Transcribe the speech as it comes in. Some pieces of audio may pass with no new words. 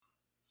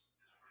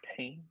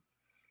pain.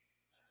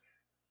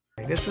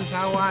 This is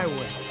how I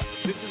win.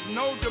 This is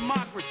no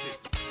democracy.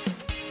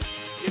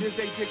 It is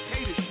a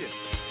dictatorship.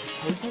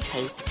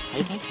 Hate.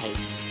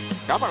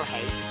 Double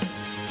hate.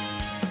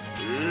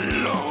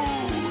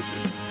 Load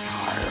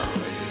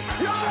entirely.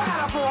 You're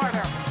out of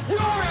order! You're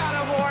out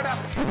of order!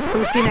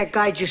 Everything that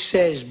guy just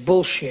says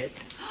bullshit.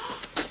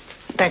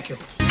 Thank you.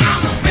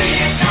 I'm a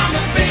bitch,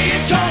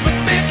 all the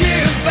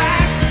bitches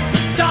back.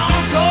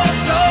 Stone cold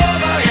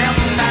sober, as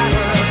a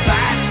matter of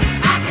fact.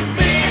 I can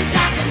bitch,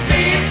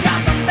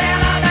 nothing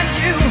better than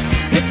you.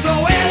 It's the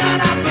way that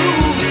I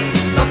move,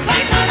 the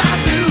thing that I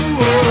do.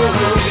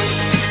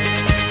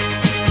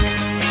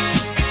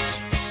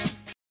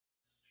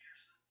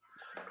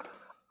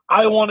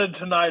 I wanted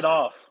tonight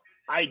off.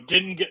 I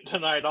didn't get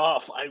tonight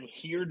off. I'm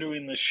here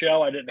doing the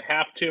show. I didn't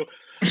have to,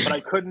 but I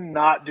couldn't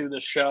not do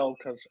the show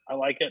because I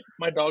like it.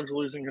 My dog's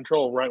losing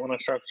control right when I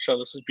start the show.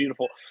 This is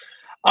beautiful.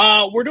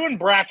 We're doing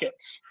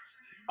brackets.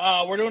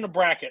 We're doing a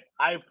bracket.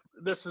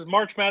 This is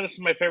March Madness is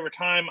my favorite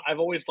time. I've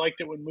always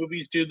liked it when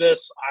movies do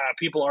this.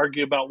 People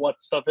argue about what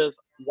stuff is.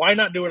 Why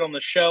not do it on the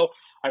show?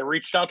 I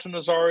reached out to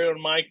Nazario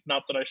and Mike.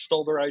 Not that I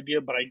stole their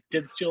idea, but I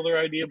did steal their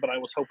idea. But I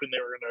was hoping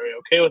they were going to be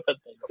okay with it.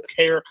 They don't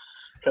care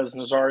because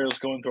Nazario's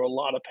going through a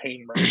lot of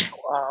pain right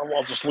now.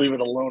 I'll just leave it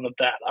alone at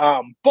that.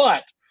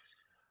 But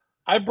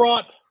I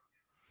brought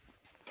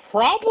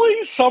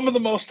probably some of the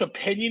most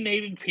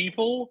opinionated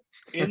people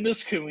in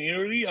this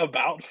community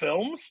about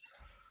films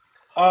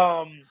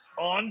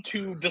on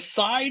to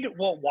decide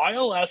what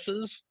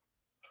YLS's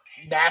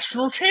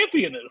national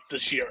champion is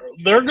this year.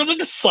 They're going to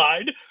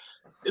decide.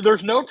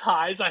 There's no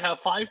ties. I have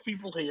 5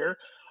 people here.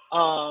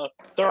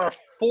 There are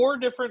 4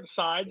 different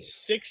sides,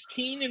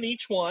 16 in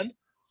each one,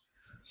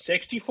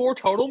 64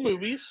 total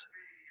movies.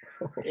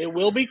 It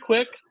will be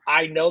quick.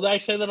 I know that I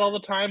say that all the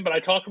time, but I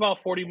talk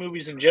about 40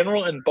 movies in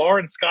general, and Barr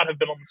and Scott have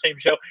been on the same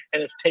show,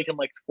 and it's taken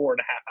like 4.5 hours.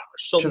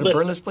 So should have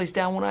burned this place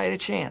down when I had a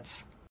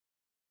chance.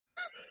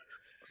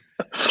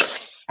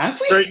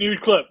 Great new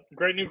clip.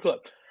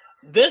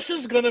 This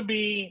is going to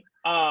be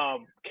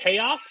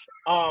chaos.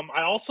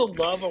 I also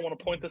I want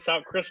to point this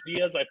out, Chris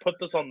Diaz. I put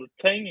this on the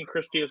thing, and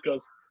Chris Diaz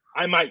goes,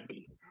 I might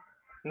be.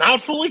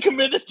 Not fully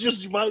committed,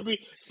 just you might be.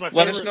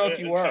 Let us know if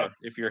you are,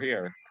 if you're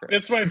here,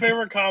 Chris. It's my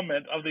favorite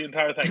comment of the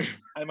entire thing.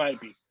 I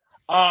might be.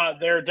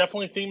 There are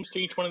definitely themes to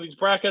each one of these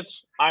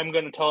brackets. I'm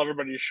going to tell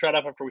everybody to shut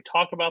up after we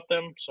talk about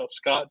them. So,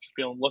 Scott, just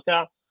be on the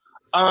lookout.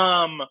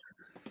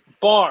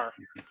 Barr,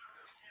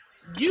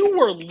 you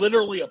were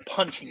literally a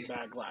punching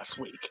bag last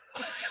week.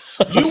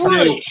 You were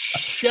a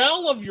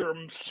shell of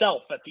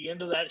yourself at the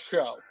end of that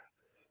show.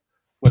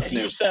 What's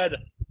new? You said,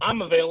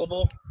 I'm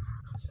available.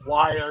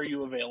 Why are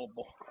you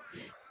available?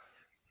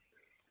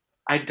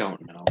 I don't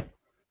know.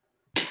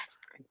 That's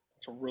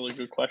a really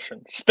good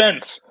question.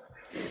 Spence,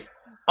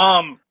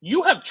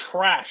 you have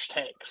trash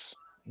takes.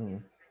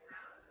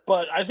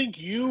 But I think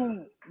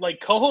you, like,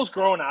 Coho's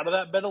growing out of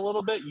that bed a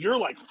little bit. You're,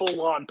 like,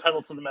 full-on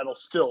pedal to the metal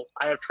still.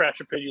 I have trash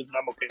opinions, and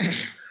I'm okay with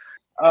it.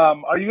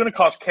 Are you going to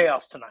cause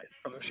chaos tonight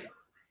on the show?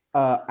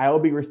 I will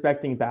be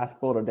respecting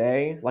basketball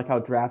today, like how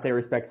Draft Day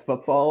respects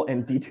football,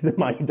 and D2 the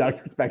Mighty Ducks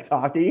respects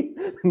hockey,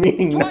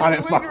 meaning not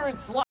as much.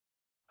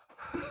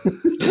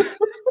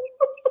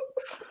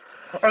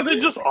 Are they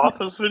just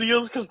office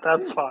videos? Because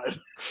that's fine.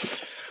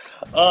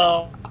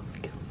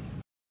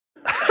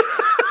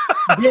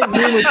 Get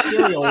new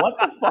material. What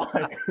the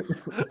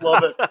fuck?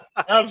 Love it.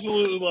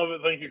 Absolutely love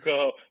it. Thank you,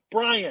 Coho.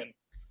 Brian,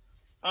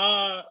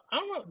 I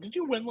don't know. Did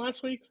you win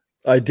last week?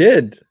 I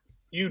did.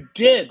 You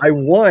did. I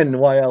won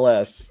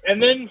YLS.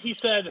 And then he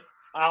said,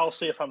 I'll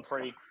see if I'm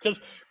free. Because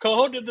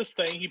Coho did this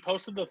thing. He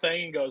posted the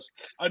thing and goes,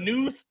 a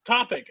new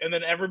topic. And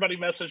then everybody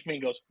messaged me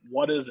and goes,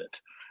 what is it?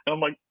 And I'm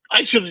like,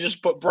 I should have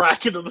just put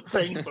bracket in the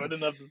thing so I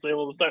didn't have to say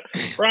all the stuff.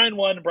 Brian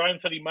won. Brian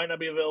said he might not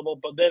be available.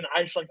 But then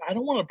I was like, I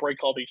don't want to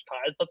break all these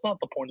ties. That's not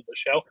the point of the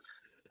show.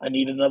 I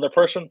need another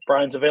person.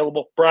 Brian's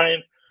available.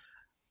 Brian,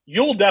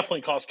 you'll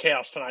definitely cause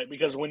chaos tonight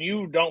because when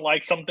you don't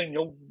like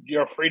something,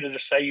 you're free to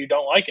just say you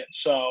don't like it.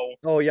 So,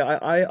 oh yeah,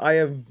 I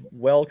am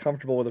well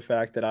comfortable with the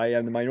fact that I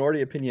am the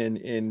minority opinion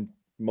in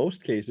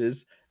most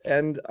cases,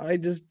 and I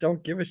just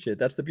don't give a shit.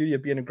 That's the beauty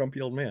of being a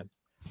grumpy old man.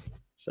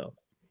 So,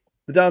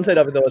 the downside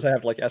of it though is I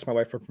have to like ask my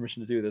wife for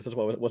permission to do this. That's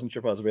why I wasn't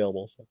sure if I was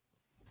available. So.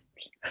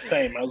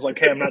 Same. I was like,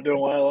 hey, I'm not doing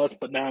YLS,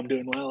 but now I'm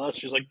doing YLS.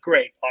 She's like,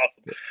 great,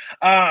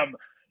 awesome.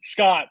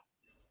 Scott,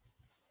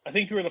 I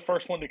think you were the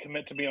first one to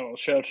commit to be on the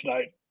show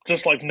tonight.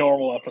 Just like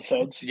normal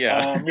episodes.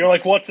 Yeah. You're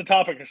like, what's the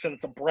topic? I said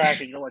it's a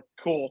bracket. You're like,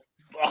 cool.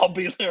 I'll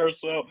be there.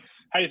 So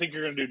how do you think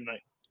you're going to do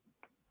tonight?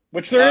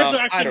 Which there is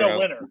actually no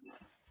winner.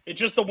 It's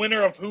just the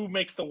winner of who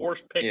makes the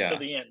worst pick to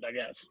the end, I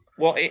guess.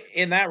 Well,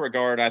 in that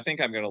regard, I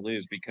think I'm going to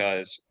lose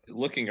because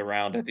looking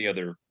around at the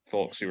other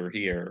folks who are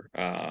here,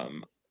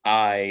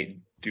 I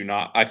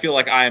feel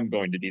like I am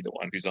going to be the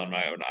one who's on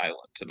my own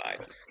island tonight.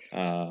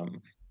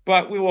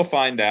 But we will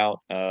find out.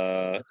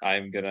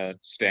 I'm going to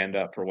stand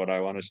up for what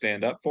I want to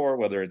stand up for,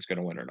 whether it's going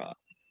to win or not.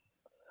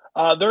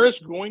 There is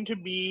going to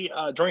be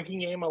a drinking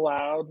game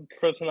allowed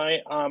for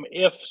tonight.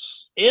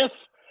 If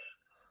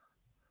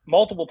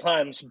multiple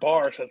times.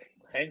 Bar says,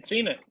 I ain't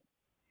seen it.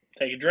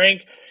 Take a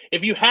drink.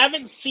 If you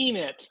haven't seen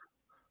it,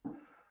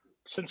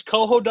 since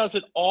Coho does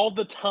it all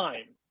the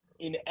time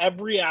in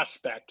every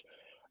aspect,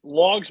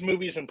 logs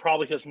movies and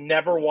probably has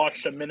never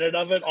watched a minute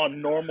of it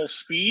on normal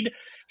speed,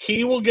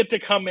 he will get to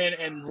come in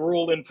and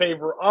rule in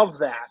favor of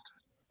that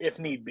if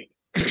need be.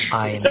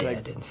 I am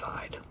dead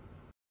inside.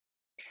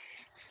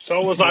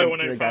 So was I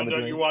when I found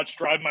out you watched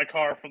Drive My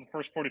Car for the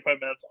first 45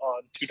 minutes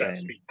on 2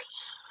 times speed.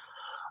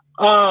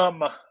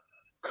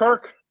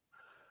 Kirk,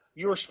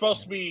 you were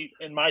supposed to be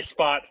in my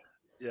spot.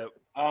 Yep.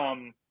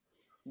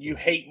 You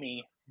hate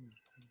me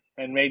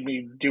and made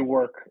me do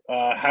work.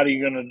 How do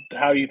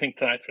you think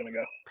tonight's gonna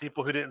go?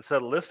 People who didn't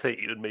set a list hate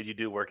you and made you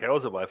do work. How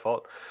was it my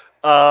fault?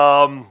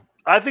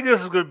 I think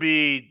this is going to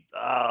be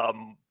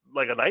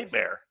like a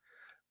nightmare.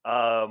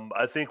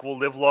 I think we'll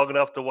live long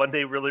enough to one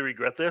day really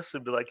regret this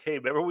and be like, hey,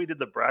 remember we did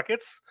the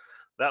brackets?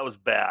 That was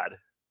bad.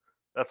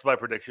 That's my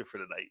prediction for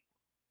tonight.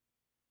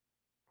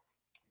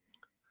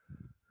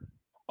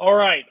 All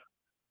right.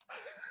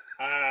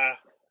 I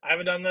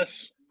haven't done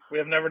this. We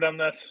have never done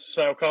this.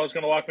 So Cole's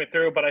going to walk me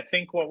through. But I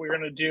think what we're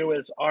going to do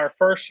is our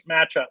first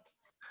matchup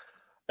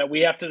that we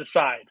have to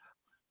decide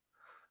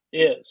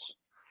is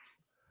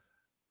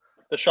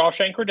The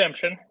Shawshank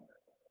Redemption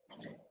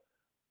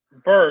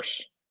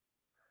versus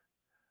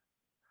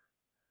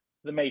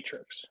The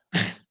Matrix.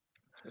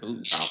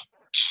 Ooh.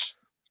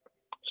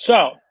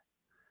 So,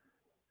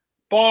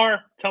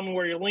 Bar, tell me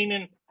where you're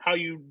leaning, how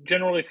you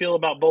generally feel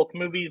about both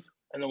movies,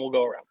 and then we'll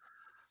go around.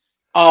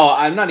 Oh,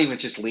 I'm not even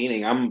just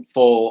leaning. I'm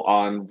full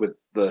on with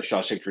The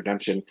Shawshank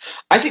Redemption.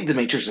 I think The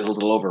Matrix is a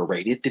little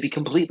overrated, to be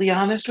completely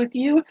honest with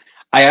you.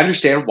 I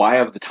understand why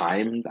of the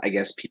time, I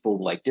guess,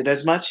 people liked it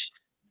as much,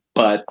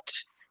 but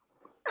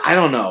I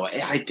don't know.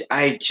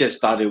 I just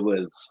thought it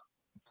was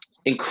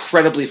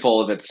incredibly full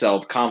of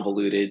itself,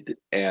 convoluted,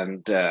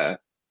 and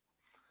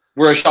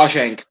whereas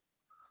Shawshank,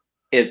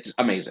 it's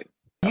amazing.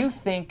 You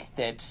think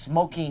that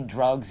smoking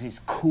drugs is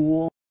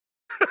cool?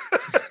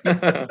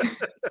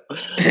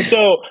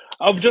 So,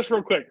 just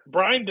real quick,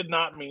 Brian did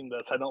not mean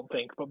this, I don't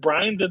think, but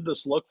Brian did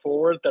this look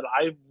forward that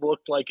I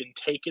looked like in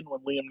Taken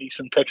when Liam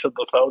Neeson picks up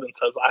the phone and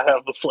says, I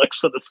have the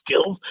slicks of the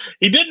skills.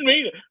 He didn't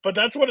mean it, but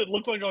that's what it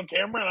looked like on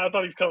camera, and I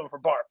thought he was coming for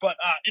Bart. But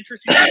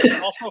interesting.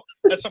 Also,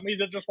 as somebody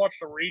that just watched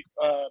the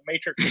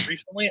Matrix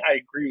recently, I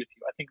agree with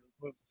you. I think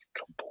the movie is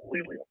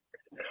completely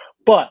overrated.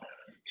 But,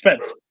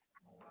 Spence.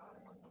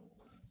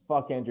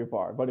 Fuck Andrew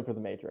Barr. Voted for The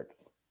Matrix.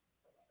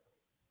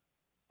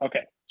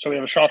 Okay. So we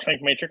have a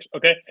Shawshank Matrix.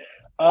 Okay.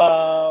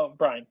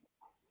 Brian.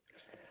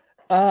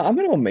 I'm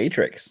going to go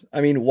Matrix. I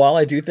mean, while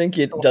I do think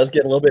it does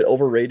get a little bit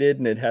overrated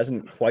and it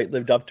hasn't quite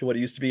lived up to what it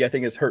used to be, I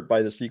think it's hurt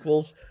by the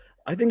sequels.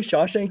 I think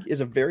Shawshank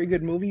is a very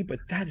good movie, but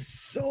that is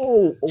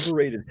so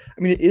overrated.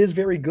 I mean, it is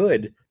very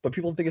good, but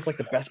people think it's like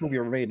the best movie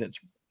ever made, and it's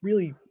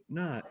really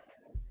not.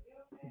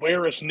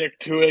 Where is Nick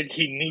Tuig?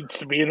 He needs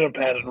to be in a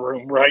padded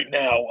room right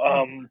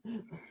now.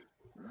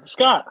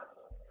 Scott.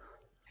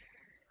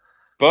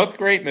 Both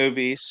great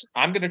movies.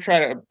 I'm going to try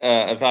to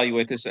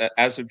evaluate this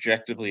as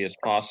objectively as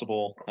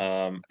possible.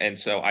 And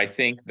so I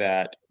think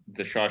that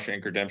The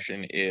Shawshank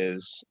Redemption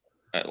is,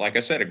 like I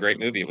said, a great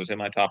movie. It was in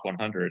my top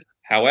 100.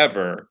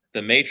 However,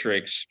 The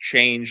Matrix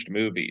changed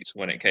movies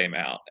when it came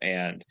out,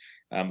 and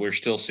we're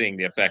still seeing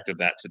the effect of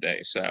that today.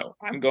 So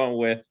I'm going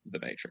with The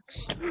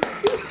Matrix.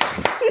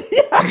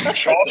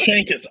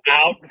 Shawshank is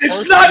out.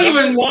 It's not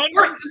even one.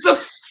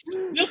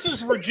 This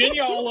is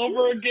Virginia all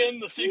over again.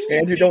 The 16th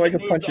Andrew, don't make a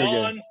punch you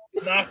on, again.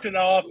 knocked it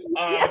off.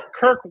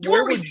 Kirk,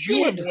 where would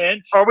you have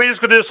went? Are we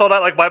just going to do this all night?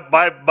 Like my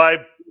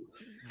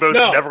vote's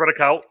never going to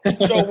count?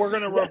 So we're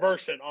going to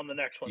reverse it on the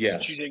next one Yes.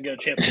 since you didn't get a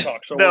chance to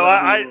talk. So No,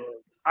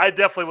 I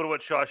definitely would have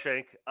went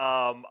Shawshank.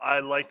 I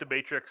like The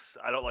Matrix.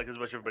 I don't like it as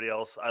much as everybody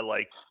else. I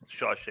like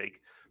Shawshank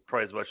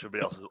probably as much as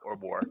everybody else or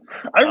more.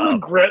 I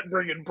regret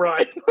bringing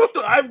Brian.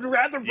 I'd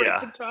rather break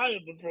the tie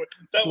at this point.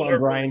 That Come would on, hurt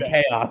Brian. really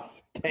bad.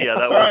 Chaos. Yeah,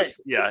 that was Right.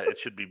 yeah. It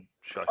should be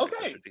Shawshank.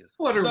 Okay.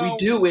 What are we So-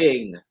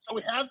 doing? So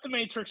we have The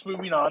Matrix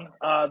moving on.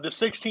 The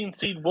 16th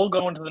seed will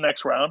go into the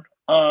next round.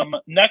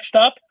 Next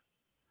up,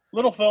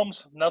 little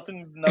films.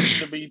 Nothing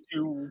to be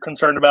too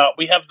concerned about.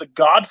 We have The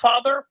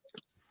Godfather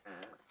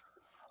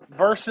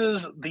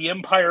versus The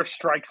Empire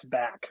Strikes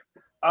Back.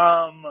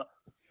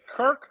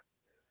 Kirk,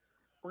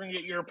 we're gonna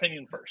get your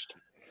opinion first.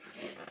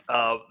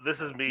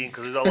 This is mean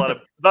because there's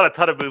not a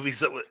ton of movies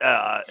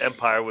that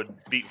Empire would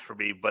beat for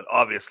me, but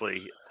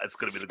obviously it's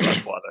going to be The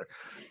Godfather.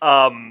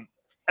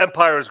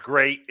 Empire is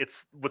great.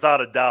 It's without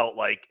a doubt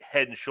like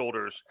head and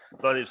shoulders,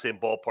 not even saying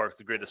ballpark, it's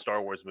the greatest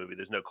Star Wars movie.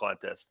 There's no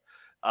contest,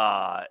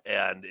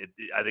 and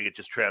I think it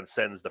just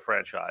transcends the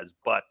franchise.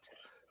 But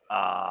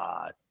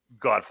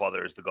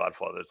Godfather is The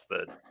Godfather. It's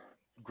the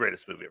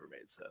greatest movie ever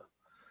made. So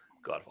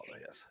Godfather,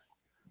 yes.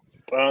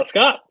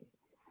 Scott.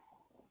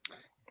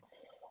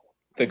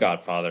 The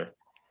Godfather.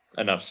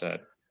 Enough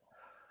said.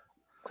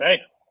 Okay,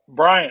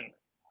 Brian.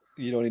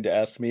 You don't need to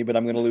ask me, but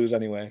I'm going to lose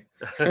anyway.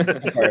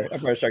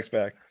 Empire Strikes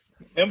Back.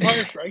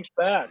 Empire Strikes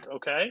Back.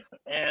 Okay,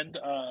 and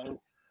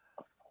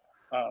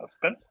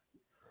Spence.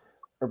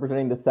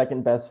 representing the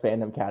second best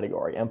fandom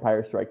category,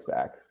 Empire Strikes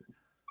Back.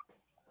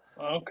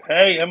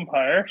 Okay,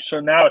 Empire. So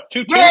now it's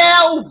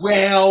 2-2.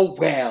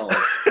 Well.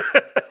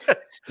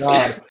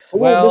 God.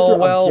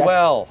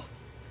 Well.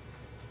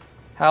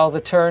 How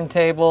the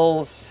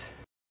turntables.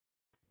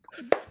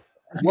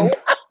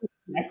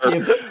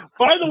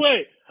 By the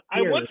way,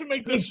 I want to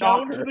make this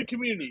known to the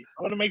community.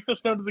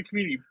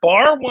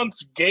 Barr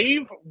once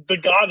gave The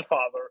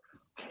Godfather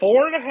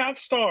 4.5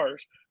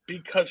 stars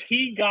because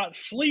he got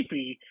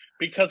sleepy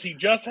because he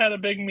just had a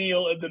big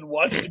meal and then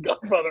watched The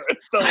Godfather and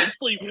fell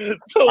asleep.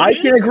 So I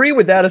can agree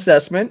with that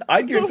assessment.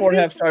 I'd give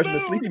 4.5 stars in the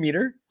sleepy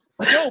meter.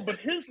 No, but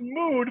his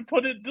mood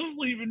put it to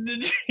sleep,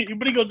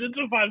 but he goes, it's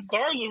a 5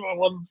 stars if I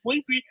wasn't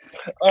sleepy.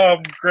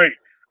 Great.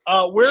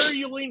 Where are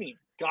you leaning?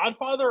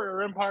 Godfather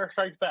or Empire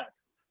Strikes Back?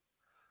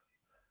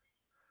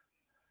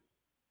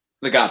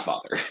 The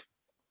Godfather.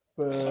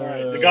 All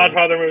right, The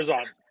Godfather moves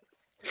on.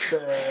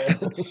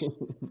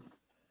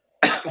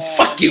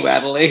 Fuck you,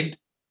 Adelaide.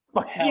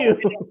 Fuck Hell, you.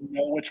 I don't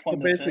know which one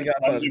So this basically, is.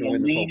 Godfather's gonna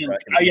win this whole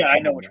bracket. Yeah, I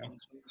know which one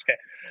this is. Okay.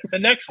 The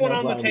next one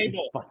on the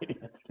table,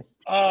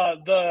 I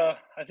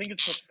think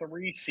it's the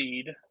 3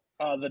 seed,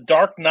 the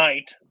Dark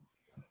Knight,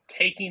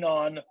 taking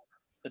on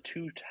the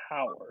Two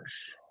Towers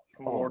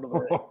from Lord of the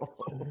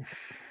Rings.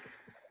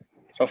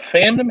 So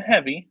fandom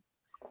heavy.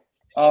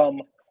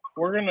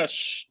 We're gonna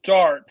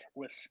start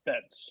with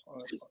Spence on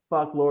this one.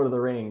 Fuck Lord of the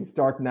Rings,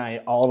 Dark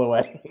Knight, all the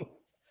way.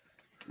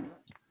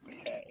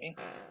 Okay.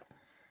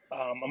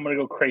 I'm gonna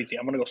go crazy.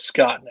 I'm gonna go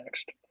Scott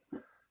next.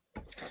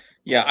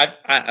 Yeah,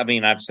 I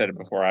mean, I've said it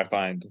before. I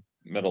find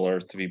Middle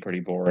Earth to be pretty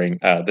boring.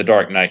 The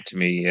Dark Knight to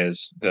me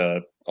is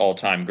the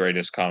all-time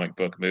greatest comic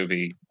book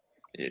movie.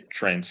 It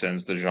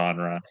transcends the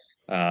genre.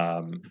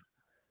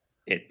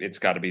 It's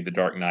got to be the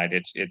Dark Knight.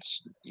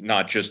 It's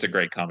not just a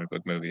great comic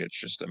book movie. It's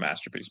just a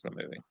masterpiece of a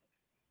movie.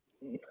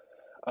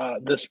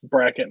 This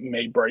bracket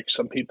may break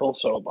some people.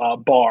 So,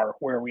 Barr,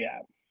 where are we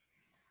at?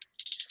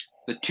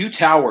 The Two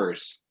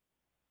Towers.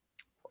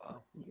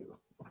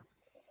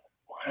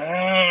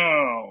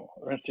 Wow.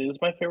 That is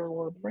my favorite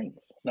Lord of the Rings.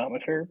 Not my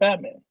favorite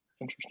Batman.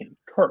 Interesting.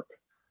 Kirk.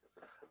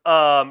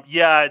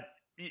 Yeah,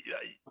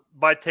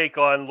 my take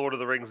on Lord of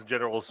the Rings in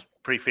general is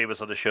pretty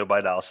famous on the show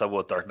by now, so I will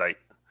with Dark Knight.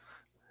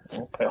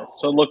 Okay.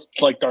 So it looks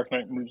like Dark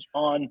Knight moves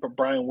on, but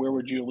Brian, where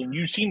would you lean?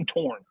 You seem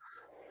torn.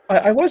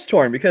 I was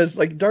torn because,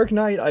 like, Dark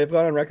Knight, I've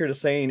gone on record as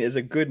saying is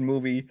a good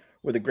movie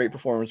with a great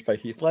performance by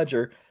Heath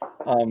Ledger,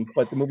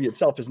 but the movie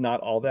itself is not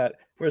all that.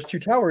 Whereas Two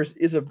Towers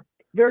is a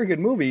very good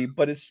movie,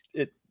 but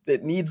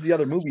it needs the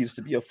other movies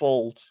to be a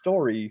full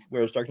story,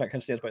 whereas Dark Knight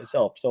kind of stands by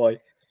itself. So if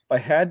I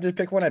had to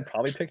pick one, I'd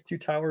probably pick Two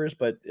Towers,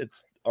 but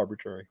it's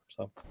arbitrary.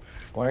 So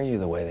Why are you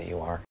the way that you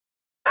are?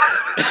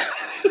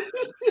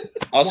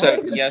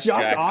 Also, yes,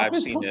 Jack, I've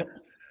seen it.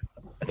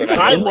 But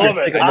I love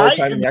it.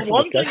 The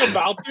one thing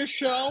about this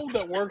show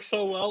that works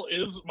so well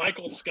is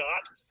Michael Scott,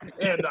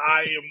 and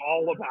I am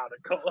all about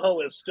it.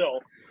 Coho is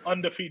still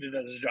undefeated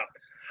at his job.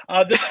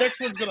 This next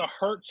one's going to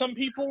hurt some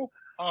people.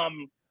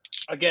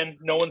 Again,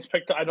 no one's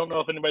picked. I don't know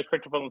if anybody's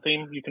picked up on the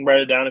theme. You can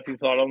write it down if you've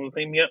thought on the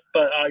theme yet.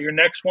 But your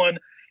next one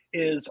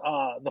is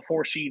the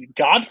 4 seed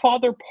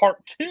Godfather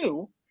Part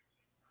 2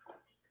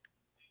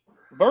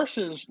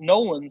 versus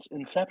Nolan's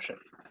Inception.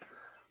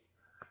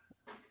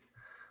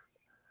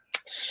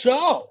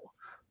 So,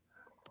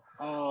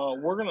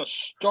 we're going to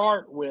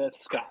start with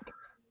Scott.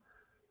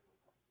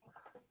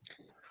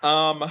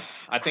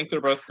 I think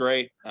they're both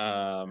great.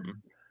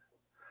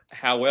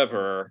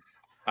 However,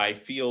 I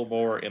feel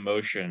more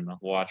emotion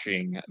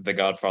watching The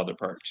Godfather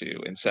Part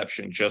 2.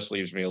 Inception just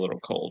leaves me a little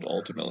cold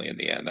ultimately in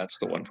the end. That's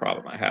the one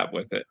problem I have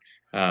with it.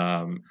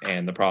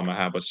 And the problem I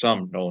have with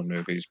some Nolan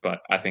movies, but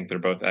I think they're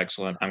both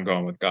excellent. I'm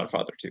going with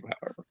Godfather 2,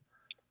 however.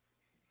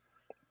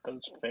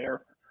 That's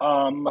fair.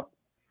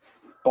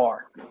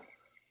 Barr.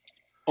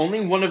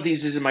 Only one of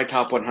these is in my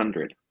top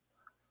 100.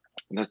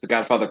 And that's The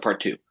Godfather Part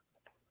 2.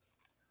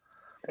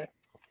 Okay.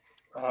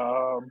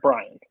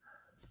 Brian.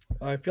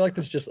 I feel like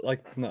this is just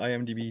like from the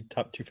IMDb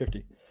top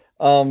 250.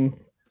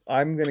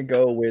 I'm gonna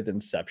go with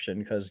Inception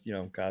because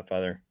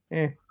Godfather.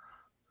 Okay.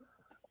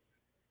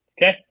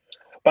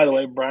 By the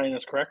way, Brian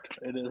is correct.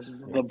 It is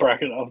the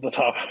bracket of the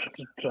top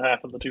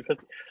half of the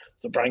 250.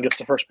 So Brian gets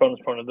the first bonus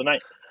point of the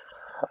night.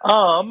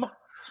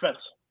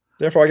 Spence.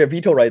 Therefore, I get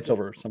veto rights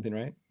over something,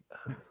 right?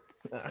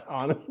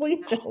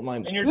 Honestly,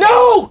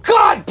 No,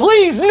 God,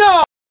 please,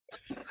 no.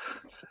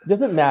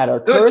 Doesn't matter.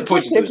 Kurt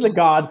picks The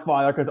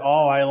Godfather because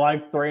I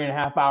like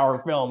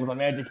 3.5-hour films.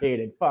 I'm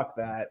educated. Fuck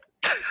that.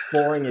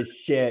 Boring as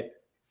shit.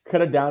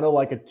 Cut it down to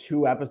like a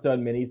 2-episode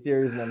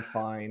miniseries and then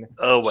fine.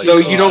 Oh my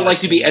God. You don't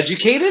like to be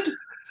educated?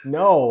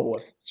 No.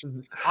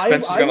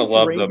 Spencer's gonna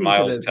love the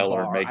Miles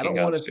Teller making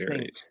of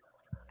series.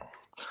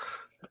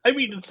 I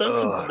mean,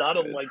 Inception's not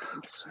a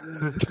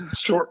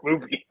short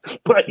movie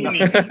by any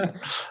means.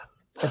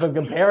 If I'm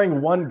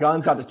comparing one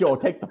gunshot to 2, I'll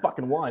take the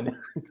fucking one.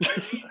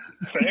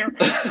 Fair.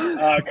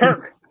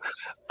 Kirk.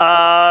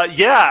 I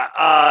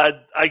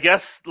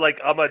guess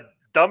I'm a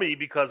dummy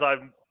because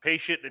I'm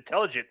patient and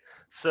intelligent.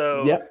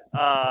 So yep.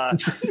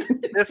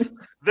 this is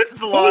a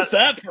Who lot. is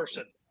that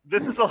person?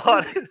 This is a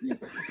lot.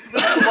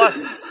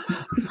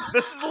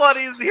 This is a lot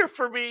easier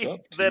for me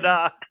than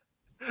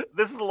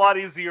This is a lot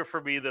easier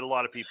for me than a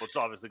lot of people. It's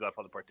obviously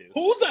Godfather Part 2.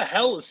 Who the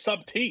hell is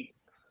Sub T?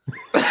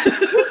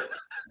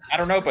 I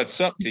don't know, but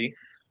Sup T.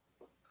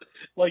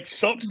 Like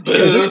Sub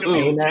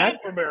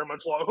T-Mac? for very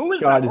much long. Who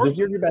is God, that? is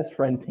this your best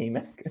friend,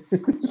 T-Mac?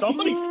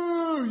 Somebody.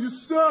 You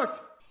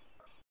suck.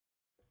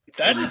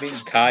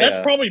 That's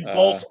Kaya, probably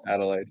Bolt.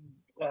 Adelaide.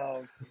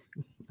 I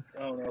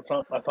don't know.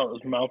 I thought it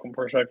was Malcolm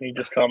for a second. He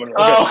just commented.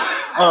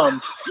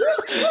 Oh.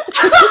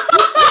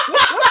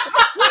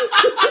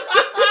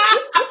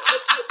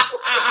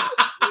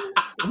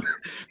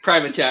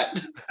 Private chat.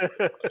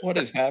 What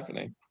is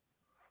happening?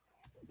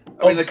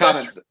 I mean, the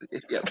comments.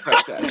 Yeah,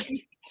 private chat.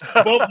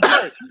 Well,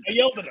 sorry, I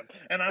yelled at him,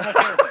 and I'm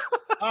okay with it.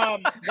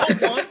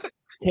 What one?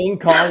 King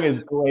Kong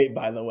is great,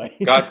 by the way.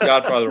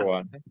 Godfather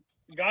 1.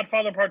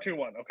 Godfather Part 2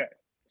 1. Okay.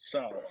 So,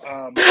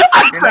 I'm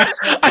sorry.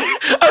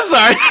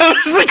 That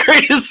was the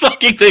greatest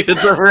fucking thing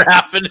that's ever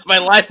happened in my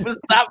life. Was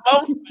that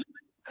moment?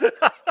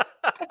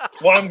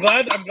 Well, I'm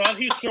glad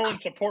he's showing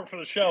support for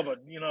the show,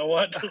 but you know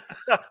what?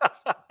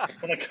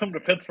 When I come to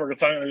Pittsburgh,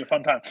 it's not going to be a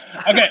fun time.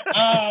 Okay.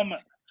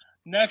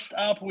 Next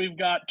up, we've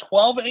got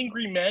 12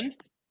 Angry Men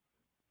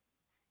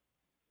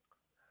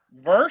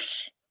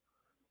versus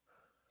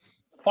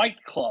Fight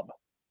Club.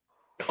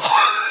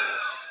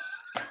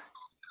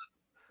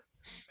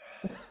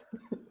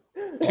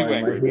 Why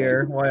am I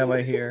here? Why am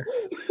I here?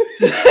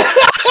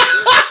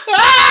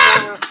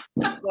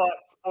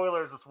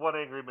 Spoilers, it's one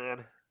Angry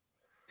Man.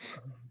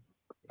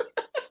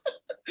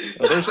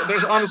 Well,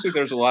 there's honestly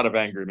a lot of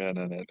angry men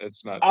in it.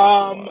 It's not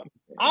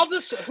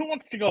just who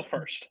wants to go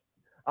first?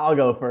 I'll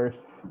go first.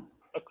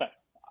 Okay.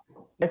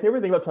 My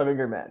favorite thing about 12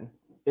 Angry Men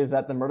is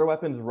that the murder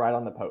weapon's right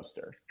on the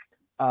poster.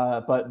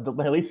 But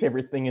my least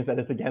favorite thing is that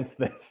it's against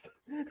this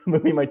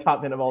movie, my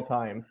top 10 of all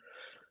time.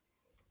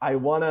 I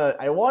wanna,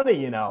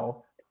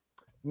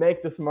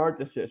 make the smart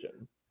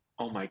decision.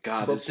 Oh my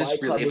god, But is this Fight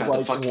Club really is about to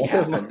like fucking one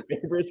of my happen?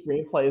 favorite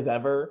screenplays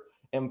ever.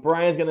 And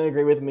Brian's gonna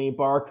agree with me.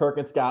 Bar Kirk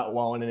and Scott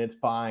won, and it's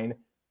fine.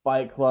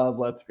 Fight Club,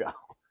 let's go.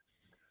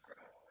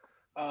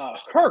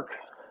 Kirk.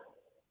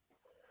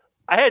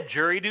 I had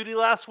jury duty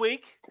last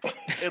week,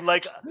 and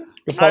like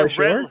Guitar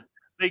Shore?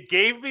 they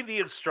gave me the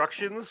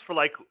instructions for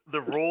like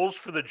the rules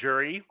for the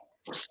jury,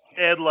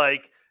 and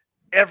like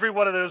every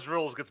one of those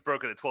rules gets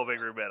broken at 12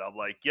 Angry Men. I'm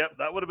like, yep,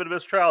 that would have been a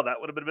mistrial. That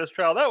would have been a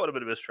mistrial. That would have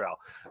been a mistrial.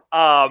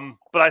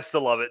 But I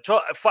still love it.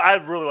 I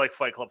really like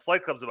Fight Club.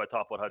 Fight Club's in my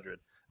top 100.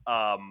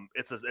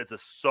 It's a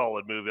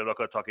solid movie. I'm not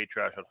going to talk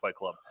trash on Fight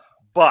Club,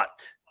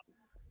 but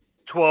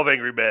 12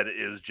 Angry Men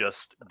is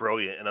just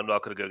brilliant, and I'm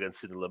not going to go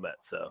against Sidney Lumet.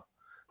 So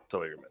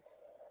 12 Angry Men.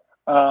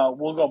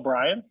 We'll go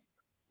Brian.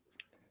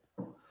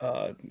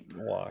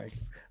 Why?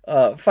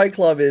 Fight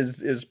Club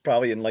is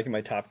probably in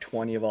my top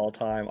 20 of all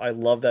time. I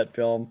love that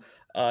film.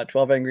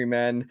 12 Angry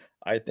Men,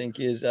 I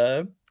think, is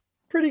a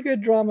pretty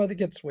good drama that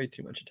gets way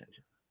too much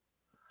attention.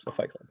 So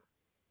Fight Club.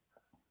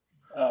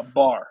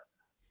 Bar.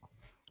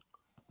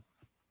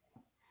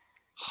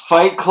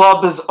 Fight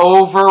Club is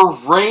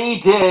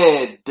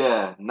overrated.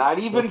 Not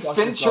even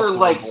Fincher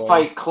likes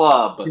Fight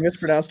Club. You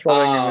mispronounced 12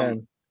 Angry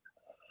Men.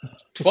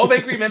 12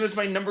 Angry Men is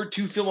my number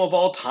 2 film of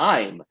all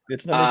time.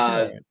 It's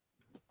number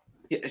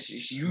 2.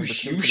 You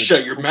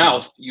shut your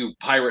mouth, you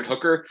pirate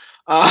hooker.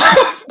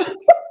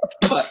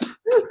 But,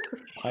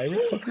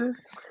 pirate hooker?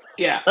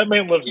 Yeah. That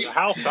man lives in a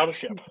house, not a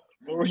ship.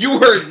 You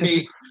heard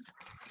me.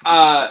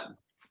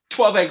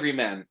 12 Angry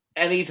Men.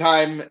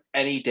 Anytime,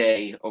 any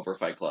day over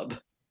Fight Club.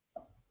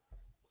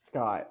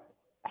 Scott,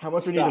 how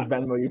much we need to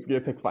Venmo you for you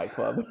to pick Fight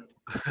Club?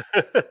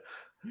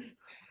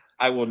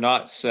 I will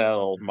not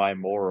sell my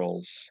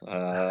morals.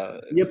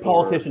 You're a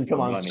politician,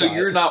 come on. money. So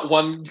you're not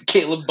one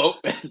Caleb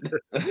Boatman.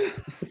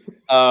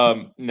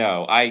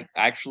 No, I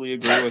actually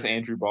agree with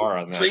Andrew Barr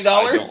on this.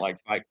 $3?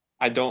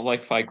 I don't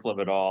like Fight Club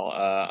at all.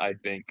 I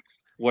think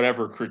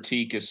whatever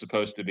critique is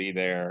supposed to be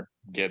there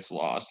gets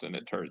lost, and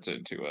it turns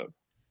into a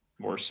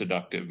more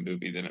seductive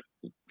movie than it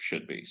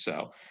should be.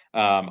 So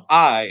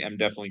I am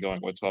definitely going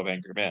with 12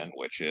 Angry Men,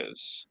 which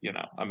is,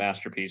 a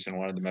masterpiece and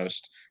one of the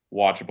most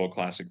watchable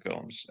classic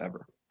films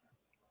ever.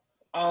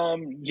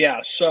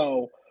 Yeah,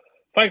 so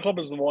Fight Club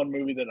is the one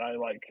movie that I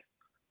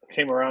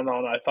came around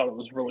on. I thought it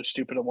was really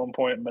stupid at one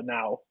point, but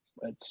now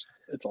it's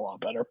a lot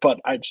better. But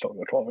I just don't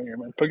go 12 Angry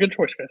Men. But good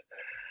choice, guys.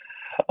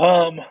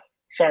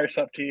 Sorry,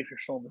 Sup T, if you're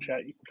still in the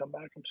chat, you can come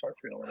back. I'm sorry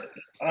for yelling at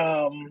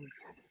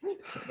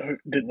you.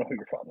 Didn't know who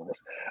your father was.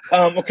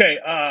 Okay,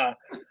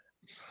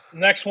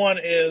 next one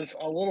is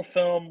a little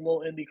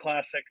indie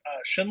classic,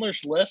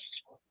 Schindler's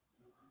List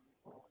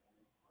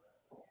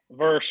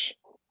versus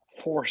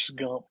Forrest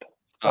Gump.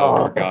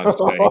 Oh, for God's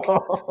sake.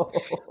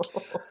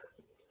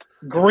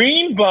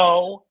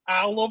 Greenbow,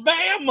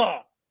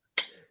 Alabama.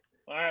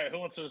 All right, who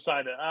wants to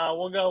decide it?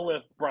 We'll go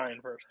with Brian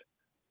first.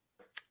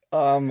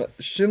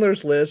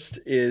 Schindler's List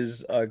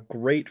is a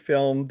great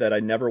film that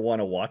I never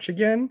want to watch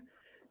again.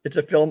 It's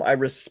a film I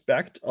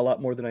respect a lot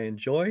more than I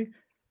enjoy.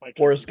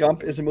 Forrest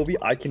Gump is a movie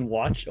I can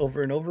watch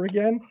over and over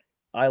again.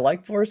 I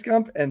like Forrest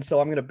Gump, and so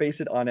I'm going to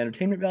base it on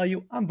entertainment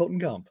value. I'm voting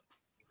Gump.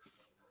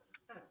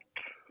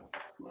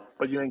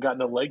 but you ain't got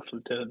no legs,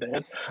 Lieutenant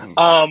Dan.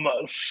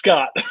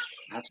 Scott.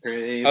 That's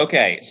great.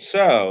 Okay,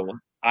 so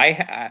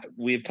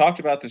we've talked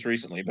about this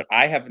recently, but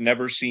I have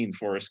never seen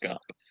Forrest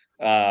Gump.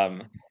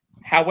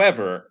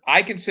 However,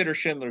 I consider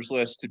Schindler's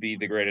List to be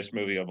the greatest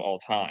movie of all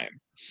time.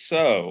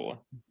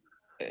 So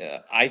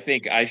I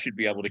think I should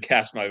be able to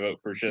cast my vote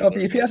for Schindler's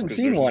List. If you hasn't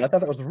seen one, I thought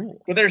that was the rule.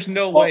 But there's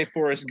no way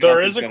Forrest Gump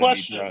There is is a going to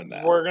question. dethrone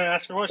that. We're going to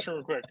ask a question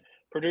real quick.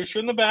 Producer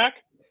in the back,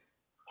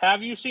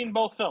 have you seen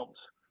both films?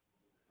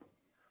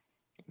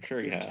 I'm sure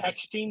you have.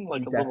 Texting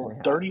like a little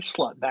dirty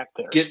slut back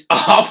there. Get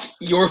off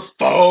your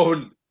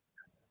phone.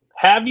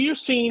 Have you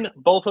seen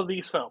both of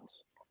these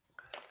films?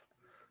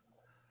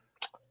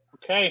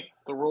 Okay,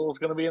 the rule is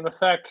going to be in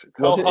effect.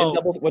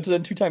 What's it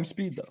in 2 times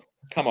speed though?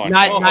 Come on.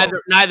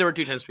 Neither are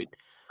 2 times speed.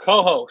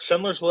 Coho,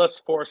 Schindler's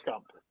List, Forrest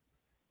Gump.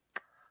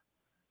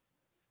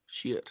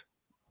 Shit.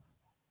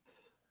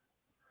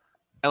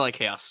 I like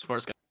chaos.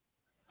 Forrest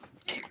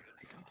Gump.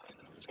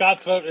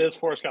 Scott's vote is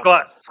Forrest Gump.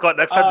 Scott,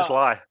 next time just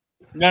lie.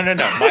 No.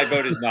 My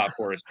vote is not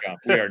Forrest Gump.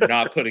 We are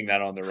not putting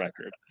that on the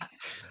record.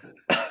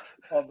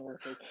 On the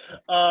record.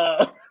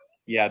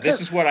 Yeah, this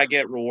is what I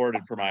get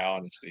rewarded for my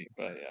honesty.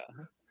 But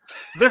yeah.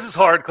 This is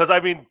hard because,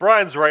 I mean,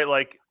 Brian's right.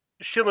 Like,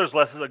 Schindler's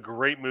List is a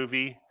great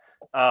movie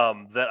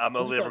that I'm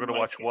only ever going to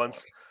watch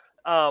once.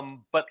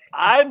 But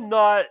I'm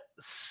not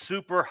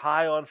super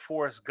high on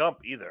Forrest Gump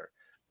either.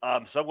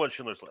 So I'm going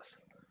Schindler's List.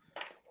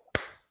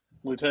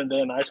 Lieutenant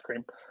Dan Ice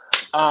Cream.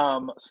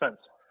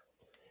 Spence.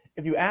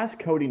 If you ask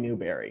Cody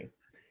Newberry,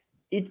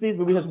 each of these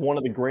movies has one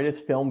of the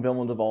greatest film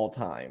villains of all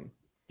time.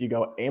 Do you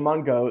go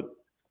Amon Goat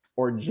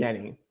or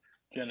Jenny?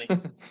 Jenny.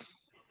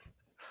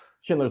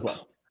 Schindler's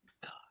List.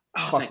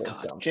 Oh my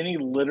God. Jenny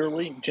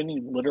literally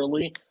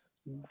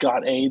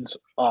got AIDS,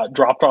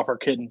 dropped off her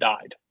kid, and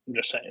died. I'm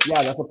just saying.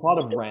 Yeah, that's a plot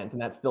of Rent,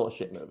 and that's still a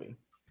shit movie.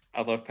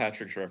 I love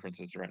Patrick's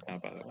references right now,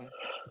 by the way.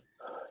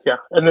 Yeah,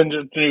 and then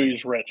just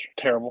he's rich.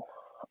 Terrible.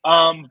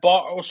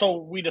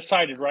 So we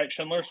decided, right?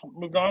 Schindler's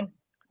moved on?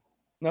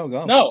 No, go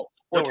on. No,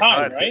 we're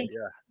tied, right?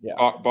 Yeah.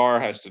 Bar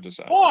has to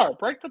decide. Bar,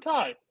 break the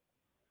tie.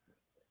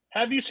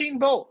 Have you seen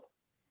both?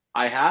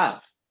 I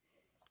have.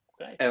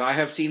 Okay. And I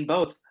have seen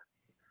both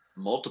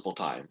multiple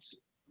times.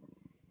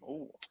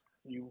 Oh,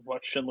 you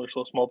watched Schindler's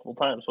List multiple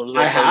times. What does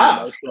I that tell have. you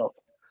about yourself?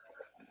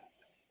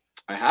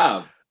 I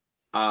have.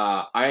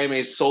 I am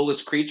a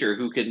soulless creature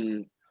who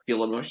can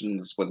feel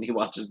emotions when he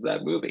watches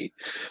that movie.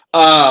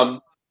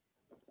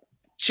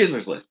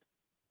 Schindler's List.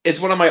 It's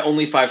one of my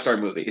only 5-star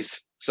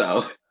movies.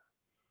 So.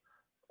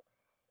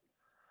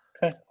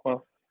 Okay.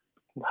 Well,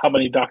 how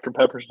many Dr.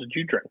 Peppers did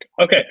you drink?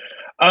 Okay.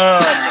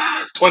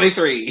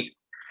 23.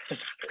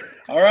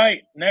 All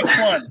right. Next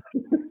one.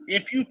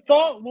 If you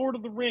thought Lord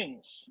of the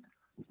Rings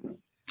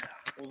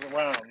was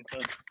around,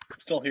 it's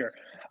still here.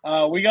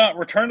 We got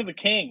Return of the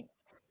King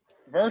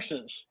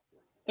versus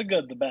The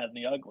Good, the Bad, and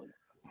the Ugly.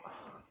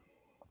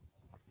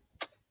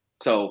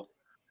 So,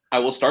 I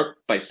will start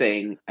by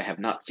saying I have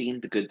not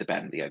seen The Good, the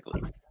Bad, and the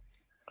Ugly.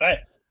 Okay.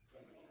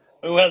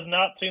 Who has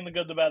not seen The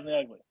Good, the Bad, and the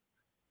Ugly?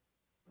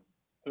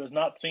 Who has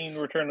not seen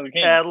Return of the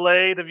King?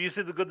 Adelaide, have you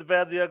seen The Good, the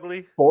Bad, and the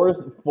Ugly?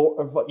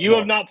 You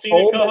have not seen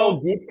it, Coho?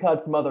 Deep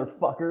cuts,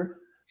 motherfucker.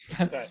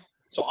 Okay.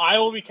 So I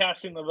will be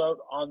casting the vote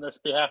on this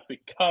behalf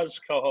because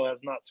Coho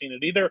has not seen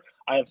it either.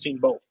 I have seen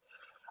both.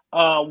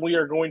 We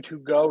are going to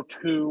go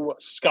to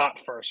Scott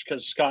first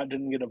because Scott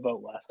didn't get a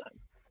vote last time.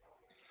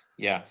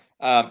 Yeah.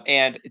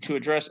 And to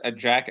address,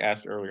 Jack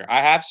asked earlier,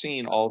 I have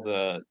seen all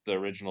the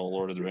original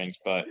Lord of the Rings,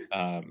 but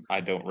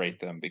I don't rate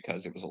them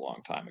because it was a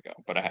long time ago,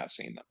 but I have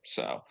seen them.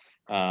 So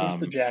Who's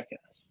the jackass?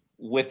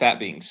 With that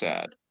being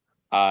said,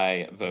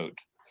 I vote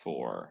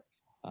for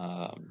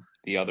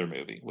the other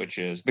movie, which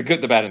is The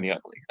Good, the Bad, and the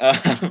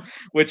Ugly,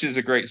 which is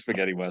a great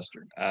spaghetti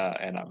western,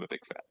 and I'm a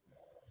big fan.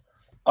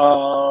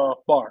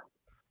 Bar.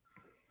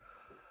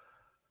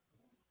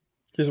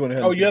 Here's one.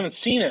 You haven't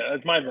seen it.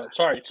 That's my vote.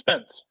 Sorry,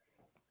 Spence.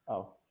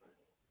 Oh.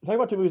 Talking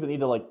about 2 movies that need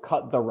to like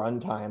cut the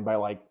runtime by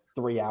like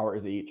 3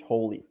 hours each.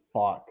 Holy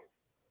fuck.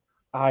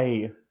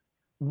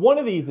 One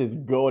of these is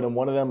good, and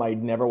one of them I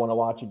never want to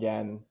watch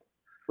again.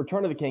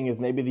 Return of the King is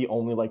maybe the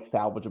only like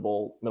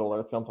salvageable Middle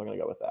Earth film, so I'm gonna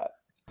go with that.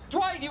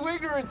 Dwight, you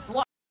ignorant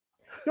slut!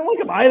 Don't look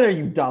at either,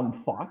 you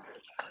dumb fuck.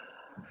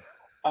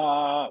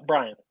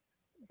 Brian.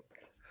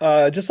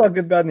 Just saw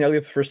Good, Bad, and the Ugly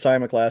for the first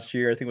time like last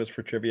year. I think it was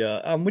for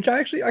trivia, which I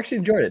actually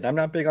enjoyed it. I'm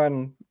not big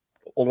on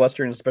old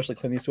westerns, especially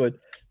Clint Eastwood,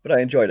 but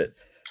I enjoyed it.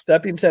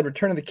 That being said,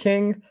 Return of the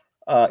King,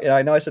 and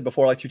I know I said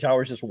before, like Two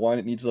Towers is one,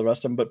 it needs the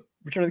rest of them, but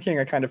Return of the King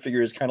I kind of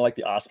figure is kind of like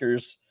the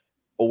Oscars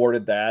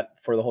awarded that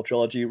for the whole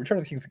trilogy. Return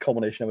of the King is the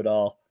culmination of it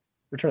all.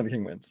 Return of the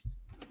King wins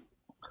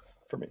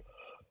for me.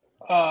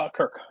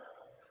 Kirk.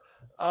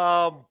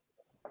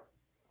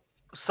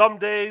 Some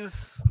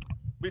days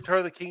Return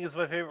of the King is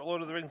my favorite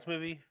Lord of the Rings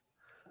movie.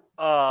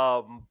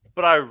 But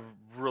I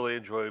really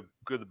enjoy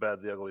Good, the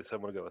Bad, the Ugly, so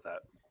I'm going to go with that.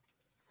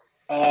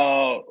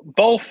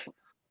 Both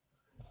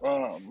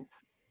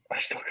I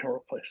still can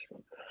replace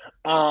them.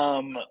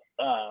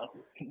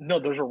 No,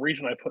 there's a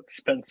reason I put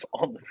Spence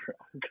on the show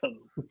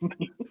because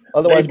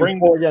Otherwise, bring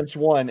 4 against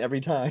 1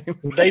 every time.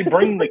 they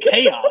bring the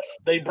chaos.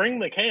 They bring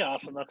the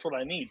chaos, and that's what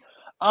I need.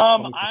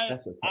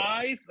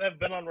 I have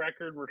been on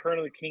record. Return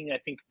of the King, I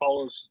think,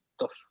 follows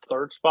the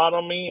third spot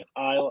on me.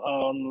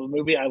 The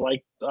movie I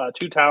like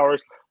Two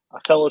Towers,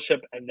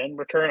 Fellowship, and then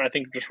Return. I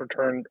think just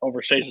Return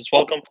overstays its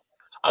welcome.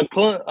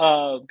 Good,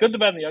 the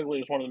Bad, and the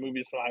Ugly is one of the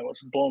movies that I was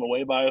blown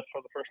away by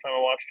for the first time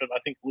I watched it. I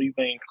think Lee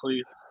Van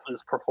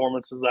Cleef's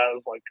performance is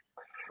like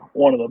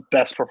one of the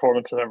best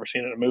performances I've ever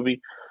seen in a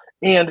movie.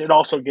 And it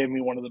also gave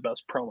me one of the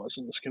best promos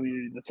in this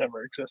community that's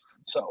ever existed.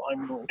 So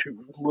I'm going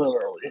to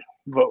literally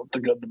vote The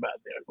Good, the Bad,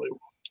 and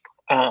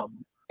the Ugly.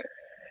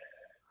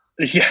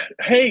 Yeah,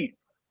 hey,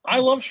 I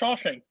love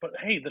Shawshank, but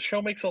hey, the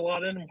show makes a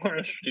lot more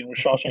interesting with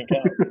Shawshank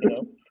out. You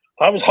know,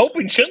 I was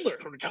hoping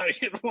Schindler's would kind of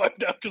get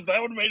wiped out because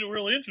that would have made it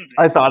really interesting.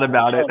 I thought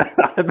about it.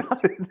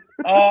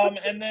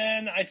 And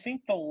then I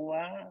think the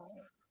last.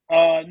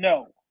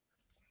 No,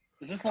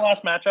 is this the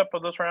last matchup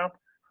of this round?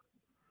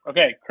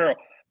 Okay,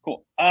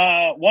 cool.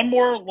 One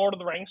more Lord of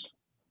the Rings.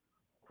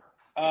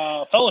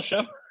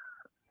 Fellowship.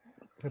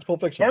 It's Pulp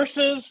Fiction.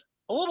 Versus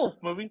a little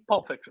movie,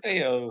 Pulp Fiction.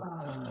 Heyo.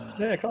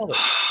 Yeah, I called it.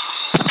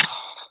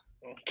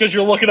 Because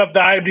you're looking up the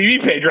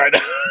IMDb page right now.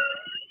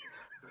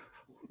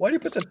 Why do you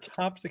put the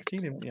top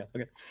 16 in? Yeah,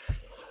 okay.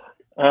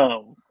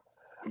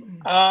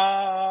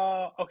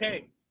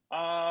 Okay.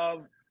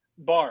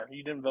 Bar,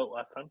 you didn't vote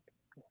last time.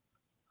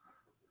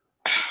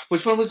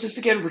 Which one was this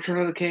again? Return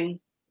of the King?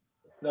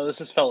 No,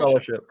 this is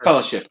Fellowship.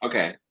 Fellowship.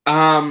 Okay.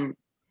 I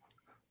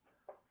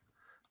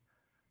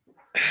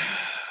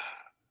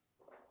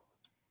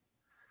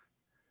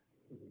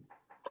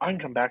can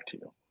come back to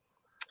you.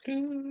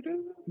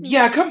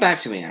 Yeah, come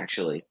back to me,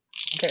 actually.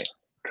 Okay.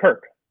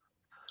 Kirk.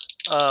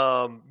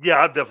 Yeah,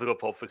 I'm definitely going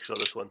Pulp Fiction on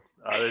this one.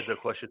 There's no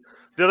question.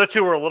 The other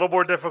two were a little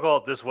more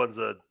difficult. This one's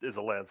is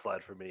a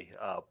landslide for me.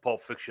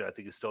 Pulp Fiction, I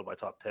think, is still in my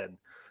top 10.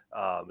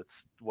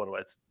 It's one of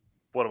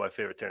my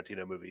favorite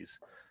Tarantino movies,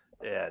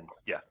 and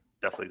yeah,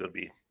 definitely going to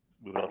be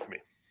moving on for me.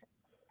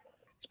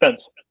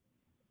 Spence.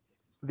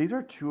 These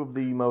are two of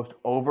the most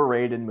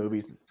overrated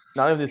movies,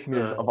 not in this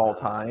community of all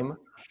time.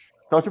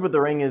 Fellowship of the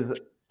Ring is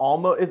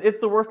almost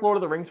it's the worst Lord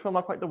of the Rings film,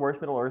 not quite the worst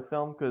Middle Earth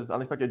film because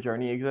Unexpected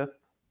Journey exists.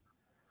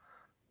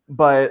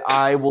 But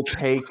I will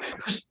take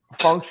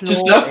functional.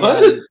 Just that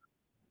one?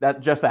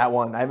 That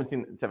one. I haven't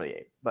seen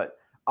 78, but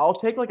I'll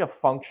take like a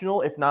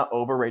functional, if not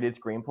overrated,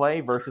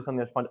 screenplay versus something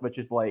that's fun, which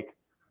is like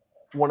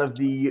one of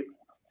the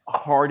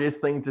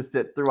hardest things to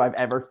sit through I've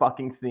ever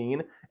fucking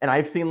seen. And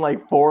I've seen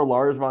like 4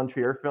 Lars von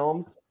Trier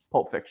films.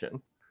 Pulp Fiction.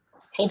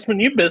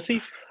 Holtzman, you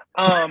busy?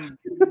 Brian.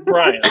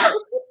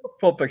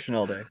 Pulp Fiction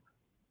all day.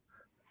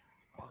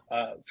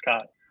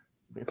 Scott.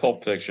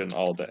 Pulp Fiction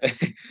all day.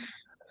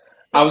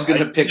 I was going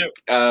to pick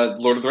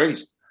Lord of the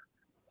Rings.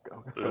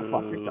 Go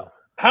fuck yourself.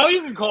 How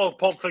you can call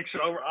Pulp Fiction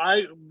over?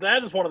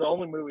 That is one of the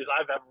only movies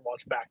I've ever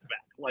watched back to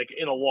back, like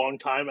in a long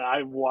time.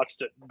 I've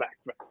watched it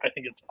back to back. I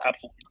think it's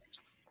absolutely.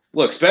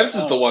 Look, Spence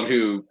is the one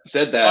who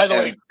said that,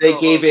 and they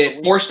gave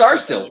it 4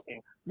 stars still.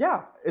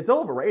 Yeah, it's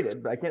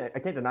overrated, but I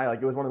can't deny like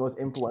it was one of the most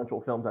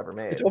influential films ever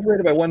made. It's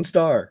overrated by 1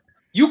 star.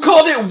 You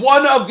called it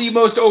one of the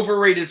most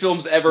overrated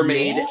films ever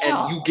made,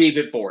 and you gave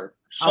it 4.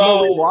 So, I'm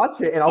gonna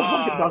rewatch it, and I'll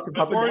fucking talk to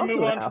Puppet before we Doctor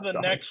move on half to the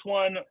time. next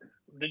one,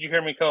 did you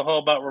hear me, Coho,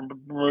 about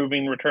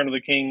removing Return of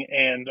the King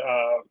and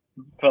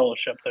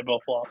Fellowship? They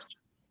both lost.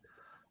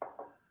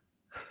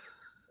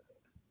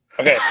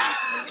 Okay,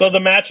 so the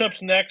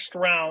matchups next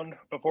round,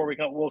 before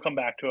we'll come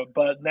back to it,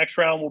 but next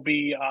round will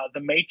be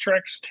The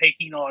Matrix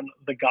taking on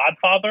The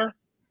Godfather,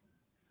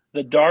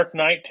 The Dark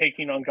Knight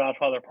taking on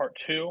Godfather Part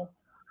 2,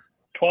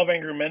 12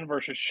 Angry Men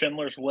versus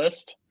Schindler's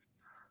List,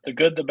 The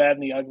Good, the Bad,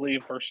 and the Ugly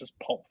versus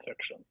Pulp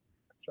Fiction.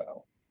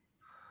 So,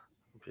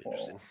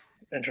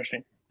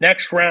 interesting.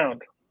 Next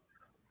round,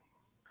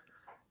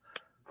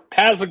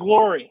 Paths of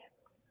Glory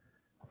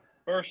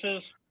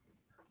versus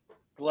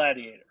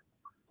Gladiator.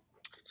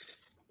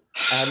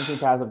 I haven't seen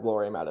Paths of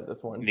Glory. I'm out of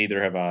this one.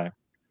 Neither have I.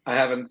 I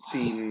haven't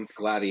seen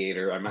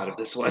Gladiator. I'm out of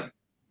this one.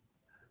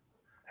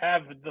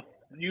 Have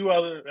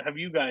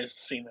you guys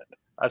seen it?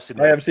 I've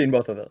seen. I have seen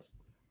both of those.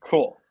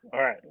 Cool.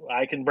 All right,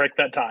 I can break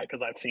that tie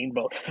because I've seen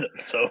both of them,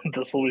 so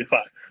this will be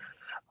fine.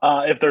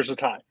 If there's a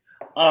tie,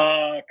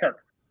 Kirk.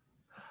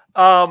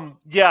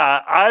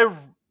 Yeah, I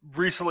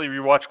recently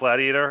rewatched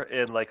Gladiator,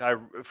 and like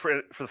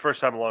for the first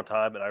time in a long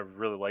time, and I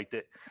really liked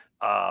it.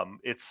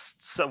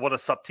 It's one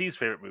of Subt's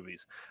favorite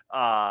movies,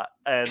 and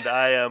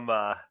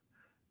I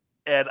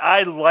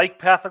like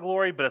Path of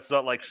Glory, but it's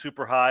not like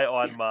super high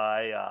on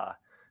my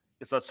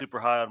it's not super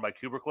high on my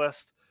Kubrick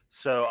list.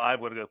 So I'm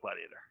going to go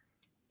Gladiator.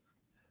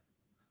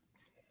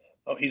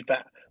 Oh, he's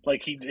back.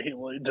 Like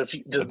does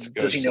he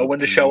know when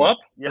to show up?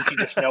 Does he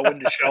just know when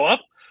to show up?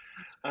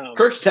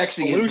 Kirk's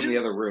texting in from the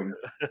other room.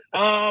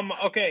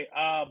 Okay.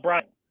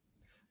 Brian.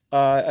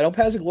 I know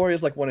Paths of Glory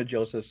is like one of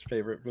Joseph's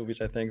favorite movies,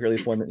 I think, or at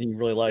least one that he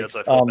really likes.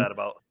 Yes, I felt bad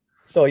about.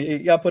 So you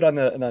got put on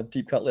the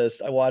deep cut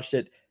list. I watched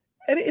it,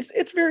 and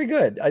it's very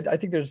good. I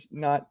think there's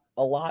not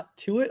a lot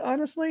to it,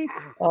 honestly.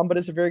 But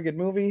it's a very good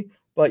movie.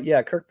 But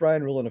yeah, Kirk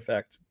Bryan rule in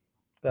effect.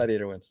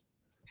 Gladiator wins.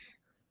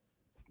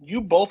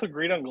 You both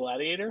agreed on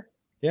Gladiator?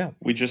 Yeah.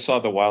 We just saw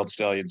the Wild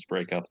Stallions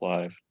break up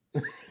live.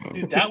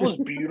 Dude, that was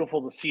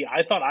beautiful to see.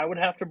 I thought I would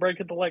have to break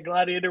it to let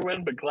Gladiator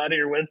win, but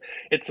Gladiator win.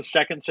 It's the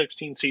second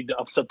 16 seed to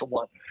upset the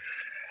one.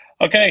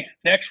 Okay,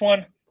 next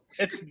one.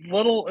 It's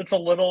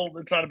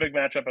not a big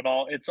matchup at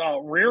all. It's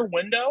Rear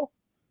Window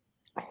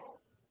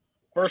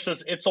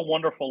versus It's a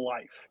Wonderful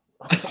Life.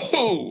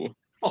 Oh.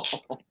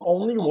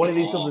 Only one of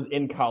these films is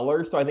in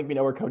color, so I think we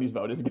know where Cody's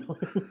vote is going.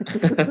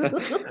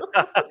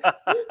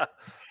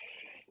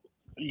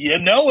 You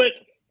know it.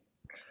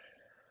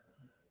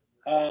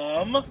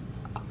 I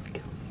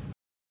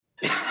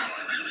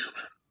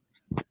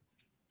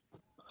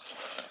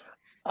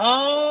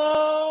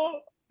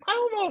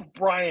don't know if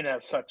Brian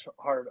has such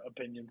hard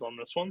opinions on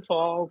this one, so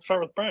I'll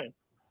start with Brian.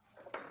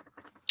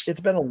 It's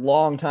been a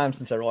long time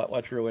since I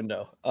watched Rear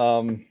Window.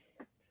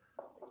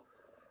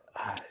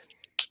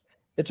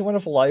 It's a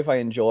Wonderful Life. I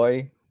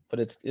enjoy, but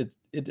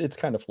it's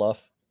kind of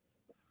fluff.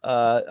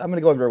 I'm going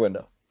to go with Rear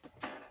Window.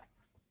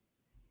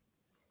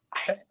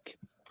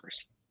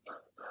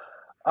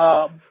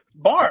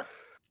 Bar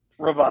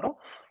rebuttal.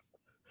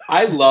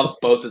 I love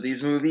both of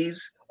these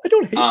movies. I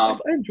don't hate it. I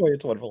enjoy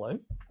It's a Wonderful Life.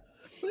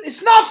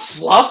 It's not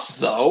fluff,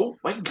 though.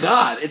 My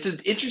God, it's an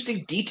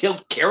interesting,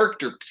 detailed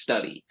character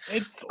study.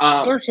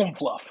 There's some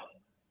fluff.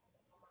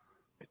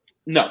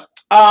 No.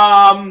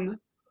 I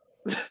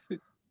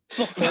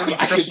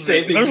could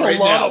say things right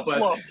now,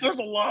 but there's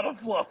a lot of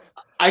fluff.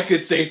 I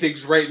could say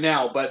things right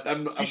now, but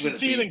I'm You going should to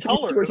see it in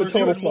Stewart's color. a There's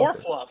total even more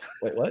fluffer. fluff.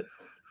 Wait, what?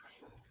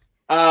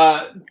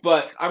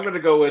 But I'm going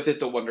to go with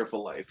It's a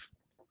Wonderful Life.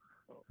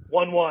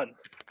 1-1.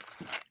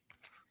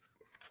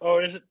 Oh,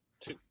 is it?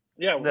 Two?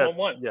 Yeah,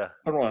 1-1. Yeah.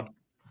 1-1.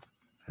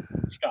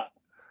 Scott.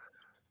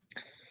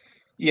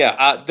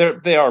 Yeah,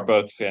 they are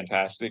both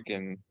fantastic,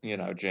 and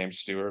James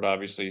Stewart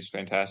obviously is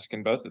fantastic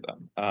in both of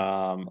them.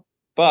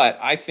 But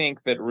I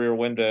think that Rear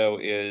Window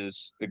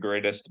is the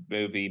greatest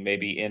movie,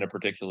 maybe in a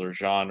particular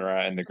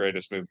genre, and the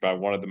greatest movie by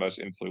one of the most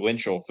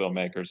influential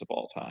filmmakers of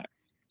all time.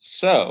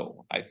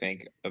 So I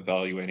think,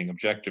 evaluating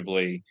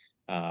objectively,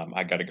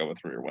 I got to go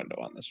with Rear Window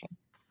on this one.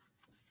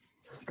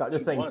 Scott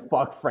just saying,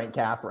 "Fuck Frank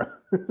Capra."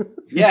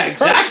 Yeah,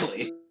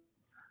 exactly. It's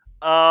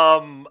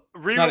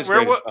not his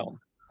greatest film.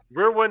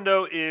 Rear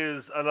Window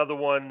is another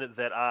one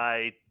that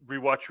I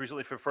rewatched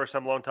recently for the first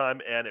time in a long time,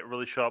 and it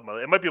really showed up.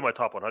 It might be in my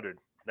top 100.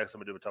 Next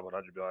time I do a top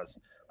 100, to be honest,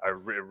 it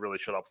really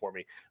showed up for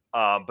me.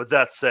 But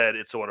that said,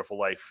 It's a Wonderful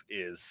Life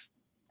is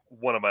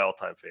one of my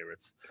all-time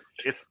favorites.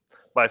 It's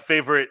my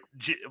favorite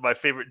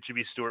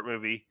Jimmy Stewart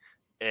movie,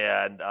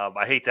 and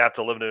I hate to have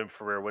to limit him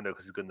for Rear Window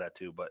because he's good in that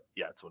too. But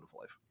yeah, It's a Wonderful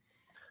Life.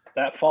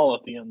 That fall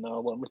at the end, though,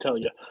 let me tell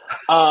you.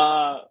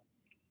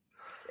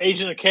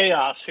 Agent of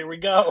Chaos, here we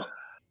go.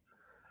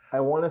 I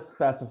want to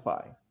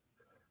specify,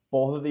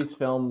 both of these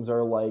films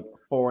are like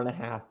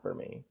 4.5 for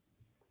me.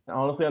 And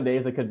honestly, on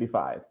days it could be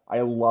 5.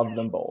 I love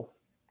them both.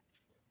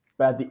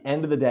 But at the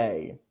end of the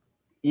day,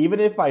 even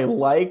if I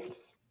liked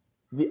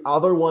the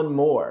other one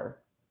more,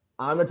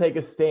 I'm going to take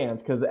a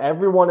stance because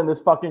everyone in this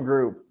fucking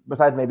group,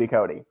 besides maybe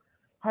Cody,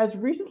 has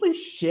recently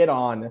shit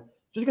on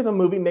just because a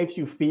movie makes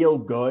you feel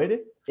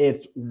good,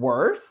 it's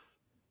worse.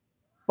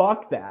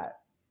 Fuck that.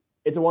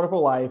 It's a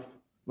Wonderful Life.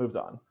 Moves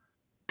on.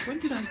 When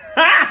did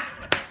I...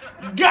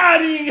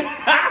 Got him!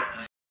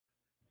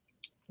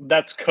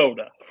 That's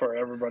Coda for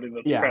everybody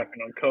that's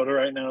crapping on Coda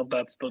right now.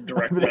 That's the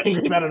direct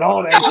message. Not at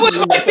all. That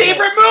was my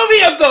favorite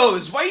movie of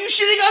those. Why are you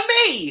shitting on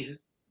me?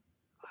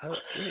 I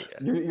haven't seen it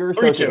yet. You're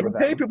We associated with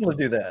pay that. people to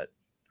do that.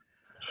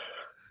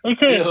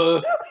 Okay.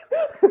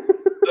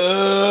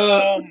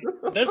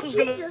 This is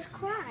gonna. Jesus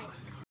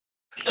Christ.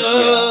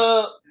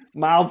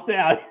 Miles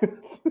down.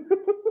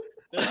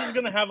 This is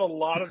going to have a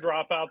lot of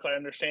dropouts. I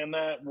understand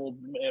that. We'll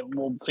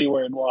see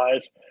where it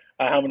lies,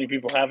 how many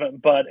people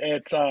haven't. But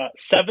it's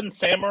Seven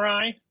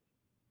Samurai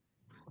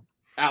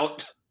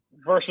Out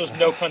versus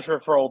No Country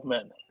for Old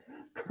Men.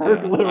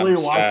 Kirk literally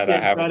I'm watched sad I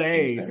it haven't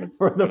today seen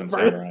for the Seven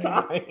first Samurai.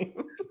 time.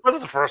 Was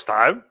it the first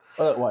time?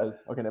 Oh, it was.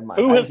 Okay, never mind.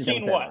 Who I has haven't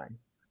seen Seven what? Samurai.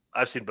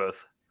 I've seen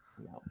both.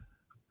 No.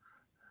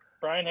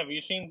 Brian, have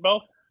you seen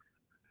both?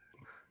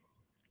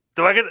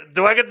 Do I get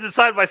to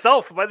decide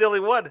myself? Am I the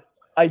only one?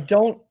 I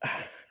don't.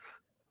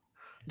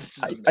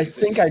 I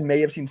think I may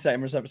have seen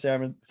Seven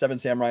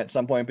Samurai at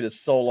some point, but it's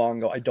so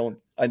long ago.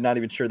 I'm not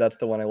even sure that's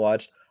the one I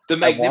watched. The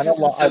I want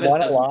Magnificent to Seven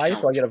lie,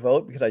 doesn't so I get a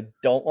vote because I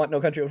don't want No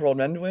Country for Old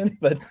Men to win.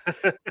 But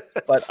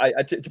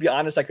to be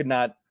honest, I could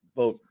not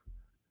vote.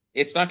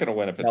 It's not going to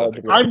win if it's No,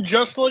 under. I'm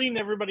just letting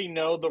everybody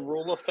know the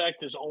rule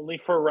effect is only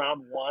for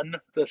round 1.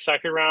 The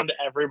second round,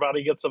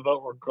 everybody gets a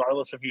vote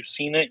regardless if you've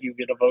seen it. You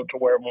get a vote to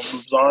where it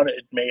moves on.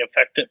 It may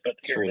affect it, but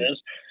here it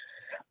is.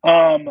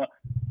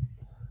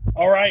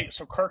 All right,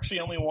 so Kirk's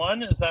the only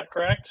one. Is that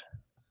correct?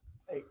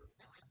 Hey,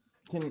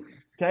 can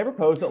I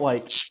propose that,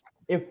 like,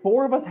 if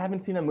 4 of us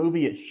haven't seen a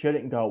movie, it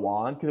shouldn't go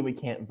on because we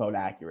can't vote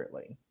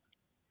accurately?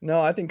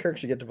 No, I think Kirk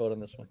should get to vote on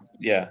this one.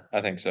 Yeah,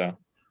 I think so.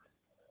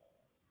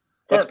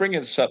 Let's bring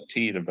in Sup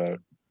T to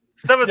vote.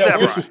 Seven Yeah,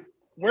 Samurai.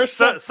 Where's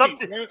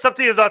Something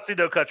has not seen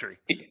No Country.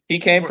 He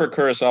came for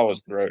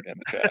Kurosawa's throat in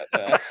the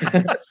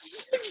chat.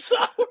 6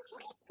 hours?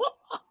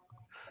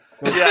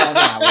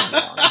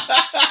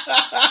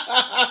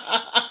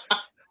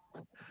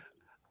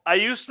 I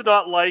used to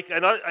not like,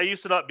 and I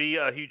used to not be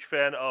a huge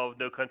fan of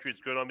No Country. It's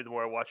grown on me the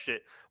more I watched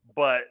it.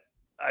 But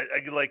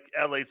I like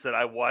Adelaide said,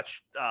 I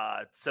watched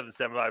Seven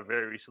Samurai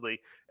very recently,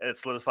 and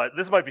it's solidified.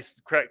 This might be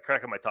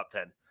cracking my top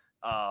 10.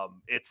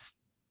 It's,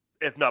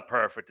 if not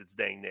perfect, it's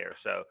dang near.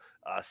 So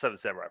Seven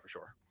Samurai for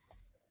sure.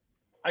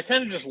 I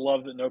kind of just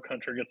love that No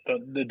Country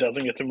it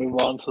doesn't get to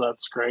move on, so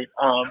that's great.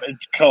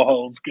 It's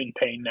Coho's in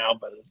pain now,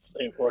 but it's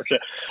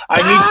unfortunate.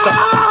 I'm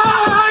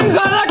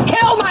gonna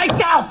kill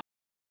myself.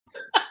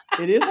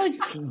 It is like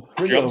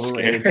pretty Jump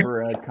overrated scare.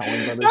 for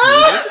Coen Brothers.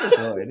 It's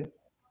good.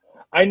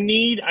 I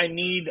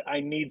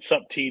need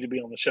Sup T to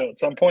be on the show at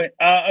some point.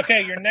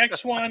 Okay, your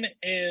next one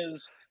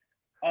is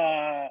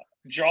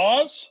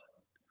Jaws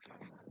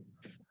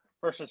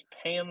versus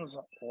Pan's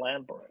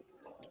Labyrinth.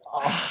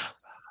 Oh,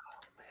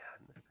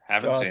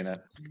 Haven't seen it.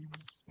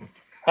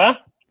 huh?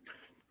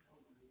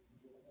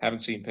 Haven't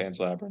seen Pan's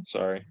Labyrinth.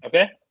 Sorry.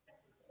 Okay.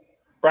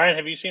 Brian,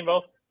 have you seen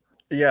both?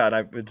 Yeah,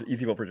 and it's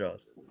easy vote for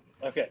Jaws.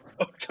 Okay.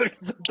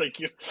 Thank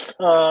you.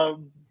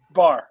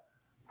 Bar.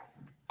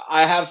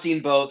 I have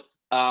seen both.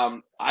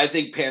 I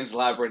think Pan's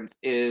Labyrinth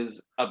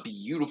is a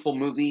beautiful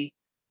movie,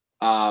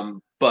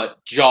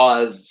 but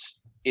Jaws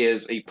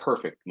is a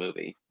perfect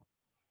movie.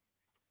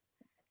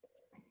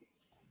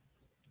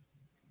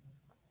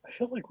 I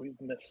feel like we've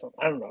missed something.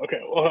 I don't know. Okay,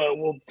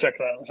 we'll check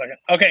that out in a second.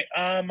 Okay.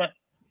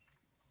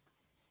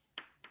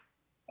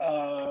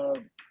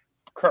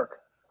 Kirk.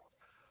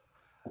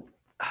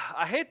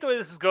 I hate the way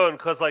this is going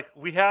because like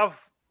we have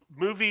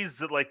movies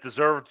that like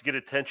deserve to get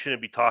attention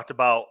and be talked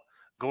about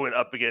going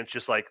up against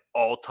just like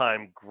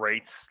all-time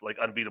greats, like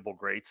unbeatable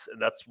greats,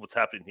 and that's what's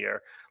happening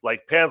here.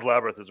 Like Pan's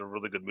Labyrinth is a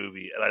really good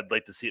movie, and I'd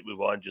like to see it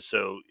move on just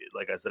so,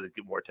 like I said, it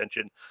get more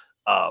attention.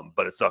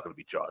 But it's not going to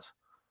be Jaws.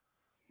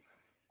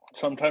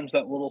 Sometimes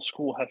that little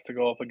school has to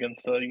go up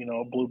against a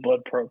blue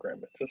blood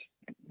program. It's just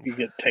you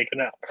get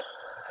taken out,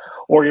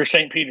 or you're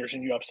St. Peter's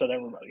and you upset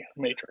everybody.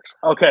 Matrix.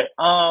 Okay.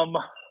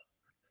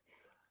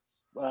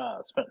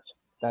 Spence.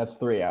 That's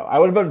 3 out. I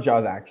would have voted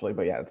Jaws actually,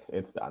 but yeah,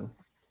 it's done.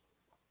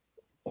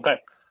 Okay.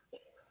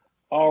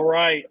 All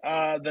right.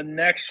 The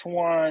next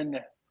one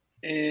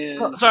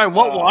is. Sorry,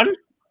 what one?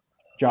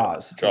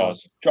 Jaws.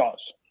 Jaws.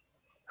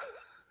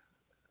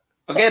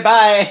 Okay,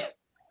 bye.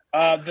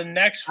 The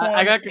next one.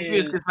 I got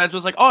confused because Spence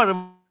was like,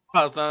 "Oh,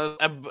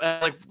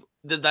 like,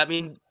 did that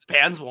mean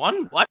Pan's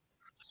won? What?"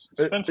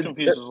 Spence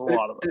confuses a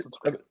lot of us.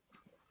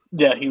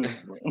 Yeah, he was.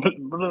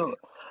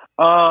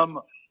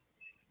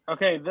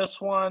 Okay,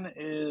 this one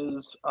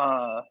is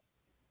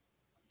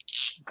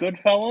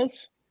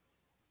Goodfellas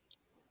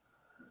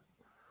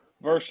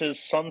versus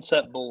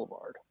Sunset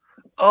Boulevard.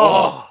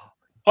 Oh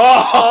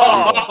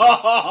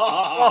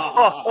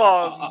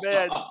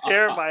man,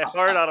 tear my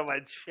heart out of my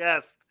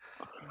chest.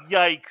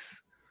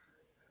 Yikes.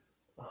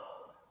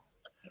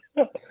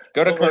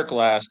 Go to Kirk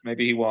last.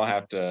 Maybe he won't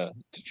have to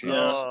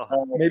choose.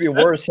 Maybe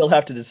worse, he'll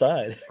have to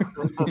decide.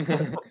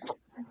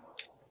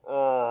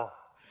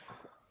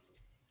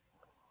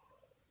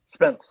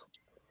 Spence.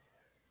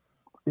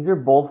 These are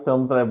both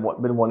films that I've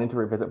been wanting to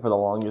revisit for the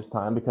longest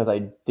time because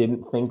I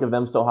didn't think of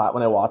them so hot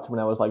when I watched them when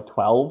I was like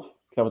 12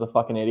 because I was a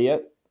fucking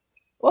idiot.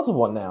 Lots of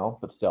one now,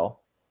 but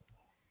still.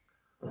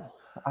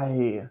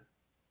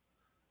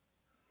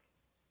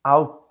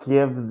 I'll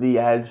give the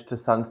edge to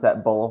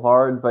Sunset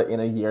Boulevard, but in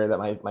a year that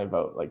my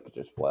vote could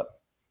just flip.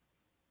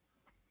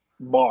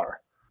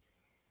 Bar.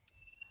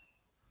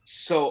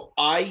 So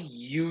I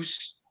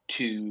used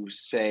to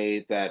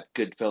say that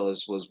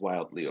Goodfellas was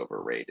wildly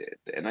overrated,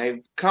 and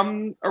I've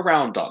come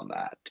around on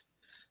that.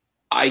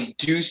 I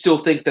do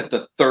still think that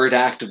the third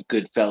act of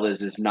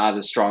Goodfellas is not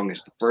as strong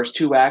as the first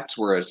two acts,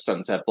 whereas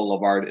Sunset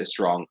Boulevard is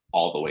strong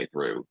all the way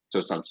through.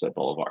 So Sunset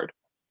Boulevard.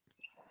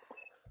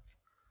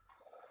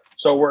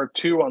 So we're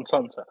 2 on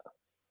Sunset.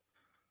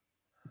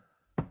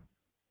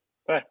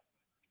 Okay.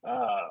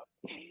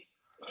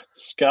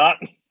 Scott.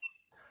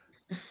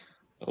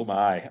 Oh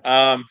my.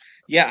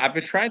 Yeah, I've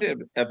been trying to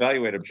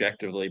evaluate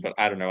objectively, but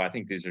I don't know. I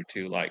think these are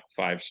two like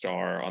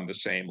 5-star on the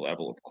same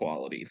level of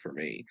quality for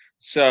me.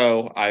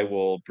 So I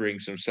will bring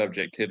some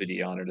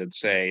subjectivity on it and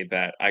say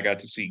that I got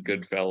to see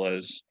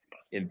Goodfellas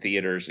in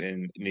theaters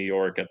in New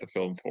York at the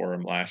Film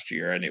Forum last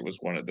year, and it was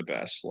one of the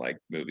best like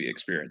movie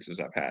experiences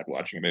I've had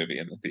watching a movie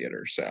in the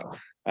theater. So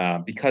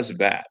because of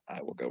that,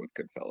 I will go with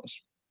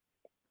Goodfellas.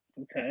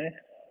 Okay.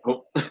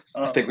 Oh,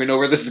 I think we know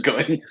where this is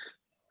going.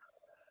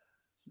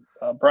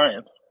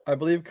 Brian. I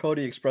believe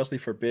Cody expressly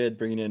forbid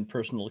bringing in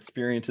personal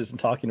experiences and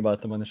talking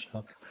about them on the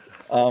show.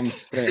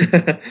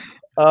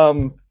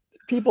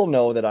 People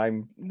know that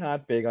I'm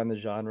not big on the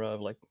genre of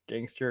like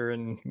gangster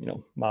and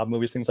mob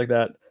movies, things like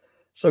that.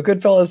 So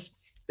Goodfellas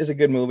is a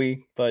good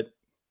movie, but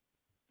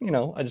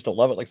I just don't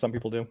love it like some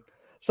people do.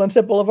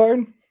 Sunset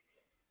Boulevard,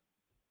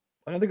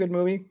 another good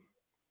movie.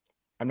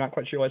 I'm not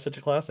quite sure why it's such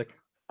a classic.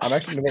 I'm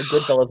actually going to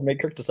vote Goodfellas. Make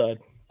Kirk decide.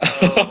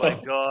 Oh my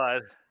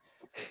god,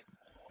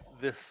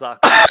 this sucks.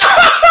 Now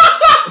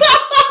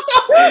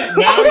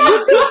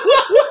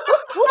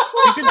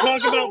you can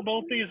talk about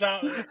both these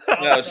out.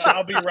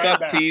 I'll be right Sup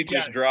back. T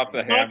just dropped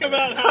the Talk hammer.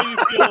 about how you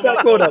feel. Put that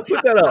quote up.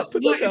 Put that up.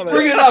 Put that comment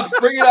Bring it up.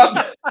 Bring it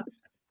up.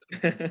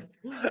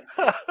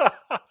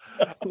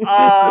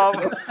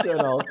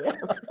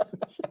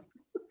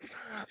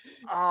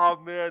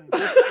 Oh man,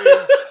 this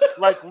is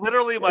like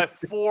literally my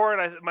 4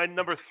 and my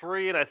number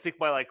 3, and I think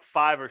my like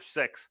 5 or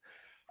 6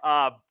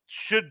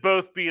 should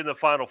both be in the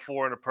final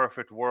 4 in a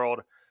perfect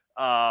world.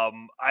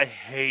 I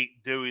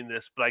hate doing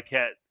this, but I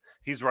can't.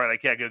 He's right. I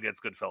can't go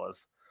against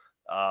Goodfellas.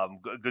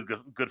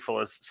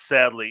 Goodfellas,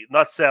 sadly,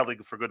 not sadly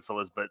for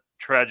Goodfellas, but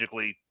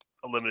tragically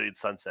eliminated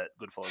Sunset.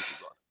 Goodfellas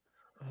was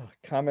on.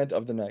 Comment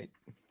of the night.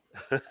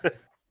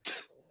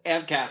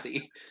 And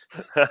Kathy.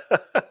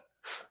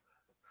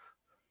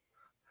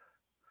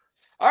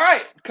 All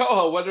right,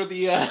 Coho, what are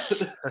the Our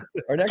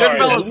next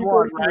Goodfellas one,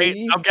 won, right?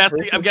 three I'm guessing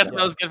versus-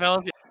 that was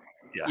Goodfellas.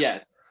 Yeah.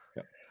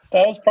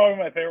 That was probably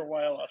my favorite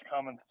YLS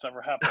comment that's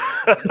ever happened.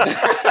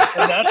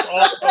 And that's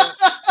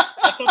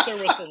up there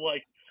with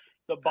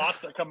the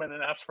bots that come in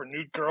and ask for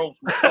nude girls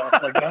and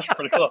stuff. Like that's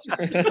pretty close.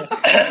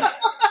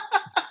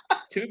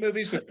 2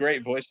 movies with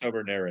great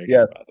voiceover narration,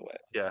 Yes. by the way.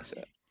 Yeah.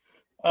 So,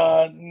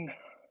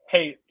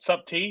 Hey,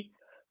 Sup T,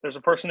 there's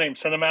a person named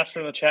Cinemaster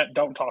in the chat.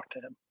 Don't talk to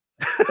him.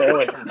 Stay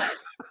away from him.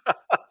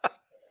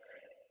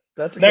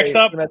 That's okay. Next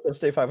up- We're gonna have to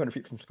stay 500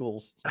 feet from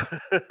schools.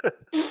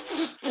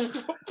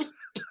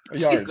 Or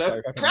yards,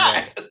 sorry, 500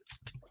 yards.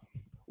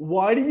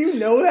 Why do you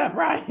know that,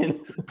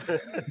 Brian?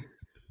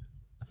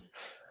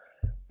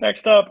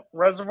 Next up,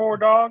 Reservoir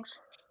Dogs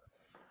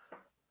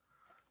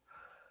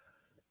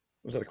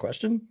Was that a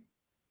question?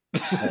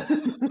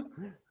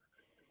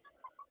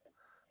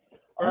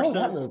 Oh,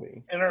 that versus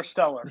movie.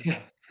 Interstellar.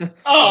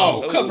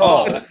 Oh, come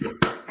on.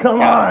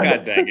 Come on.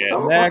 God dang it.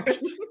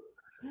 Next.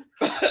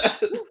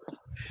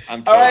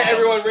 I'm All right, totally-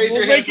 everyone, raise your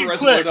We'll hand make for it Reservoir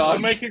quick. We'll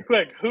Dogs. make it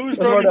quick. Who's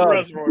Reservoir voting for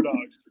Dogs. Reservoir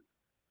Dogs?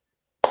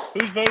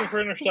 Who's voting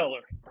for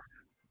Interstellar?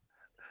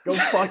 Go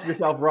fuck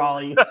yourself,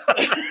 Raleigh.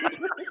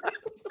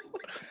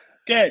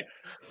 Okay.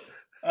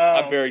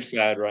 I'm very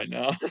sad right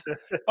now.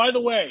 By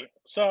the way,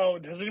 so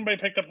has anybody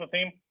picked up the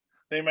theme?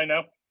 Does anybody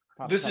know?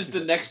 This is the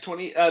next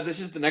 20. This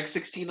is the next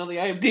 16 on the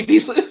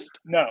IMDb list.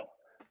 No.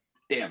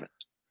 Damn it.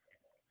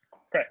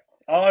 Okay.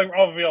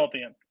 I'll reveal at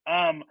the end.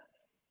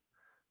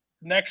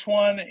 Next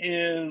one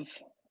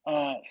is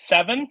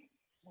 7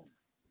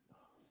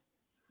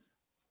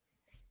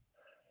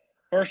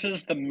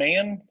 versus The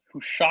Man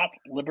Who Shot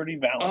Liberty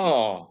Valance.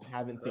 Oh,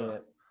 Haven't seen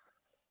it.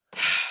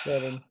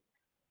 7.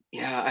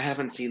 Yeah, I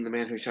haven't seen The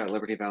Man Who Shot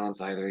Liberty Valance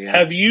either yet.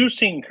 Have you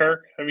seen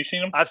Kirk? Have you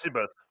seen him? I've seen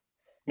both.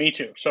 Me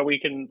too. So we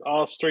can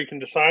all 3 can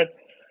decide.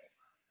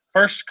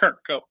 First,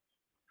 Kirk, go.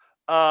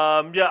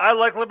 Yeah, I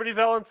like Liberty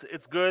Valance.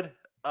 It's good.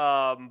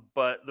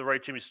 But the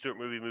right Jimmy Stewart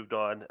movie moved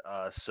on.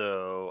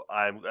 So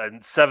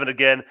I'm 7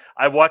 again.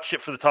 I watched it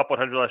for the top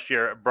 100 last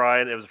year.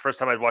 Brian, it was the first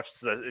time I'd watched it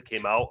since it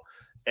came out,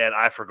 and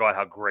I forgot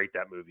how great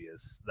that movie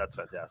is. That's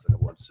fantastic.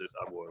 I'm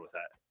going with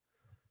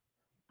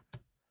that.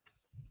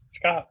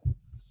 Scott.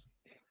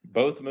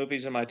 both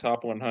movies in my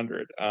top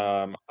 100.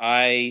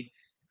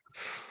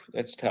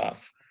 That's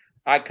tough.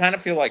 I kind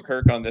of feel like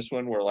Kirk on this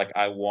one, where like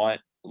I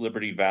want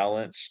Liberty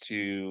Valance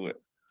to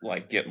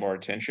like get more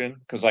attention,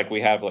 because like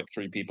we have like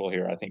 3 people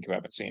here I think who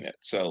haven't seen it,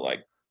 so like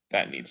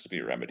that needs to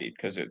be remedied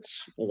because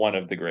it's one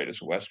of the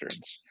greatest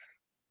westerns.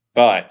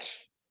 But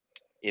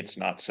it's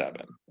not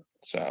 7,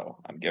 so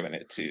I'm giving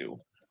it to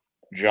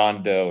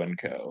John Doe and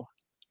Co.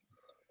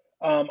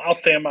 I'll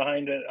stand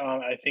behind it.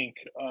 I think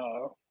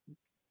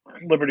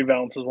Liberty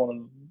Valance is one of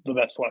the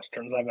best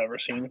westerns I've ever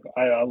seen.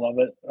 I love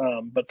it.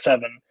 But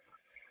 7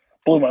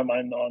 blew my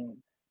mind on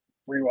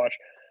rewatch.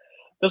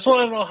 This one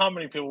I don't know how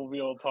many people will be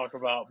able to talk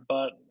about,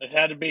 but it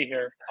had to be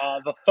here.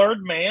 The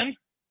Third Man.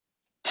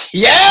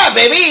 Yeah,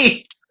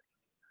 baby.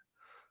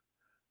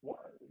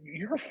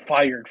 You're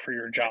fired for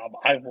your job.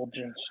 I will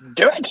just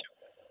do it.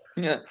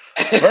 Yeah.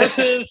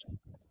 Versus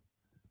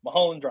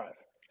Mulholland Drive.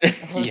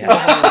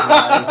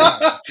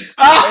 Yeah.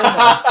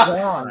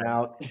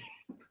 Out.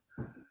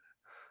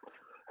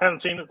 Haven't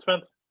seen it,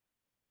 Spence?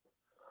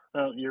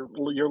 No,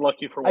 you're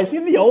lucky for I've one.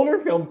 seen the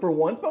older film for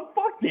once, but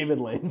fuck David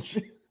Lynch.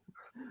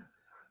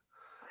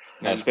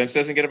 No, Spence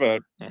doesn't get a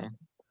vote. No.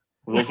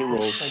 Rules are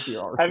rules. Thank you,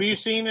 Art. Have you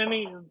seen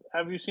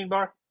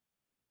Bar?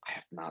 I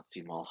have not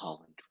seen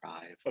Mulholland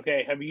Drive.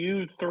 Okay, have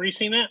you 3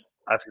 seen it?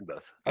 I've seen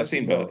both. I've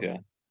seen both, yeah.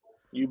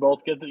 You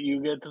both get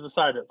to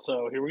decide it.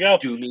 So here we go.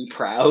 Do me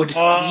proud.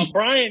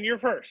 Brian, you're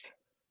first.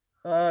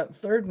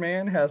 Third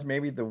Man has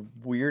maybe the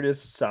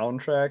weirdest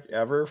soundtrack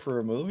ever for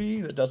a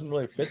movie that doesn't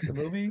really fit the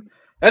movie.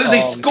 That is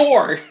a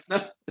score.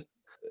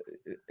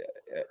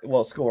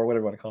 Well, score,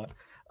 whatever you want to call it.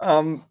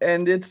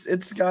 And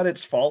it's got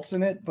its faults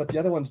in it, but the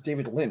other one's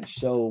David Lynch.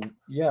 So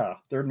yeah,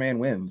 Third Man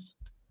wins.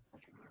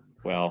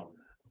 Well,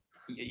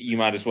 you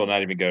might as well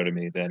not even go to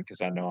me then,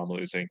 because I know I'm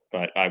losing.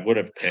 But I would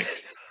have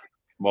picked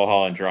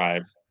Mulholland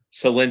Drive.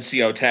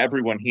 Silencio to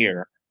everyone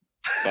here.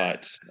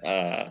 But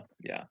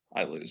yeah,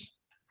 I lose.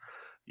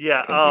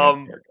 Yeah. 'Cause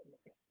the answer-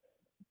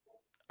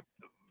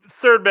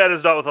 Third Man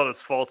is not without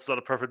its faults. It's not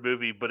a perfect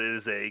movie, but it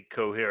is a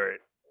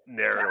coherent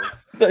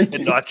narrative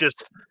and not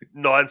just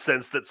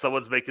nonsense that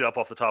someone's making up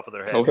off the top of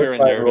their head.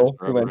 Coherent narratives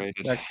are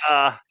overrated.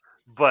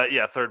 But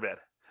yeah, Third Man.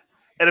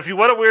 And if you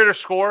want a weirder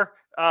score,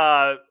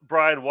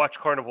 Brian, watch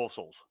Carnival of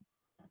Souls.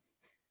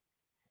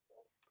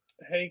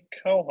 Hey,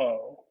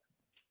 Coho.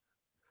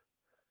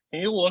 Can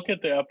you look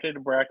at the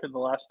updated bracket of the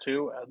last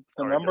two?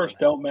 The numbers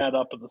don't add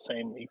up at the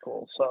same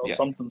equal, so Yeah.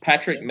 something's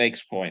Patrick missing.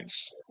 makes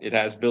points. It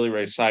has Billy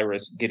Ray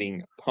Cyrus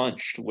getting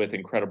punched with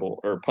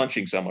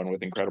punching someone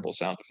with incredible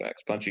sound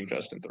effects, punching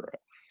Justin Theroux.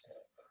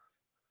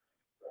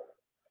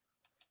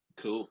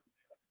 Cool.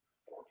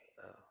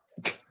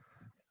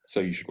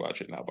 So you should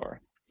watch it now, Bar.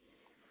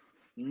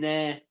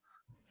 Nah.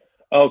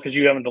 Oh, because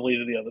you haven't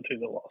deleted the other two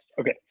that lost.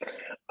 Okay.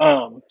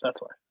 That's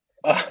why.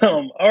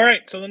 All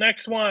right, so the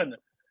next one.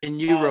 Can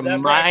you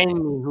remind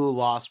me who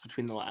lost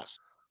between the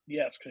last?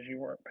 Yes, because you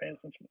weren't paying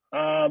attention.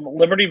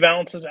 Liberty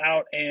Valance is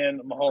out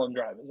and Mulholland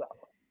Drive is out.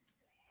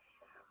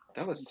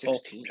 That was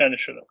 16. Kind of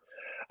should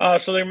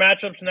have. So their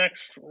matchups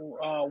next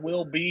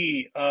will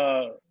be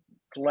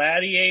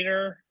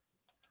Gladiator.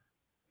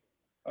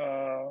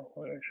 Let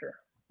me make sure.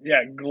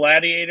 Yeah,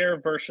 Gladiator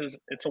versus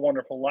It's a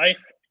Wonderful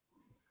Life.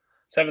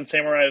 Seven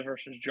Samurai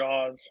versus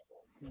Jaws.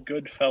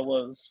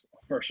 Goodfellas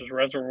versus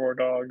Reservoir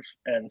Dogs.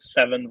 And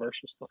Seven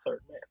versus The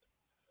Third Man.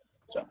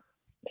 So,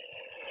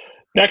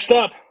 next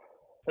up,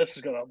 this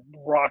is going to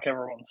rock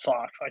everyone's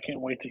socks. I can't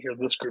wait to hear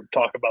this group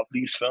talk about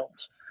these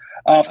films.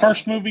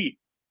 First movie,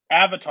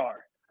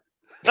 Avatar.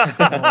 Hands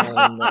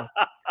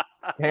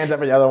up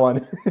for the other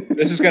one.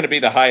 This is going to be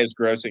the highest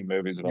grossing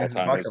movies of all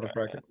time. Box isn't office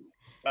it?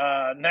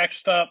 bracket.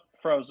 Next up,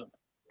 Frozen.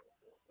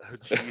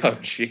 Oh,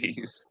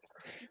 jeez.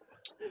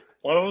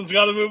 One of them's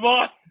got to move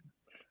on.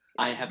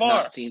 I have Bar.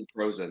 not seen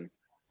Frozen.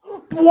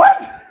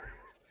 What?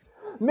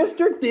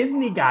 Mr.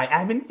 Disney guy, I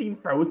haven't seen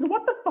Frozen.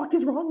 What the fuck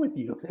is wrong with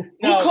you?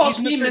 No, calls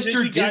he's me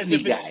Mr. guys Disney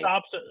if guy? it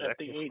stops at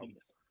the 80s.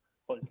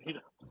 But, you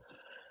know.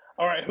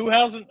 All right, who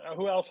else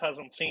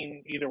hasn't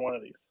seen either one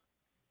of these?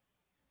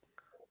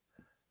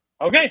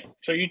 Okay,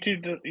 so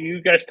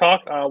you guys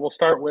talk. We'll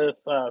start with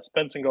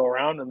Spence and go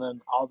around, and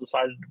then I'll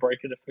decide to break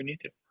it if we need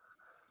to.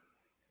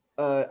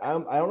 I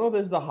don't know if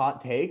this is a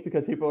hot take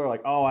because people are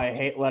like, "Oh, I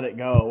hate Let It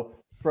Go."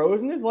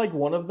 Frozen is like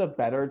one of the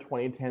better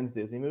 2010s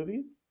Disney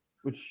movies,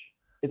 which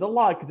is a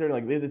lot considering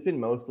like it's been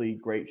mostly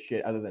great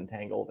shit other than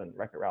Tangled and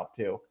Wreck-It Ralph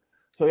too.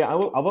 So yeah,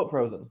 I'll vote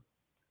Frozen.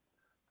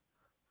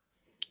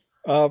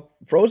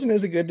 Frozen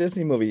is a good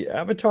Disney movie.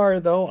 Avatar,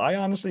 though, I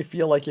honestly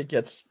feel like it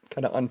gets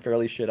kind of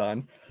unfairly shit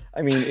on.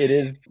 I mean, it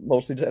is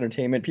mostly just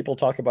entertainment. People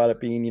talk about it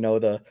being,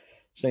 the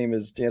same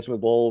as Dance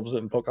with Wolves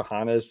and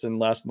Pocahontas and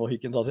Last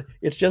Mohicans.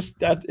 It's just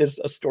that is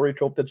a story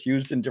trope that's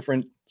used in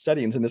different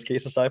settings. In this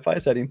case, a sci-fi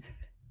setting,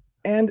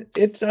 and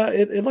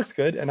it looks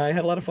good, and I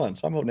had a lot of fun.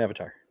 So I'm voting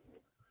Avatar.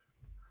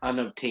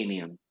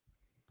 Unobtainium.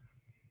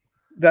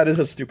 That is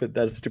the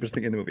stupidest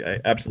thing in the movie. I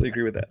absolutely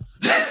agree with that.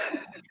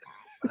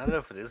 I don't know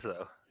if it is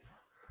though.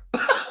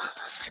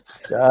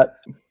 Scott.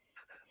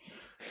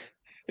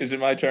 Is it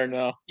my turn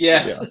now?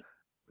 Yes.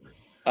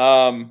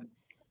 Yeah.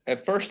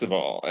 First of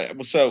all,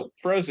 so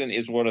Frozen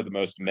is one of the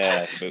most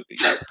meh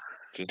movies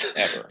just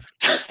ever,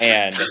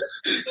 and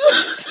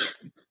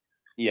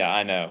yeah,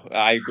 I know.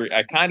 I agree.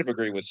 I kind of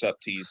agree with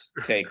Suptee's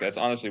take. That's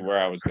honestly where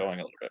I was going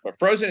a little bit. But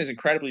Frozen is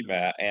incredibly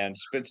meh, and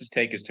Spence's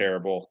take is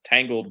terrible.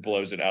 Tangled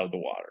blows it out of the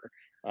water.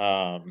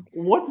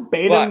 What's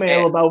beta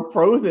male about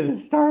Frozen?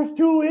 It stars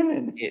two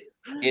women.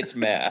 It's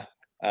meh.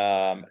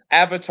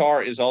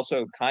 Avatar is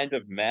also kind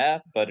of meh,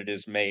 but it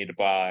is made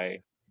by,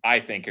 I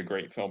think, a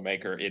great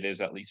filmmaker. It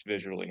is at least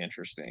visually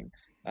interesting.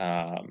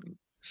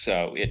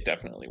 So it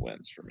definitely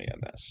wins for me on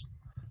this.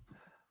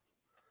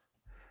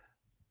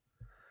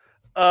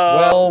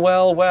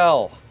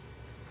 Well.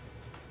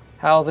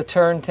 How the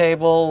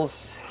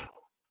turntables.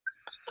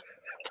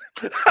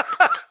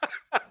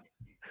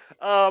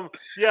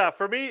 Yeah,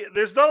 for me,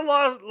 there's not a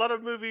lot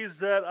of movies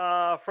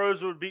that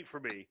Frozen would beat for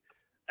me.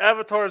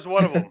 Avatar is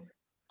one of them.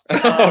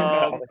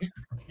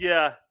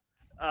 Yeah.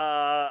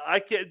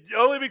 I can't,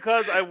 only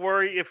because I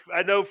worry if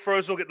I know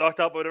Frozen will get knocked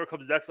out by whatever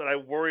comes next, and I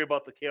worry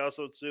about the chaos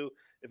that will ensue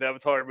if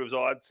Avatar moves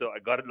on. So I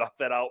got to knock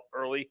that out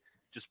early.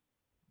 Just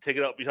take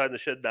it out behind the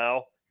shed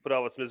now, put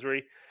out its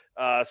misery.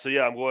 So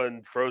yeah, I'm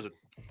going Frozen.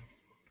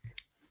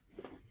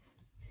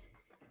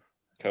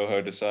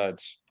 Coho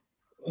decides.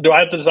 Do I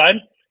have to decide?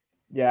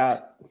 Yeah.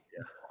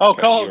 Oh,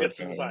 Coho gets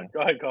to decide. Go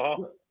ahead,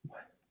 Coho.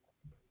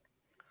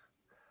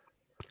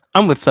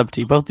 I'm with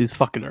Subtee. Both these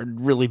fucking are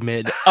really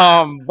mid.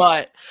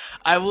 But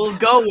I will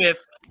go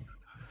with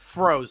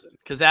Frozen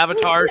because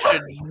Avatar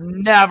should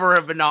never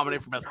have been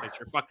nominated for Best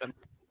Picture. Fuck them.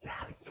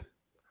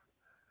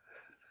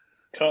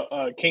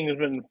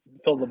 Kingsman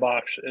filled the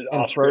box.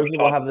 And Frozen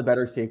will have the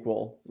better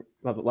sequel.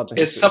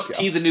 Is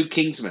Subtee the new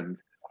Kingsman?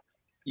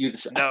 You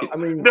decide. No. I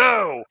mean,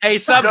 No. Hey,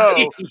 Sub No.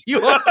 T,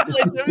 you want to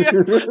play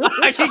trivia?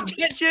 I can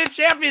get you a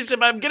championship.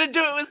 I'm gonna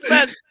do it with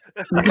Spence.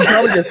 You can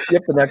probably just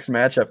skip the next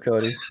matchup,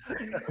 Cody.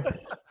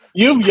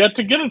 You've yet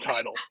to get a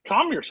title.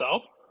 Calm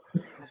yourself.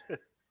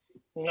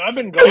 I've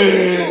been going.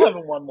 I still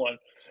haven't won one.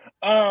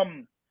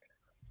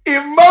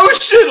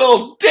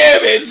 Emotional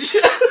damage.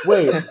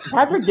 Wait,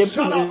 Patrick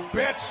Gibson Shut is. up,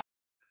 bitch.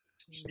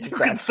 You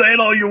can say it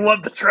all you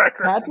want. The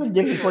tracker. Patrick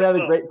Gibson pointed out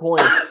a great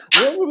point.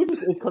 What movie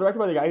is co-directed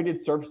by the guy who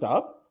did Surf's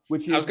Up?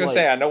 Which is I was gonna like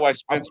say I know why a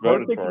Spence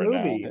voted perfect for it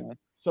now. movie, Yeah.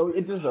 so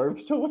it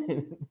deserves to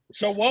win.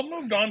 So what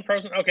moved on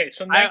Frozen? Okay,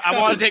 so next I up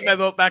want is- to take my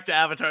vote back to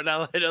Avatar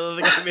now. I know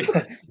the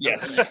guy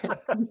Yes.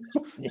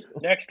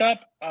 Next up,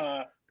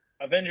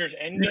 Avengers You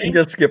can Endgame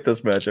just skip this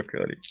matchup,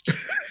 Cody.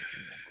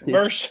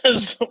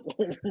 versus. No.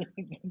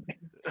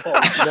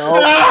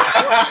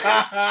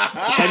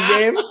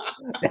 Endgame.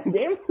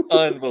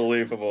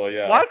 Unbelievable.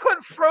 Yeah. Why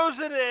couldn't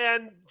Frozen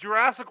and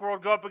Jurassic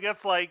World go up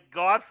against like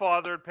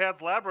Godfather and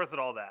Pan's Labyrinth and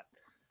all that?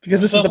 Because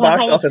this is So the how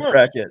box it office works.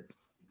 bracket.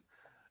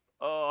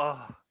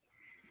 Oh,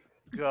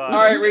 God. All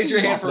right, raise your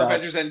hand for Yeah.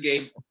 Avengers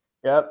Endgame.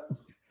 Yep.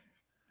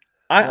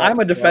 I'm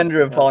a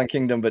defender of yeah. Fallen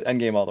Kingdom, but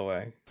Endgame all the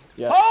way.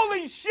 Yeah.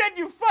 Holy shit,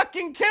 you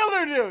fucking killed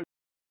her, dude!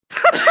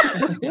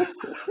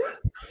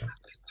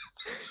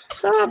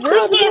 Stop, Where's stop,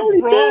 I'm that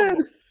already from? dead.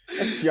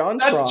 That's John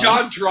That's Tron.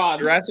 John Tron.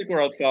 Jurassic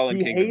World Fallen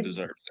He Kingdom hates-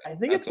 deserves it. I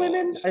think That's it's all it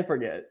women. is. I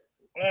forget.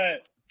 All right.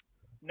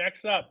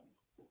 Next up,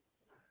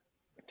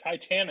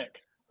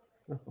 Titanic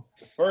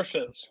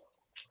versus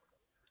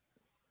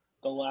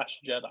The Last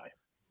Jedi.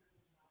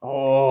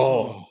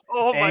 Oh,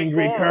 Oh my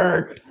Angry God.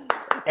 Kirk.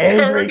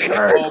 Angry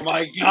Kirk. Oh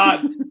my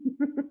god.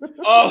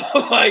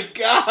 Oh my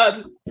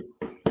god.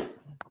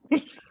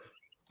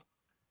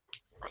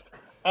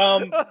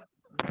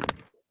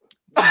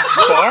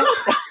 Bar?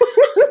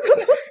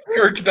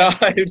 Kirk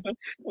died.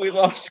 We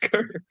lost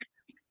Kirk.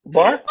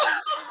 Bar?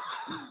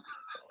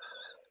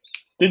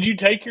 Did you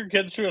take your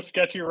kids to a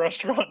sketchy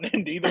restaurant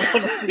named either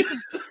one of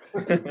these?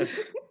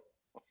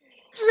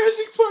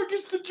 Jurassic Park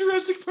is the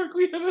Jurassic Park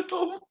we have at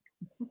home.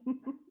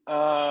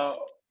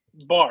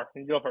 Bar,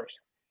 you go first.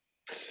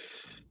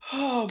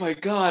 Oh my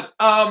god.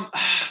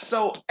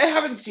 So I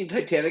haven't seen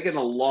Titanic in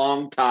a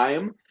long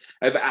time.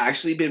 I've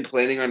actually been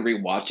planning on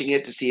rewatching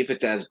it to see if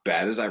it's as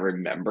bad as I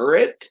remember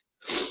it.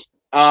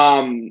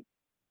 Hold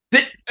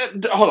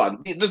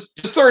on. The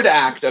third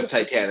act of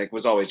Titanic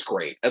was always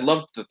great. I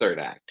loved the third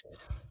act.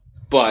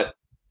 But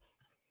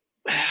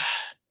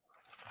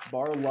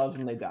Bar loves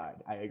when they died.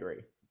 I agree.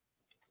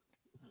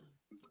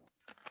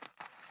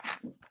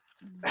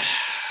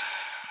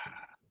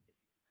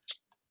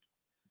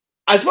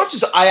 as much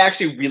as I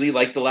actually really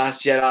like The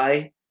Last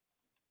Jedi,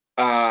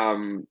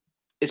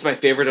 it's my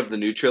favorite of the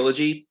new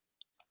trilogy.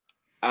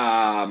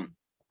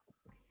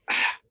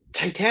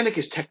 Titanic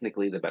is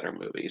technically the better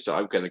movie, so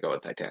I'm going to go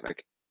with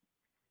Titanic.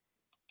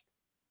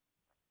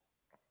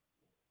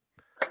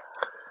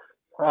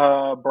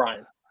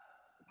 Brian.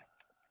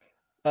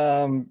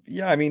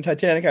 Yeah, I mean,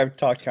 Titanic, I've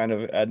talked kind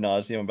of ad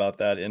nauseum about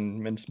that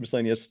in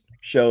miscellaneous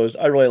shows.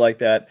 I really like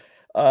that.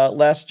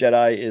 Last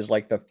Jedi is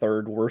like the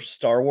third worst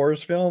Star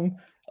Wars film.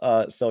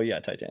 So yeah,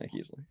 Titanic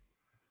easily.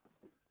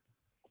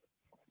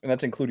 And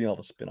that's including all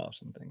the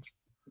spin-offs and things.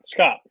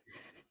 Scott.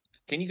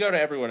 Can you go to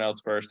everyone else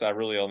first? I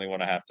really only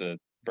want to have to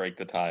break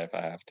the tie if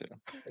I have to.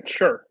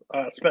 Sure.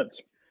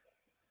 Spence.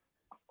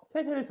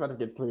 Titanic's about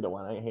to get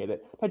 3-1. I hate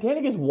it.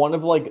 Titanic is one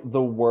of like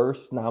the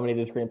worst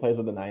nominated screenplays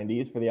of the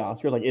 90s for the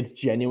Oscars. Like it's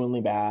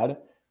genuinely bad.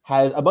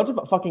 Has a bunch of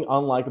fucking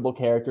unlikable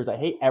characters. I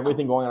hate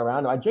everything going on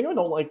around him. I genuinely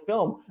don't like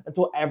film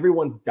until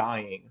everyone's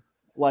dying.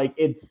 Like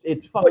it's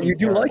fucking. But you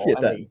do like terrible.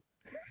 it then.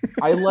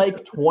 I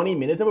like 20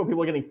 minutes of it where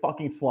people are getting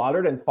fucking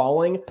slaughtered and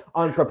falling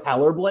on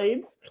propeller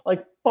blades.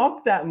 Like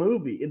fuck that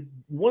movie. It's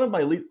one of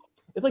my least.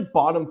 It's like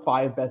bottom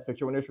 5 best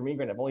picture winners for me.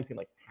 Granted, I've only seen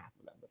like half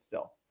of them, but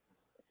still.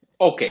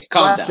 Okay,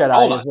 calm Last down. Jedi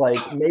Hold is on.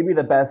 like maybe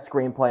the best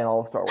screenplay in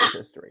all of Star Wars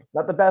history.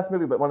 Not the best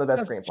movie, but one of the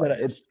best screenplays.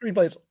 It's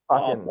screenplay's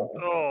fucking. awful.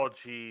 Oh,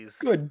 jeez.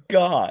 Good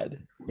God.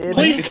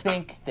 Do you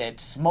think that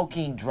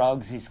smoking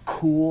drugs is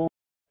cool?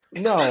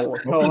 No,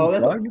 Smoking no,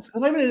 drugs? that's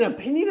not even an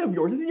opinion of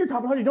yours. This is your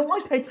top 100. You don't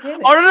like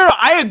Titanic. Oh no,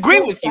 I agree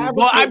Don't with you.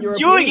 But fabricate I'm your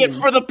doing it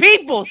opinion. for the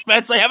people,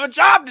 Spence. I have a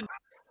job to do.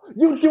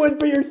 You do it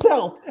for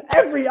yourself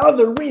every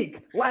other week.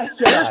 Last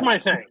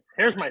Jedi.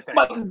 Here's my thing.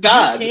 My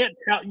God.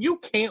 You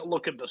can't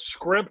look at the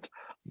script.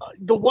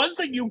 The one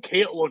thing you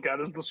can't look at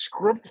is the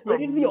script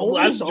from It is the only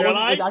Last Star Wars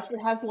Jedi. that actually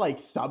has like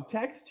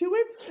subtext to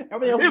it.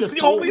 Everything else is It's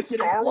just the only it's just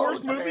Star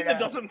Wars close. movie that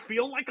doesn't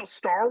feel like a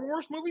Star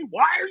Wars movie.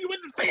 Why are you in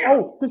the theater?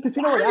 Oh, because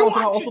Casino Why are Royale you is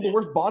now watching also the it?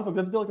 worst Bond film.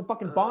 It doesn't feel like a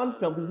fucking Bond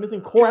film because it's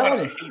missing core God, I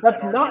elements. hate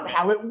That's that not argument.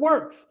 how it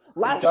works.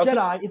 Last doesn't?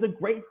 Jedi is a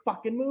great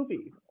fucking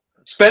movie.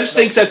 Spence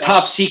thinks that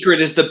Top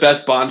Secret is the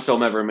best Bond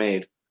film ever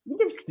made. You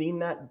think I've seen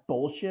that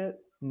bullshit?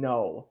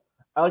 No.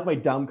 I like my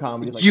dumb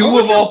comedy. Like, You oh,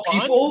 of all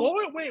Bond? people?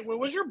 Wait, what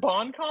was your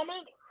Bond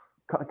comment?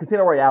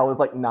 Casino Royale is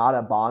like not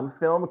a Bond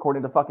film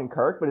according to fucking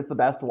Kirk, but it's the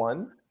best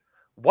one.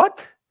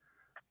 What?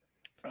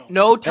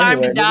 No Time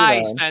Anyway, to Die,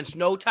 moving on. Spence.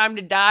 No Time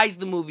to Die is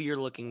the movie you're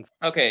looking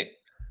for. Okay,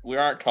 we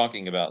aren't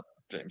talking about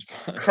James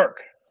Bond. Kirk.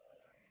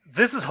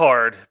 This is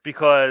hard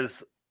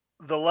because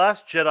The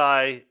Last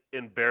Jedi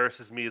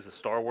embarrasses me as a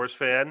Star Wars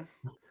fan,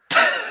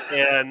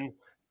 and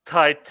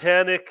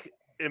Titanic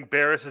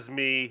embarrasses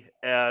me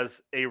as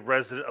a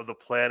resident of the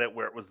planet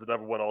where it was the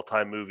 #1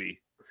 all-time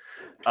movie.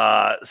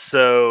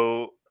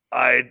 So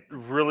I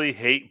really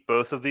hate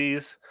both of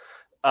these,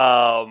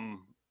 and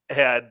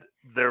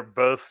they're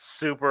both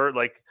super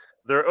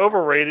they're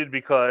overrated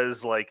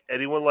because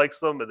anyone likes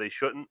them and they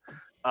shouldn't.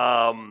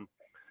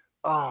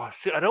 Oh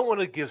shit! I don't want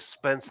to give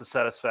Spence the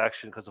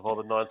satisfaction because of all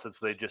the nonsense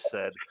they just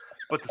said,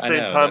 but at the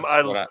same time,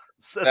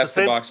 that's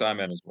the box I'm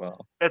in as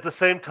well. At the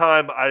same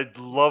time, I'd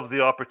love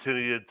the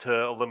opportunity to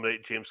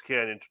eliminate James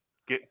Cameron,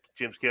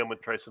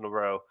 twice in a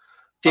row.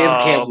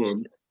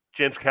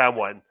 James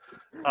Cameron.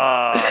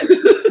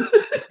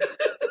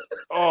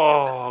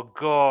 Oh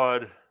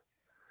God.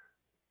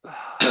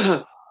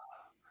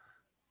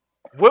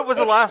 What was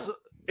the last?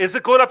 Is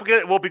it going up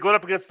against? We'll be going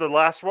up against the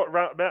last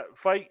round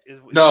fight.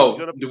 No,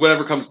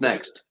 whatever comes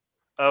next.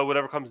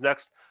 Whatever comes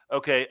next.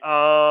 Okay.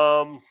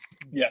 Yeah.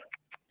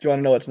 Do you want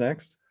to know what's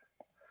next?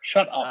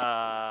 Shut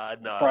up.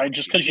 No. Brian,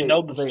 just because you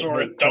know the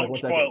story, don't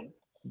spoil.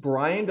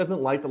 Brian doesn't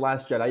like The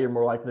Last Jedi. You're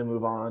more likely to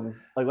move on.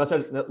 Last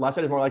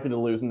Jedi is more likely to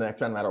lose in the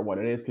next round, no matter what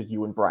it is, because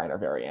you and Brian are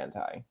very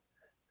anti.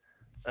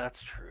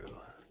 That's true.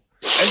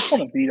 I just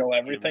want to veto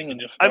everything and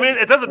just. I mean,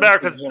 it doesn't matter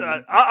because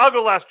I'll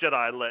go Last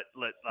Jedi and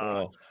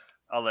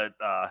I'll let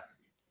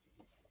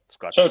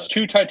Scott. So it's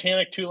 2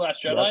 Titanic, 2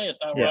 Last Jedi. Yep. Is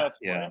that what it's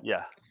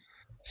Yeah.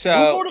 So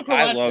who voted for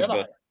I Last love Jedi?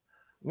 both.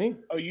 Me.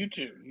 Oh, you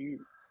two. You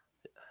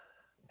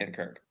and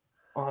Kirk.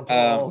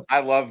 Oh, I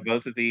love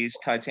both of these.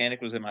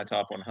 Titanic was in my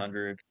top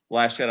 100.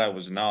 Last Jedi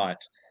was not,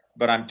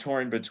 but I'm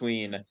torn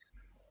between,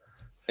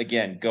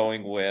 again,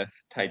 going with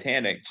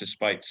Titanic to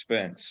spite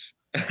Spence,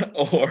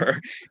 or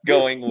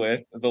going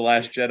with The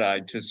Last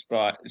Jedi to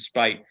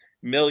spite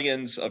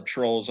millions of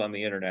trolls on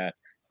the internet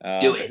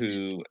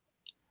who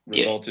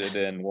resulted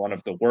in one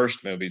of the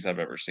worst movies I've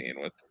ever seen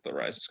with The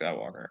Rise of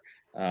Skywalker.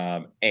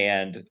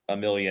 And a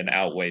million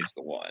outweighs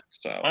the one.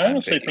 So I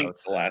honestly think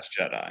The Last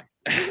Jedi.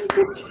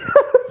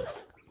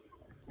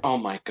 Oh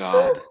my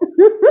God.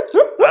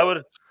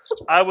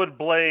 I would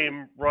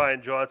blame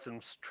Rian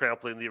Johnson's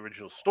trampling the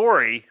original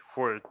story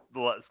for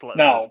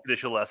the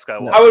initial Last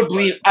Skywalker.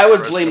 I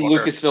would blame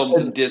Lucasfilms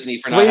and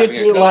Disney for not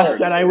having a Last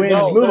Jedi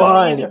wins. Move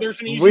on. There's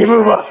an easy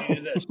strategy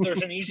to this.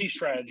 There's an easy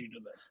strategy to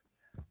this.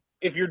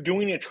 If you're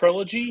doing a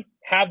trilogy,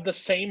 have the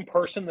same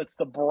person that's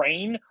the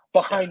brain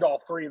behind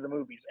all 3 of the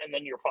movies, and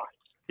then you're fine.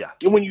 Yeah.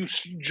 And when you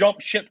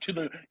jump ship to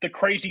the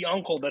crazy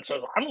uncle that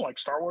says, I don't like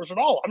Star Wars at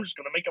all, I'm just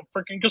going to make a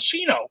freaking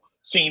casino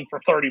scene for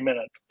 30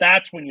 minutes.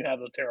 That's when you have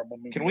the terrible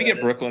movie. Can we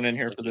get Brooklyn in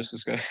here for this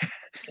discussion?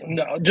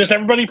 No, just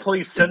everybody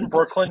please send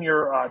Brooklyn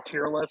your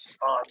tier list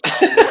on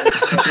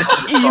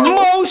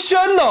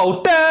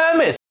Emotional,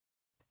 damn it.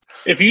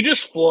 If you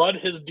just flood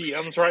his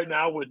DMs right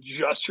now with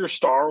just your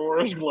Star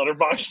Wars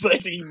letterbox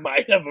things, he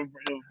might have it would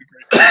be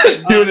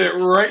great. Doing it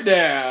right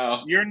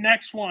now. Your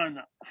next one,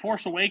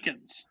 Force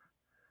Awakens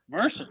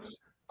versus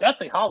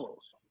Deathly Hallows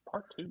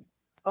Part 2.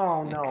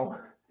 Oh no.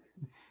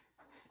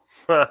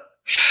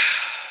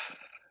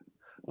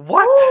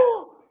 What?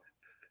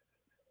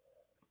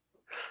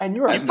 And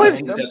you're you played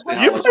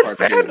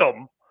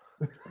fandom.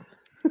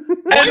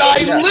 And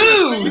I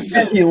lose.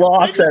 He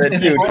lost at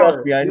it too. Trust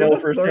me, I know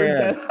firsthand.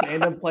 Third best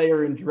fandom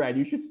player in Dread.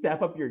 You should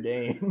step up your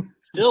game.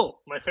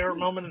 Still, my favorite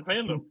moment in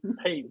fandom.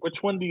 Hey,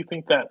 which one do you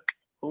think that?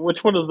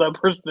 Which one is that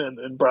person in?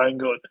 And Brian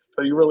going,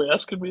 are you really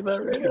asking me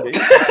that right now?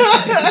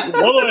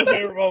 One of my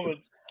favorite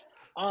moments.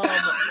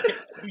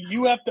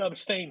 You have to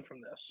abstain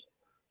from this.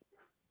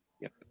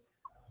 Yep.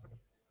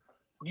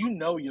 You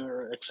know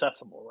you're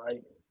accessible,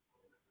 right?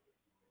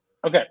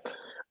 Okay.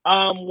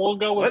 We'll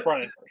go with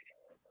Brian first.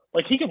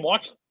 Like, he can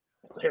watch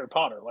Harry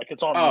Potter. Like,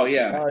 it's on. Oh,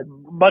 yeah. A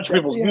bunch of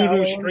people's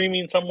Voodoo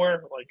streaming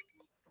somewhere. Like,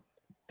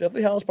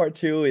 Deathly Hallows Part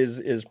 2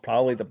 is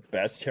probably the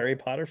best Harry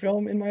Potter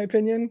film, in my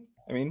opinion.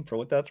 I mean, for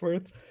what that's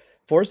worth.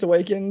 Force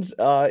Awakens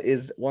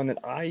is one that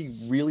I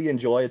really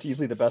enjoy. It's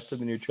easily the best of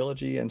the new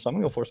trilogy, and so I'm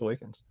going to go Force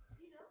Awakens.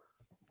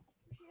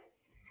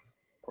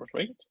 Force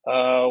Awakens.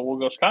 We'll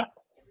go Scott.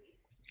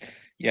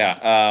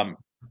 Yeah.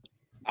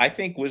 I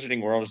think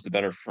Wizarding World is the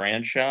better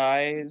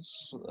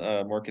franchise,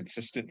 more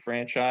consistent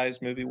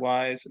franchise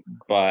movie-wise,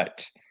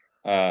 but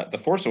The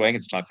Force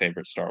Awakens is my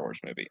favorite Star Wars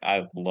movie.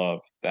 I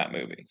love that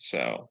movie,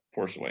 so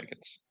Force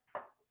Awakens.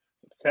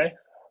 Okay.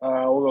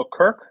 We'll go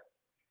Kirk.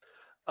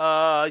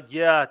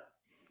 Yeah.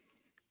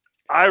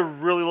 I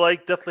really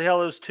like Deathly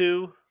Hallows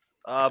 2,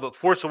 but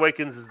Force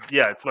Awakens is,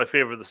 it's my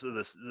favorite of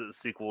the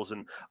sequels,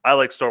 and I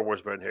like Star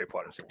Wars better than Harry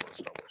Potter sequels.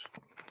 Star Wars.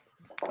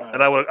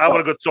 And I want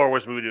a good Star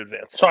Wars movie to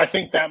advance. So I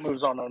think that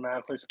moves on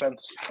automatically.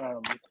 Spence,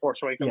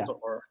 Force Awakens,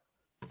 or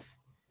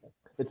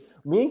it's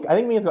me. I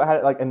think me and Scott had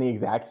it like in the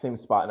exact same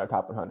spot in our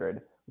top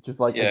 100, which is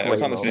like it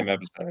was on the same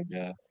episode.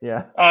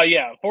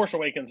 Yeah. Force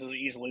Awakens is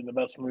easily the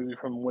best movie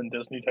from when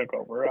Disney took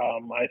over. I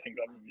think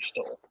that movie's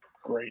still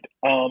great.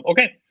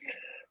 Okay,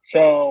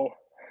 so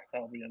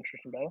that'll be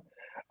interesting battle.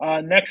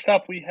 Next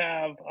up, we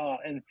have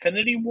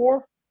Infinity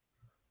War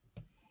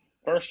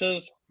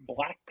versus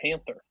Black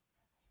Panther.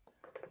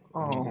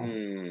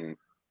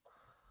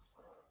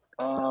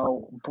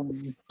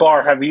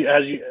 Bar,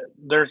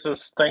 there's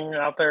this thing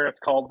out there, it's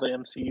called the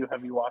MCU.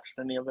 Have you watched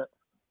any of it?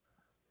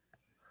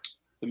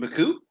 The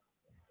Maku?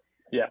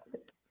 Yeah.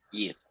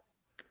 Yeah.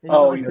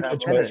 Oh, you have.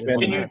 choice,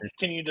 man.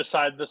 Can you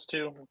decide this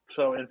too?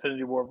 So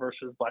Infinity War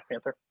versus Black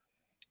Panther?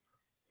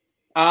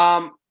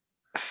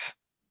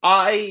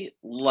 I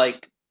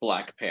like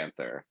Black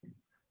Panther.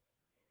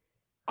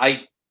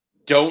 I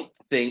don't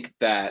think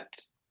that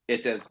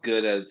it's as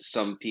good as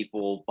some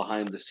people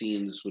behind the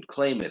scenes would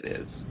claim it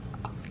is.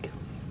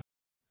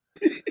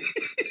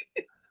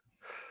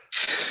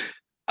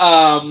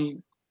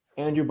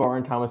 Andrew Barr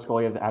and Thomas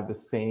Scully have the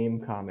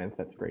same comments.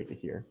 That's great to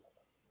hear.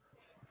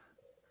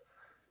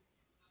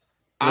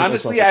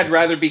 Honestly, I'd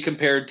rather be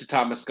compared to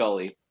Thomas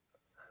Scully.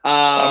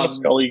 Thomas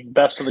Scully,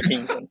 best of the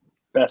Kingsman.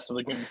 Best of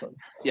the Kingsman.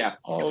 Yeah.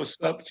 Oh,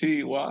 sup,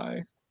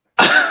 T.Y.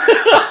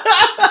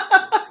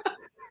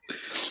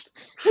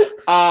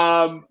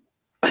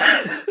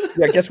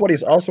 Yeah, guess what?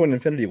 He's also in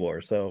Infinity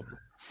War, so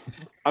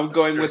I'm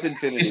going with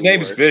Infinity His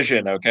name's War.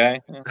 Vision,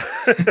 okay?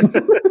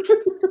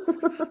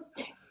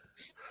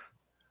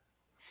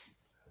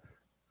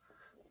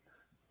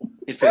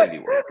 Infinity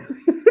War.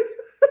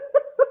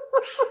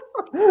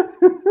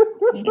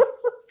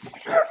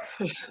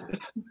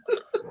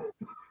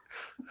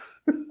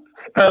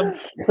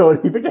 So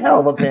he picked a hell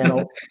of a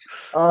panel.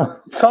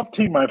 Sub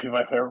T might be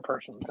my favorite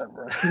person that's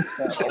ever.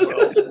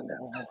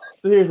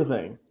 So here's the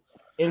thing.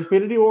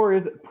 Infinity War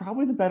is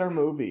probably the better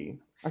movie.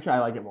 Actually, I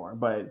like it more,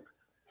 but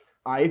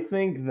I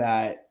think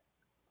that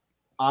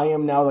I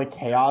am now the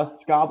Chaos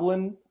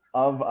Goblin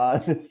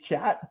of this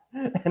chat,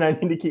 and I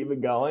need to keep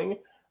it going.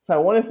 So I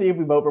want to see if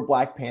we vote for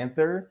Black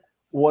Panther,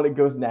 what it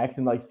goes next,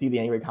 and like see the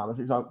angry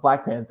comments. So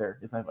Black Panther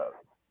is my vote.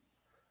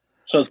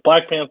 So it's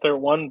Black Panther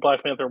 1,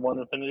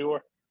 Infinity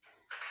War.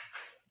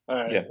 All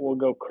right, Yeah. We'll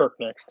go Kirk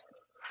next.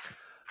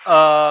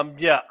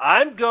 Yeah,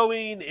 I'm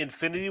going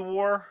Infinity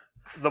War.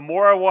 The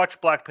more I watch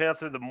Black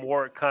Panther, the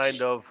more it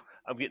kind of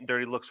I'm getting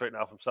dirty looks right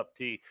now from Sup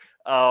T.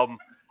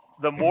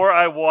 The more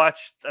I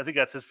watch, I think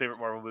that's his favorite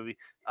Marvel movie.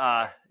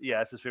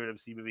 Yeah, it's his favorite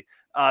MC movie.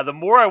 The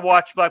more I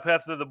watch Black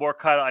Panther, the more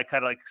I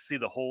kind of like see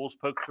the holes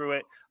poke through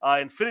it.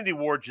 Infinity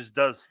War just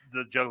does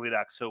the juggling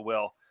act so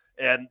well,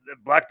 and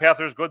Black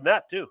Panther is good in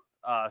that too.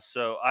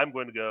 So I'm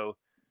going to go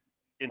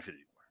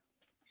Infinity War.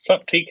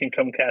 Sup T can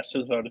come cast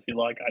his vote if you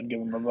like. I'd give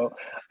him a vote.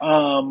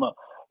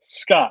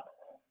 Scott.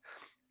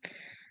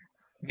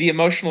 The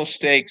emotional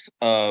stakes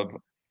of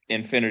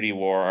Infinity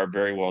War are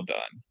very well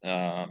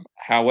done.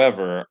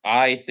 However,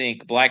 I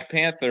think Black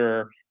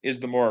Panther is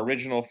the more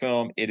original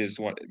film. It is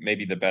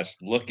maybe the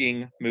best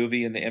looking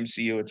movie in the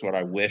MCU. It's what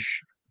I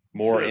wish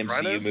more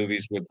MCU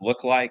movies would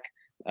look like.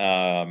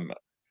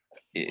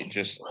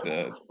 Just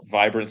the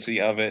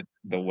vibrancy of it,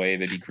 the way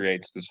that he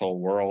creates this whole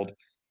world.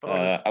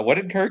 What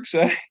did Kirk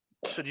say?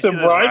 So did you see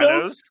those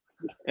rhinos?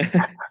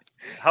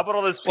 How about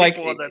all those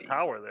people on that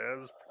tower there?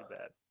 That was pretty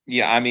bad.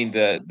 Yeah, I mean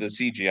the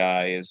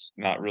CGI is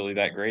not really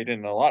that great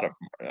in a lot of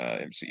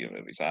MCU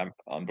movies. I'm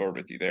on board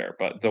with you there,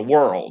 but the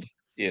world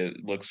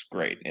looks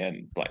great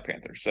in Black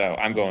Panther, so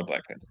I'm going with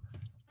Black Panther.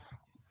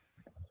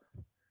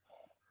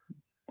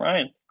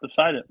 Ryan,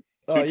 decide it.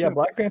 Oh yeah,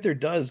 Black Panther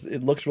does.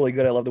 It looks really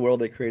good. I love the world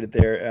they created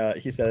there.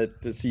 He said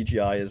the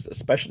CGI is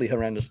especially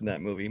horrendous in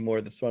that movie, more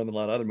than a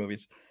lot of other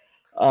movies.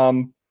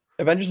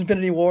 Avengers: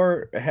 Infinity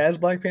War has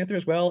Black Panther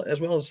as well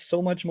as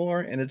so much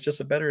more, and it's just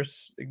a better,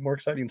 more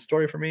exciting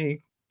story for me.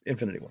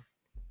 Infinity War.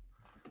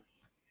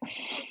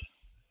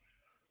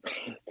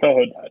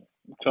 Coho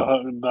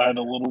died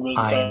a little bit.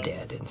 I am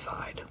dead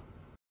inside.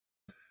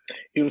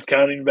 He was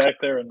counting back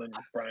there, and then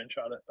Brian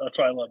shot it. That's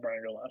why I let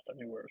Brian go last. I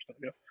knew where it was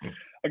going to go.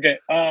 Okay.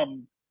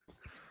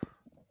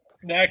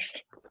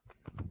 Next,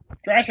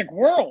 Jurassic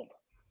World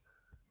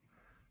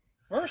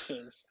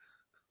versus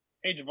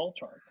Age of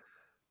Ultron.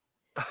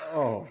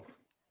 Oh,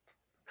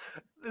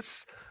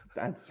 that's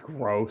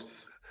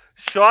gross.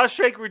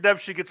 Shawshank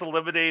Redemption gets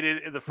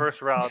eliminated in the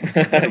first round.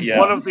 Yeah.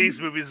 One of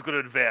these movies is going to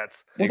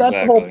advance. Well, that's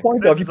the whole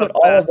point, though. If you put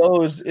all of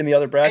those in the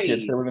other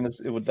brackets, those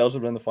would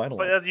have been the final.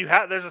 But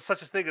there's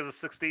such a thing as a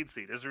 16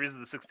 seed. There's a reason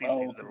the 16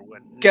 seeds never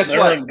win. Guess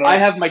what? I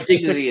have my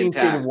dignity 16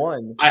 intact. to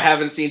 1. I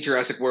haven't seen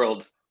Jurassic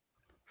World.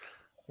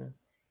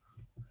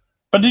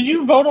 But did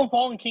you vote on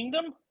Fallen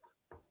Kingdom?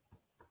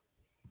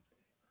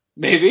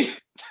 Maybe.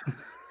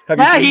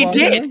 Yeah, he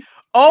did.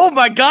 Oh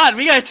my God,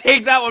 we gotta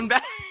take that one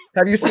back.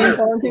 Have you seen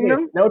Fallen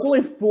Kingdom? No, it's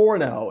only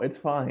 4-0. It's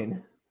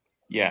fine.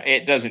 Yeah,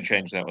 it doesn't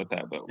change that with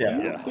that vote.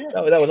 Yeah.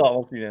 That was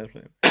almost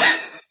unanimous.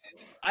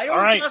 I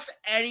don't trust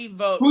any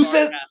vote. Who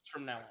said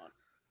from now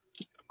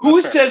on?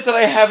 Who says that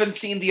I haven't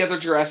seen the other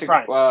Jurassic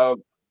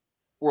World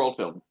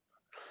film?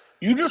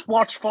 You just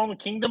watched Fallen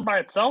Kingdom by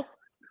itself?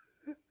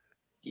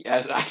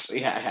 Yes,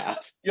 actually, I have.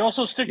 You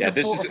also stick Yeah,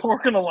 your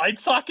fork in a light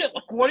socket?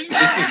 Like, what are you?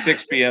 This is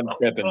 6 p.m.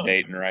 Trip and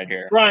Dayton right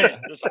here.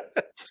 Ryan.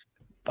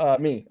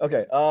 Me.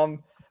 Okay.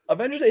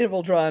 Avengers: Age of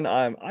Ultron.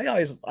 I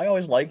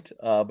always liked,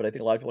 but I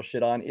think a lot of people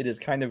shit on. It is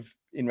kind of,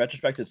 in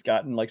retrospect, it's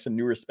gotten like some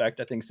new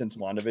respect. I think since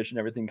WandaVision,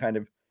 everything kind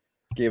of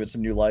gave it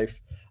some new life.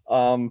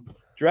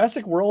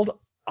 Jurassic World,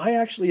 I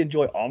actually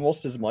enjoy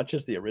almost as much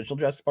as the original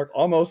Jurassic Park.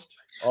 Almost.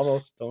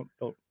 Don't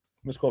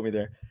misquote me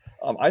there.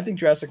 I think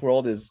Jurassic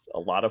World is a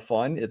lot of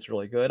fun. It's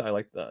really good. I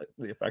like the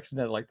effects in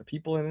it. I like the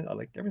people in it. I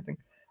like everything.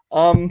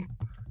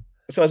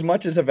 So as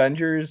much as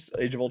Avengers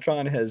Age of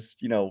Ultron has,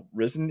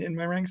 risen in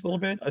my ranks a little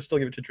bit, I still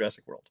give it to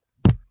Jurassic World.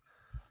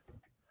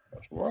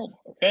 World.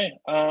 Okay.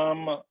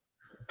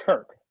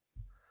 Kirk.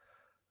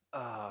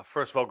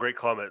 First of all, great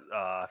comment,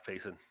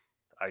 Faison.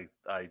 I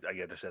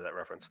understand that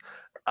reference.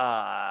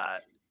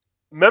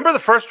 Remember the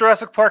first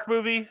Jurassic Park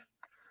movie?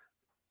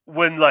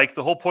 When like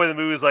the whole point of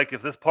the movie is like,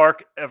 if this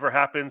park ever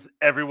happens,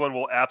 everyone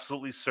will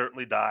absolutely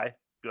certainly die,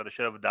 beyond a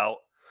shadow of a doubt.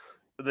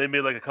 And they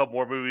made like a couple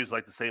more movies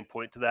like the same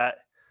point to that.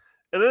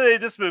 And then they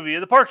did this movie,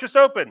 and the park's just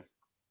open.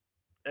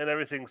 And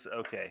everything's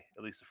okay,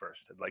 at least the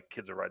first. And like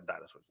kids are riding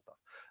dinosaurs and stuff.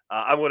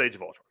 I'm going Age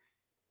of Ultron.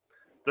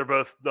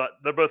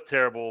 They're both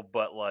terrible,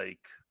 but like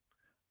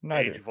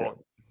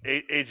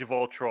Age of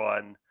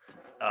Ultron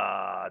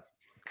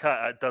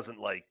doesn't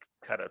like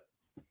kind of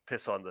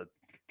piss on the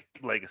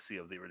legacy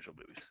of the original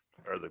movies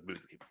or the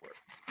movies that came before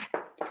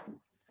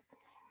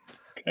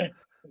it.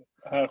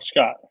 Okay.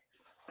 Scott.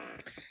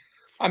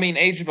 I mean,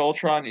 Age of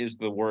Ultron is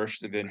the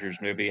worst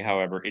Avengers movie.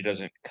 However, it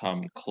doesn't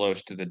come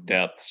close to the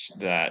depths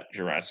that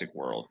Jurassic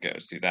World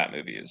goes to. That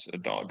movie is a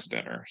dog's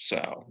dinner.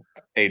 So,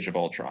 Age of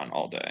Ultron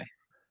all day.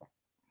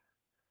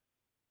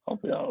 I'll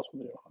be honest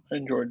with you. I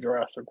enjoyed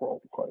Jurassic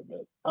World quite a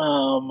bit.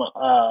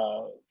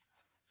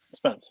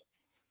 Spence.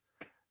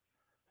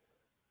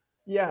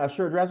 Yeah,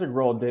 sure. Jurassic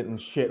World didn't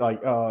shit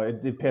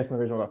it did piss on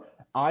the original.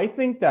 I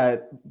think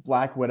that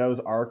Black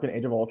Widow's arc in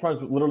Age of Ultron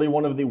is literally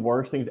one of the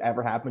worst things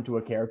ever happened to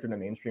a character in a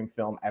mainstream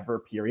film ever,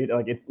 period.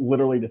 Like, it's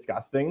literally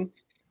disgusting.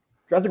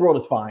 Jurassic World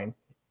is fine.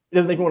 It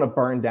doesn't make me want to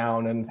burn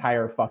down an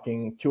entire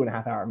fucking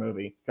 2.5-hour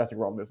movie. Jurassic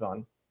World moves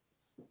on.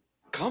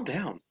 Calm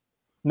down.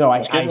 No,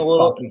 I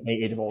fucking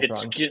hate Age of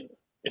Ultron.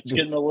 It's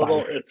getting a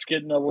little bit. It's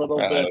getting a little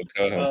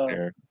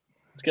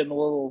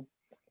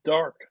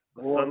dark.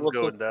 The sun's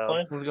going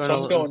down. Sun's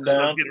going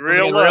down. It's getting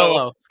real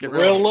low. It's getting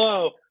real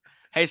low.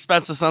 Hey,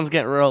 Spence, the sun's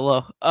getting real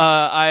low.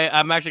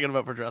 I'm actually gonna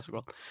vote for Jurassic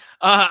World.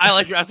 I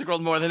like Jurassic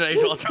World more than Age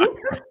of Ultron.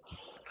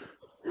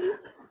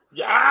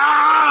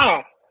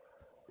 Yeah.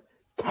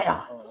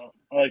 I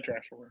like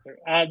Jurassic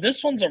World.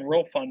 This one's a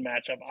real fun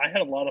matchup. I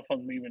had a lot of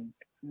fun even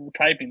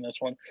typing this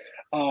one.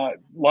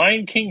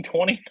 Lion King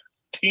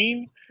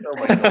 2019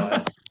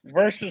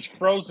 versus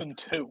Frozen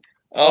 2.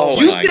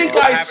 Oh, you think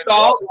I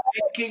saw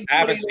Lion King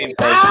 2019?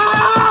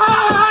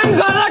 I'm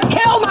gonna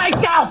kill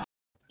myself.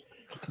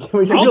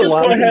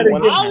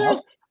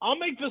 I'll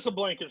make this a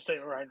blanket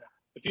statement right now.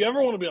 If you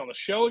ever want to be on the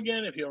show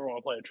again, if you ever want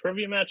to play a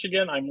trivia match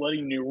again, I'm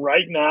letting you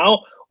right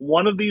now.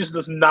 One of these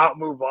does not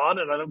move on,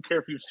 and I don't care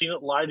if you've seen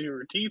it lie to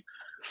your teeth.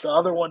 The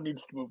other one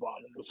needs to move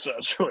on in this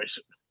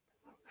situation.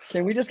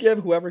 Can we just give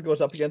whoever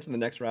goes up against in the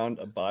next round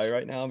a bye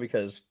right now?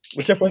 Because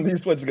whichever one of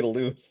these ones is going to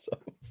lose. So.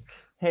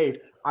 Hey,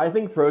 I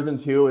think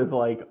Frozen 2 is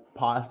like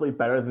possibly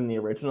better than the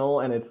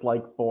original, and it's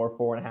like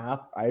 4.5.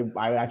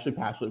 I actually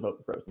passionately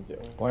vote for Frozen 2.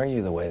 Why are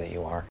you the way that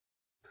you are?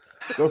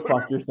 Go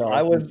fuck yourself.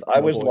 I was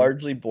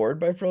largely bored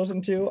by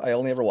Frozen 2. I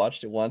only ever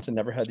watched it once and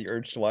never had the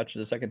urge to watch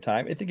it a second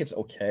time. I think it's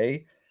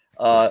okay.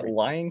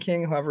 Lion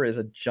King, however, is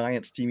a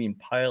giant steaming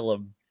pile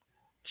of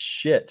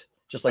shit.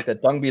 Just like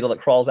that dung beetle that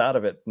crawls out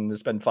of it, and they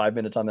spend 5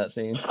 minutes on that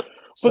scene.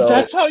 But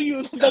that's how you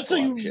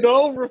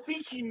know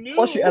Rafiki knew.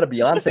 Plus, you add a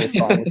Beyonce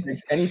song, which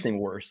makes anything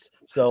worse.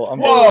 So I'm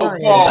whoa.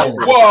 I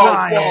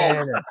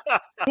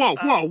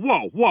love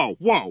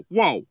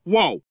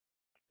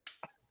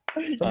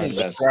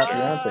his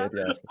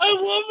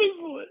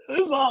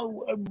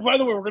by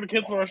the way, we're gonna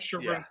cancel our show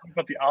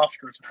about the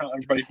Oscars and how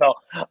everybody felt.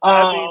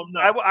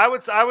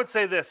 I would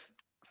say this.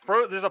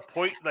 There's a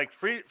point like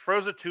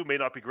Frozen 2 may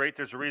not be great.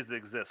 There's a reason it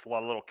exists. A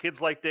lot of little kids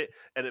liked it,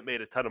 and it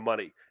made a ton of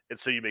money. And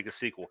so you make a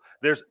sequel.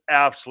 There's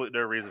absolutely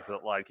no reason for the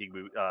Lion King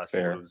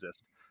sequel to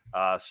exist.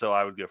 So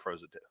I would go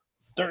Frozen 2.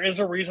 There is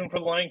a reason for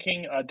the Lion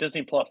King.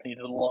 Disney Plus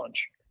needed a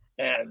launch,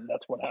 and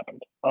that's what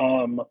happened.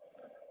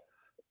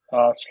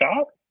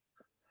 Scott?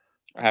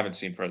 I haven't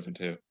seen Frozen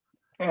 2.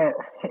 Oh,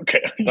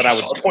 okay. But I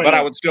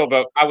would still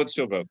vote. I would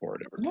still vote for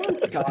it.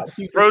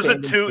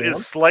 Frozen 2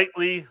 is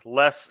slightly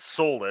less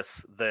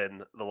soulless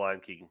than the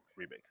Lion King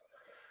remake.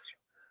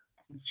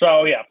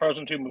 So yeah,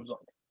 Frozen 2 moves on.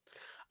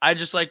 I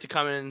just like to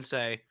come in and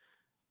say,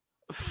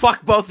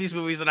 fuck both these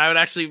movies, and I would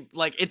actually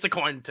it's a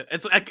coin.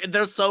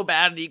 They're so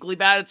bad and equally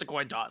bad. It's a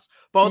coin toss.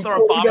 Both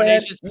are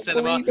abominations to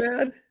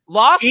cinema.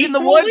 Lost in the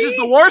Woods is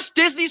the worst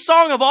Disney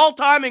song of all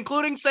time,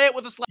 including "Say It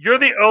with a Slang." You're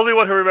the only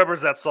one who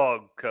remembers that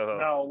song, Coho.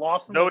 No,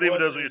 Lost in Nobody the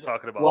Woods even knows what you're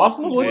talking about. Lost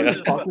in the Woods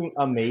is fucking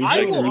amazing.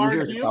 I will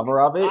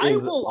cover of it I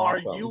is will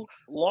awesome. argue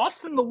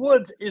Lost in the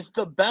Woods is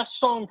the best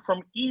song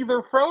from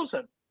either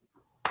Frozen.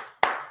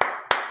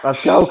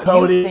 Let's go,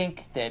 Cody. You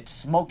think that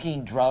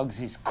smoking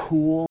drugs is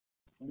cool?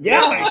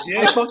 Yes, I do.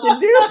 I fucking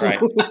do. Right.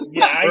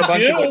 Yeah, We're a I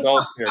bunch do. of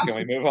adults here. Can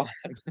we move on?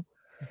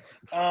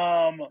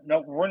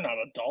 No, we're not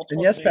adults. And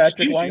What's yes, the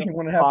Patrick, excuse Lion you? King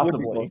 1.5 would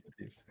be Possibly. both of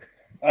these.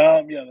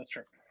 Yeah, that's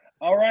true.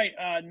 All right.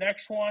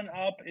 Next one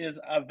up is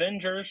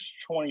Avengers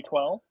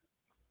 2012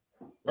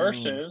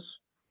 versus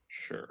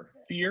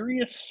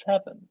Furious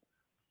 7.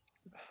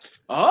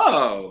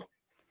 Oh.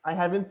 I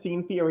haven't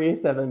seen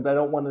Furious 7, but I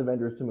don't want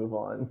Avengers to move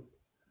on.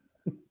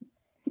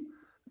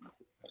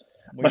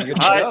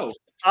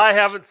 I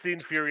haven't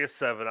seen Furious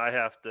 7. I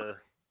have to.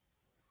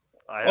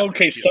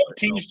 Okay, Sub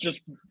T's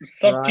just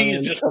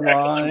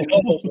practicing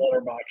almost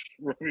letterbox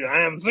review. I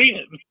haven't seen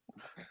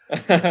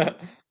it.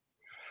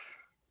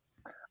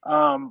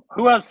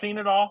 Who has seen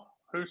it all?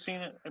 Who's seen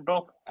it?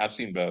 Both? I've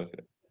seen both.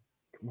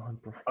 Come on,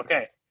 bro.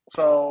 Okay,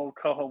 so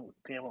Coho,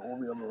 damn it, we'll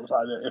be able to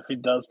decide it if he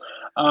does.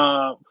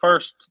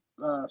 First,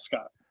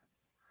 Scott.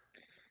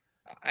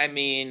 I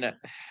mean,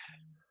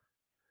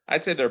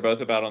 I'd say they're both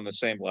about on the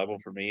same level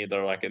for me.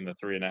 They're like in the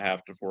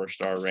 3.5 to 4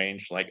 star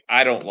range. Like,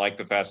 I don't like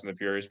the Fast and the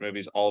Furious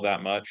movies all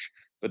that much,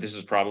 but this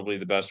is probably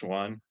the best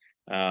one.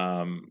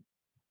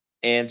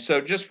 And so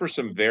just for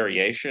some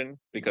variation,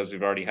 because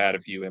we've already had a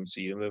few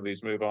MCU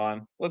movies move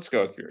on, let's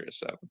go with Furious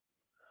 7.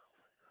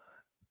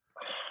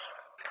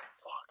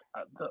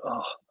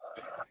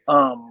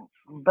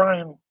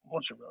 Brian,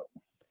 what's your vote?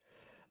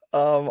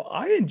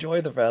 I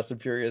enjoy the Fast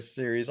and Furious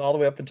series all the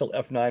way up until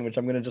F9, which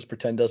I'm going to just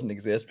pretend doesn't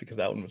exist because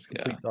that one was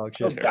complete dog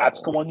So shit.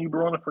 that's the one you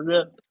want to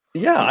forget?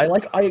 Yeah, I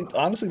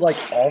honestly like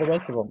all the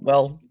rest of them.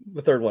 Well,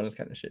 the third one is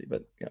kind of shitty,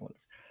 but yeah,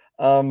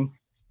 whatever.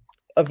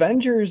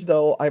 Avengers,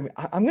 though, I'm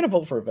going to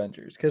vote for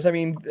Avengers because, I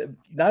mean,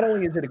 not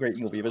only is it a great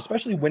movie, but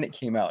especially when it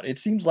came out, it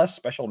seems less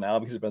special now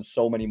because there's been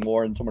so many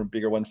more and so many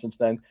bigger ones since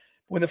then.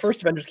 When the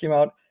first Avengers came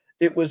out,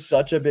 it was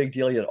such a big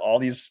deal. You had all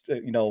these,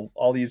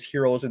 all these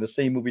heroes in the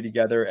same movie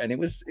together, and it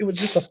was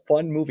just a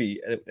fun movie,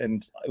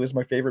 and it was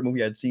my favorite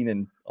movie I'd seen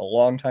in a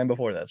long time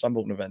before that. So I'm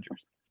voting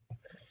Avengers.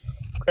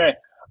 Okay,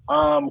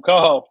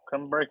 Coho,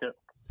 come break it.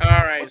 All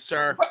right,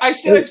 sir. I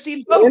said I've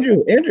seen both.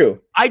 Andrew.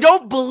 I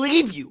don't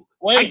believe you.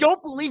 Wait. I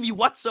don't believe you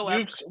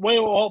whatsoever.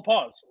 Hold,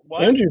 pause.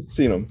 What? Andrew's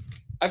seen them.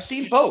 I've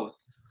seen both.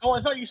 Oh,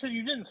 I thought you said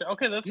you didn't say.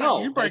 Okay, that's No,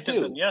 fine. You break I it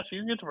do. then. Yes,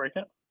 you get to break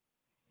it.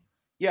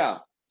 Yeah.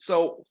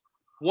 So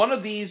one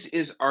of these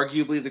is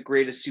arguably the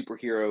greatest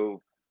superhero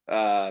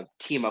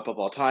team up of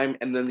all time,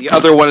 and then the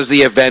other one is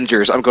the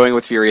Avengers. I'm going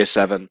with Furious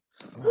 7.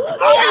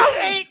 I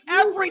hate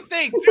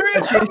everything.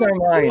 Furious Change our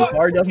mind.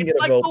 Bar doesn't get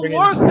a vote. the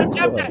worst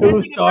attempt at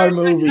ending 2-star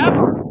Avengers movie.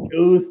 ever.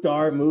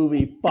 2-star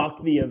movie.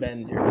 Fuck the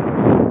Avengers.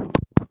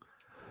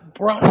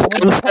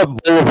 Sunset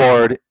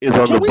Boulevard is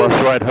on the bus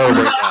ride home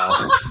right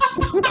now.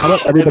 How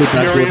about everybody back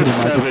there Furious to the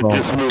 7 microphone?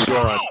 just moved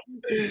on.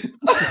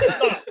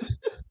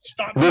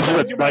 Stop. This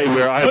is a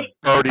nightmare. I am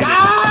already.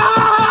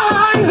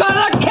 I'm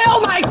gonna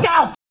kill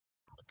myself!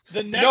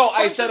 The next No,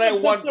 I person said that I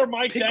puts want their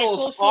mic that pickles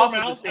close to off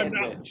their of the mouth, I'm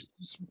not. sandwich.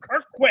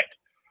 Kirk, quit.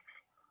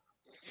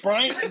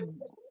 Brian,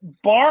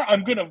 Bar,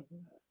 I'm gonna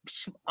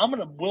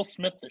Will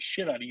Smith the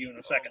shit out of you in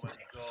a second.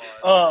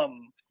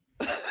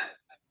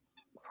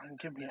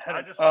 Give me a I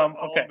headache. just want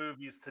all Okay.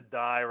 movies to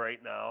die right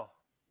now.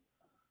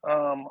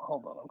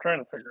 Hold on. I'm trying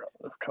to figure out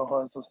if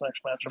Coho has this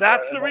next matchup.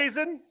 That's right. the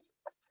reason.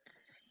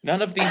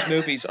 None of these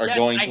movies are Yes,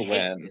 going I to hate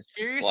win. this.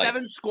 Furious Like-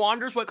 7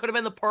 squanders what could have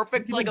been the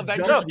perfect like just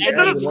Avengers jump It in.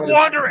 ending. doesn't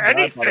squander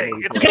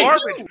anything. It's Okay.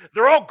 garbage.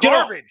 They're all Get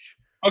off. garbage.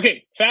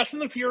 Okay, Fast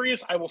and the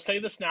Furious, I will say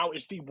this now,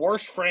 is the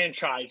worst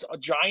franchise. A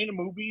giant of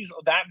movies,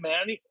 that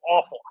many,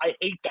 awful. I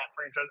hate that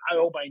franchise. I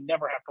hope I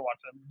never have to watch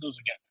those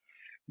again.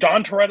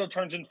 Don Toretto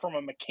turns in from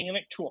a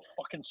mechanic to a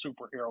fucking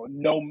superhero.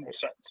 No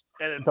sense.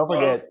 And Don't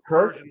forget,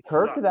 Kirk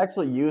suck. has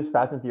actually used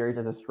Fast and Furious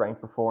as a strength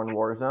before in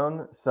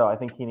Warzone, so I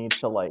think he needs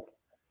to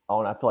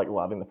own up to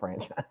loving the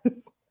franchise.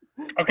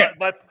 Okay.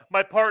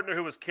 My partner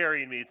who was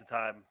carrying me at the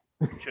time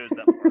chose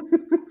that part.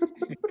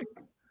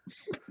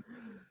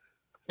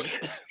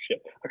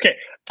 Shit. Okay.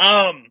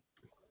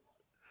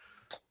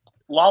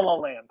 La La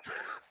Land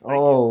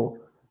Oh,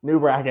 new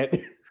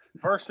bracket.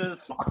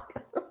 versus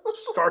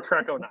Star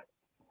Trek 09.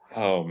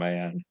 Oh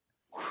man.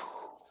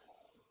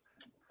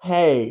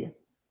 Hey,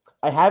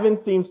 I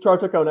haven't seen Star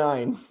Trek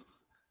 09.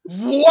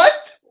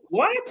 What?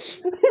 I've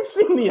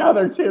seen the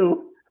other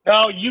two.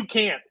 No, you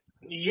can't.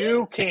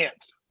 You can't.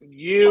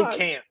 You What?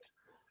 can't.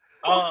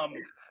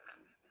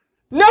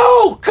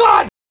 No!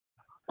 God!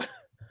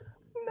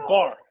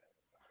 Bar.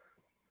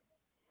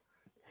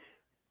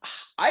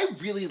 I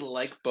really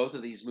like both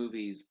of these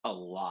movies a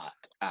lot,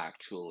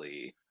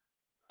 actually.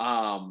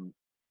 However,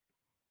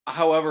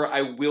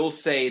 I will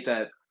say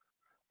that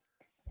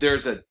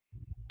there's a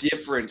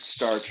different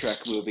Star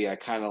Trek movie I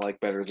kind of like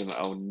better than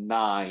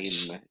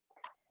 09.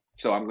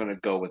 So I'm going to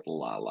go with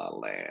La La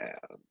Land.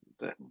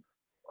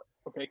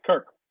 Okay,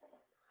 Kirk.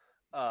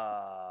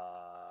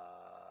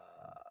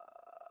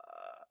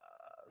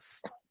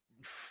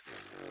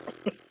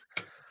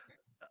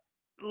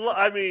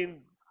 I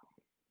mean,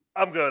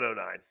 I'm going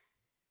 09.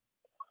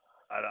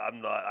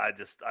 I'm not that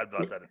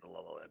into La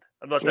La Land.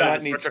 I'm not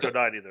that into Star Trek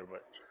 09 either,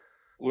 but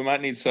We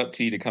might need Sub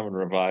T to come and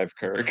revive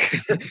Kirk.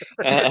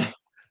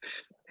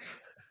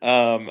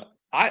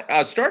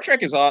 Star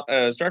Trek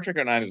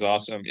 09 is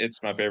awesome.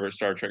 It's my favorite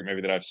Star Trek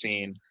movie that I've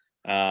seen.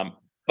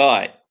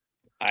 But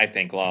I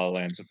think La La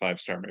Land's a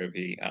 5-star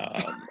movie.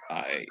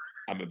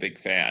 I'm a big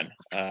fan.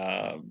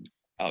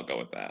 I'll go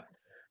with that.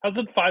 How's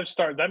it 5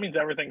 stars? That means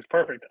everything's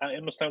perfect.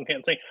 Emma Stone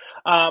can't sing.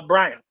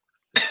 Brian.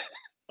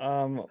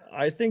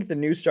 I think the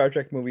new Star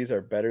Trek movies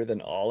are better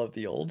than all of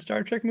the old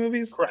Star Trek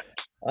movies.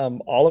 Correct.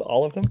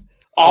 All of them.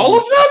 All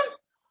of them?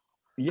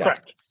 Yeah.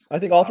 Correct. I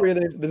think all three of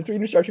the 3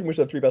 new Star Trek movies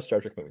are the 3 best Star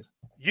Trek movies.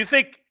 You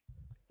think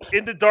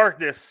Into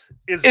Darkness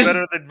is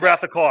better than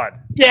Wrath of Khan?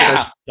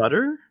 Yeah.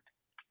 Stutter?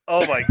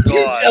 Oh my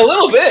god. A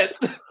little bit.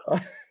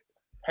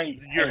 Hey,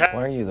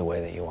 Why are you the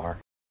way that you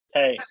are?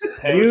 Hey,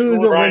 Use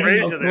the Brian,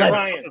 original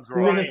Brian, clip.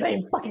 Brian, We're the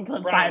same fucking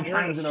clip Brian, 5 you're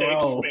in a times in a safe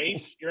row.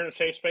 space. You're in a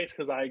safe space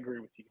because I agree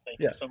with you. Thank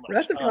Yeah, you so much.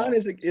 Wrath of Khan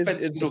is you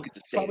don't get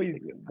to say probably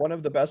anything. one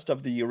of the best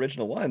of the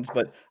original ones,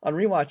 but on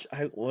rewatch,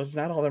 I was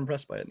not all that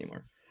impressed by it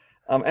anymore.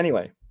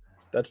 Anyway,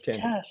 that's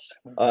tangent. Yes.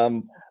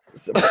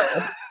 So,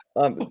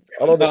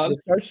 although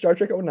the Star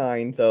Trek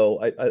 09,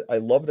 though, I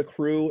love the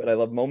crew and I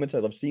love moments, I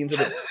love scenes of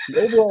it.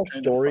 The overall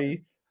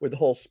story with the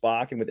whole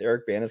Spock and with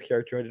Eric Bana's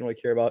character, I didn't really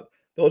care about.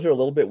 Those are a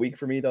little bit weak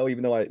for me, though,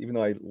 even though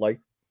I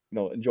liked,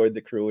 enjoyed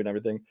the crew and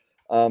everything.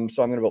 So I'm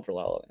gonna vote for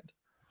La La Land.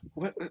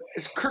 What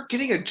is Kirk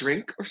getting a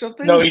drink or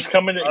something? No, he's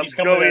coming. I'm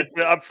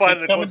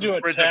finding the coming to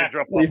closest bridge I can attack.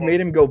 drop We've off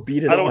made him go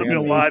beat his. I don't want to be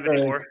family. alive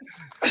anymore.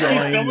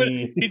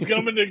 He's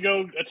coming to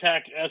go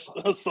attack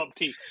sub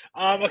T.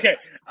 Okay.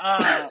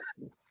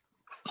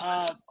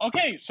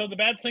 Okay. So the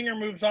bad singer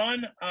moves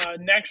on.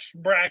 Next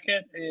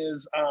bracket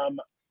is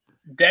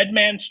Dead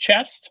Man's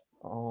Chest.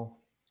 Oh.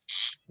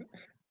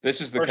 This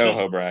is the Versus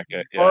Coho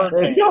bracket. Yeah.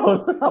 Birdman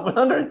Yo,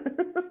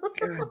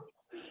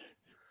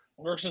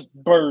 versus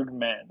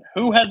Birdman.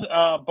 Who has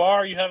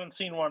Bar? You haven't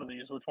seen one of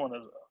these. Which one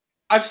is it?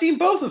 I've seen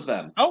both of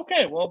them.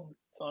 Okay. Well,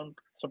 I'm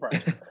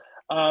surprised.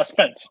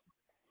 Spence.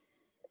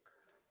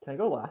 Can I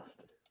go last?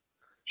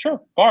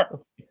 Sure. Bar.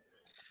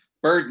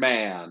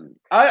 Birdman.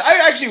 I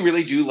actually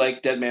really do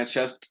like Dead Man's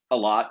Chest a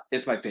lot.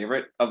 It's my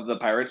favorite of the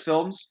Pirates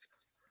films.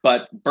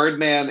 But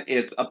Birdman,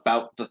 it's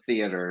about the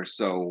theater.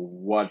 So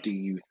what do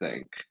you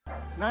think?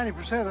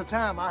 90% of the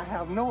time, I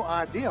have no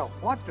idea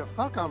what the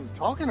fuck I'm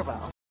talking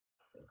about.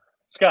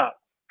 Scott.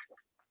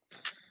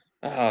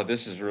 Oh,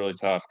 this is really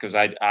tough because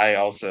I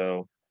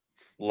also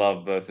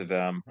love both of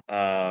them.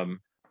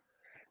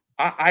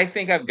 I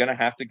think I'm gonna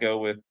have to go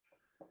with.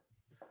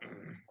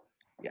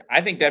 Yeah, I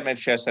think Dead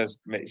Man's Chest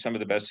has some of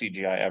the best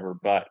CGI ever,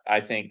 but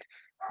I think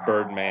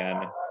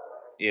Birdman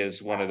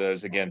is one of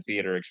those, again,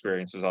 theater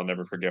experiences I'll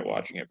never forget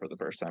watching it for the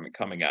first time and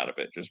coming out of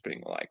it just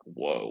being like,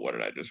 whoa, what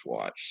did I just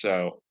watch?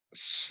 So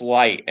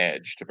slight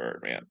edge to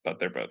Birdman, but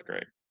they're both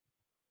great.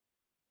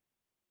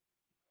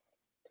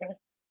 Okay.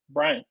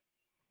 Brian.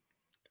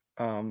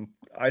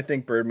 I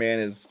think Birdman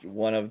is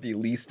one of the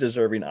least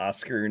deserving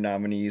Oscar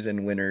nominees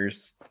and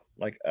winners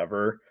like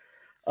ever.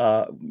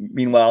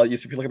 Meanwhile,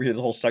 if you look up here, there's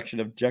a whole section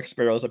of Jack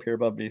Sparrow's up here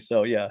above me.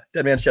 So yeah,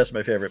 Dead Man's Chest is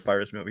my favorite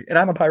Pirates movie. And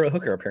I'm a pirate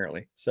hooker,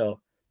 apparently.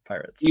 So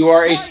Pirates. You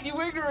are a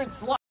You ignorant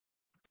slut.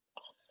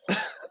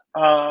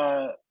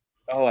 Oh,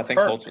 I think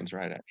Kirk. Holtzman's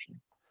right, actually.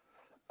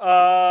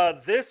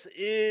 This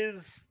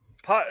is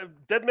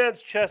Dead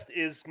Man's Chest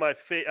is my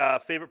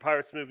favorite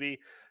Pirates movie,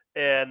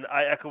 and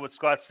I echo what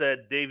Scott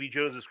said. Davy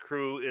Jones's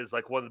crew is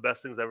like one of the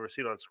best things I've ever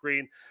seen on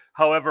screen.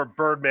 However,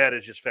 Birdman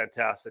is just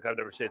fantastic. I've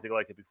never seen anything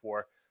like it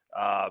before.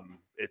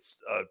 It's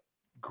a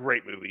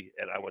great movie,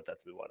 and I want that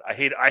to be one. I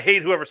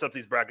hate whoever set up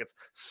these brackets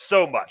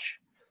so much.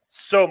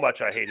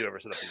 I hate whoever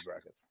set up these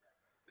brackets.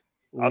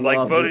 I'm like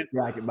Love voting. this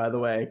bracket, by the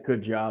way.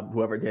 Good job,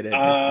 whoever did it.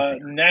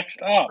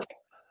 Next up.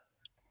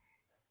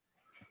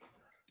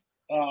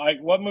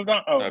 What moved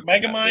on? Oh, Okay,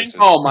 Megamind.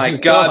 Oh my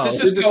God! Wow.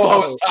 This is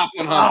Coho's top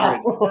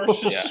 100.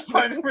 Versus Yeah.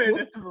 Spider-Man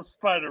Into the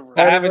Spider-Verse.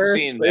 I haven't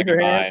seen Wave your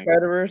hand, Megamind.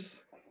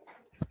 Spider-Verse.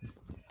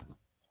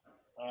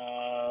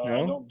 I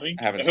No? don't think.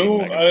 I haven't seen Who?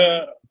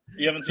 Megamind.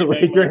 You haven't seen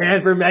Raise your Megamind?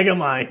 hand for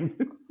Megamind.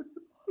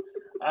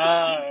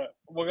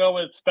 We'll go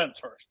with Spence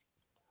first.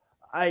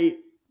 Have you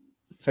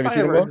seen it,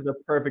 Spider-Verse Will? is a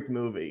perfect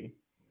movie,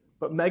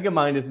 but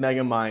Megamind is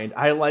Megamind.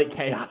 I like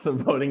chaos.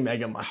 I'm voting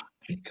Megamind.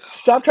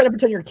 Stop trying to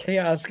pretend you're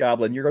Chaos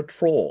Goblin. You're a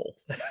troll.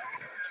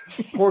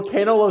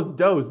 Volcano Los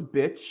Dos,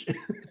 bitch.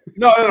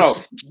 No.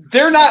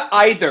 They're not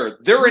either.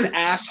 They're an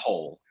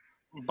asshole.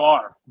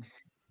 Bar.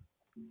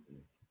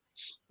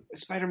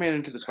 Spider-Man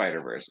Into the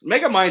Spider-Verse.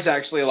 Megamind's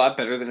actually a lot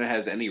better than it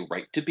has any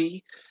right to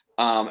be.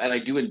 And I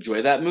do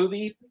enjoy that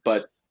movie,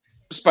 but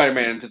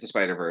Spider-Man Into the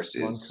Spider-Verse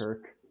Come on, is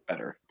Kirk.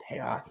 better.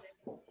 Chaos.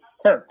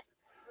 Kirk.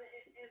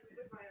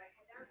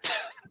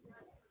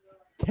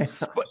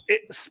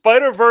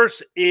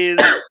 Spider-Verse is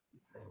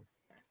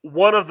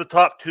one of the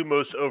top 2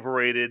 most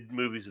overrated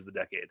movies of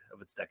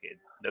its decade,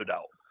 no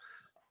doubt.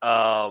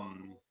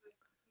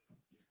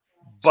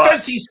 But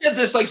Spence, he said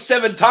this like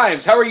 7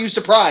 times. How are you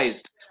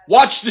surprised?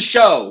 Watch the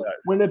show.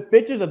 When a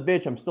bitch is a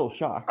bitch, I'm still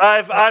shocked.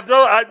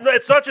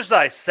 it's not just that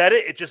I said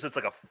it; it's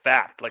like a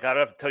fact. Like I don't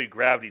have to tell you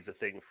gravity's a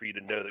thing for you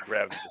to know that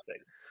gravity's a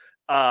thing.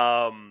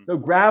 So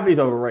Gravity's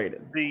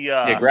overrated.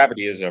 Yeah,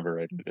 Gravity is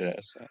overrated.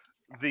 Yes.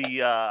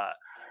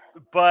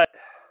 But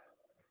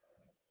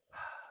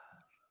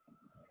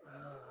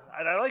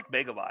and I like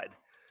Megamind.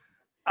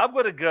 I'm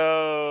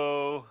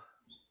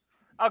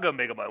I'll go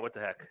Megamind. What the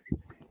heck?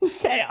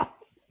 Chaos.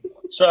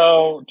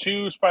 So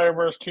 2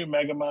 Spider-Verse, 2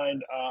 Megamind.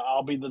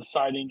 I'll be the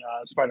deciding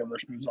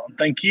Spider-Verse moves on.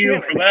 Thank you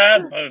for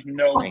that. There's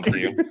no. Thank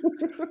you.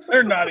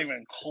 They're not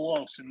even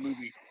close in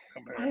movie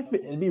comparison.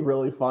 It'd be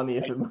really funny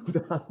if it moved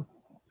on.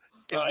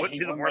 It wouldn't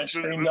be the worst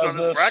movie screen moved on does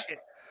this this. bracket.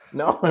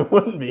 No, it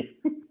wouldn't be.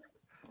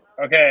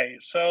 Okay,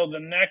 so the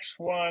next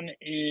one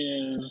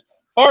is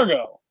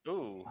Fargo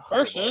Ooh.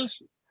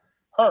 versus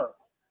Her.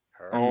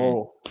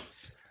 Oh.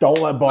 Don't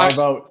let Bar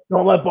vote.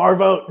 Don't let Bar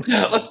vote.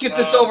 Let's get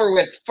this over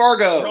with.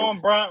 Fargo.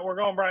 We're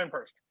going Brian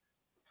first.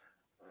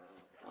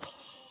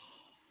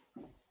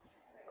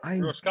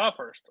 We'll go Scott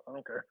first. I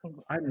don't care.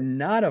 I'm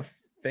not a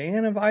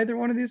fan of either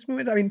one of these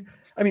movies. I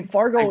mean,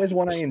 Fargo is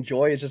one I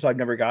enjoy. It's just I've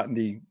never gotten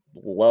the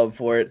love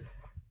for it.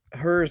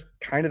 Hers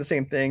kind of the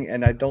same thing,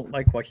 and I don't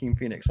like Joaquin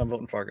Phoenix. I'm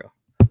voting Fargo.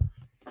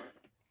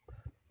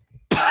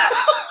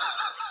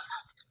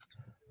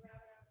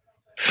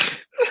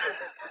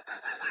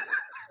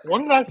 What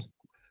did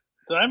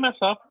I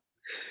mess up?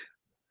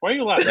 Why are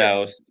you laughing?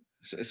 No,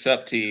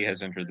 Sup T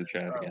has entered the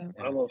chat again.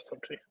 I love Sup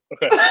T.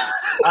 Okay.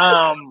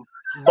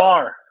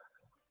 Bar.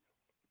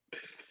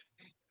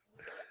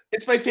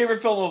 It's my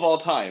favorite film of all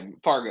time,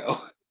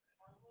 Fargo.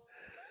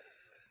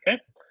 Okay.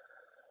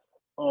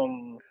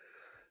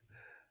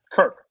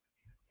 Kirk.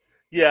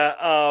 Yeah,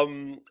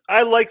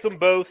 I like them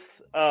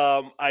both.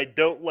 I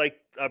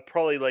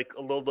probably like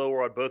a little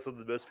lower on both of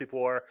them than most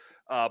people are,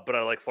 but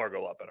I like Fargo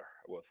a lot better.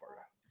 I went Fargo.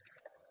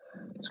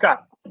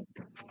 Scott.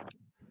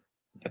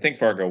 I think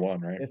Fargo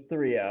won, right? It's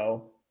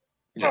 3-0.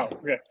 Yeah. Oh,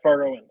 okay.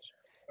 Fargo wins.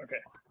 Okay.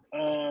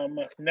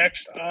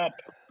 Next up,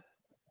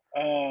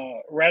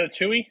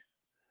 Ratatouille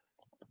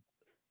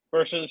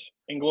versus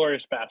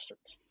Inglourious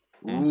Bastards.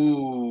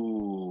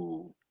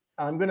 Ooh.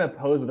 I'm gonna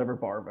oppose whatever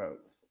Bar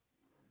votes.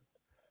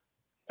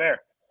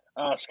 Fair.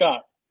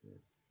 Scott.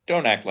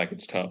 Don't act like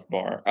it's tough,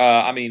 Bar.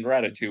 I mean,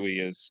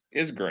 Ratatouille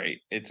is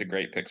great. It's a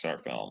great Pixar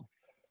film,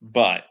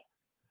 but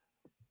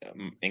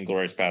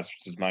Inglourious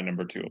Bastards is my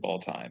number 2 of all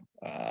time.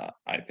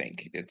 I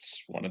think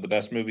it's one of the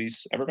best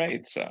movies ever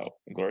made. So,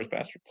 Inglourious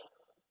Bastards.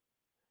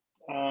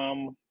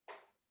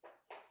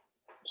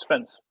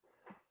 Spence.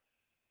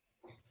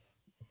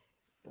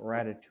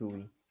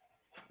 Ratatouille.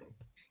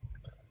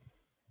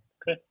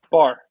 Okay.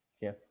 Bar.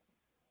 Yeah.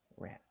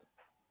 Rat.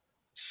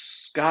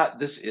 Scott,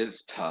 this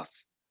is tough.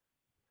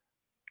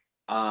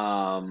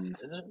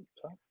 Is it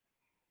tough?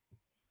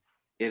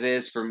 It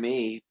is for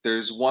me.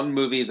 There's one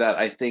movie that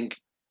I think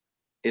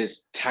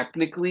is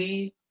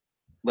technically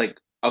like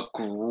a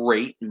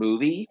great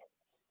movie,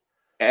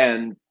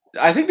 and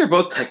I think they're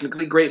both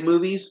technically great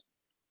movies.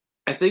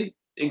 I think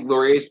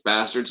Inglourious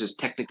Bastards is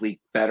technically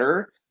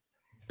better,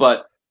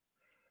 but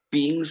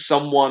being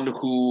someone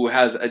who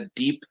has a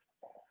deep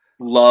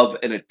love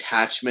and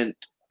attachment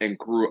and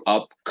grew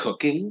up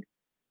cooking,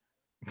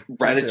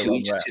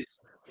 Ratatouille is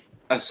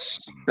a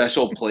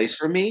special place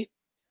for me.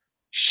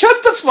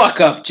 Shut the fuck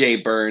up, Jay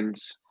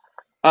Burns.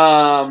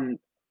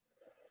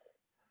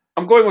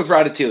 I'm going with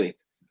Ratatouille.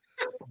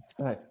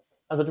 All right.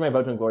 I was my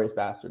vote to Inglourious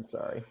Bastards.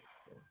 Sorry.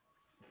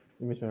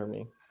 You misheard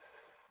me.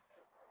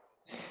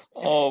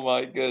 Oh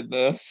my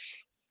goodness.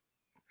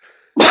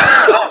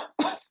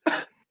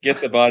 Get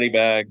the body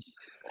bags.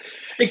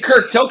 Hey,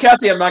 Kirk, tell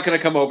Kathy I'm not going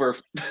to come over.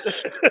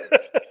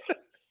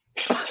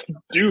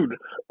 Dude,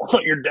 I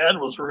thought your dad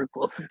was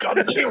ruthless. God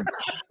damn.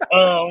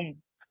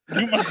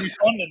 You must be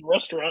fun in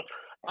restaurant.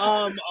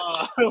 I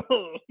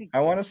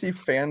want to see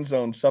Fan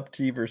Zone Sup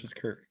T versus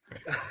Kirk.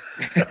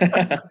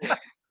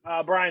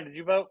 Brian, did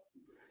you vote?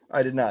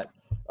 I did not.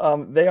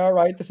 They are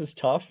right. This is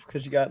tough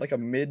because you got like a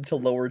mid to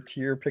lower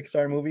tier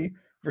Pixar movie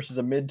versus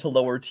a mid to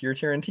lower tier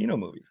Tarantino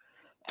movie.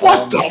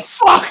 What the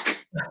fuck?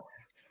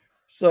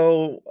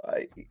 So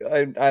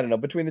I don't know.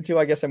 Between the two,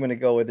 I guess I'm going to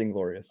go with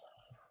Inglourious.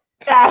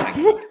 Yes.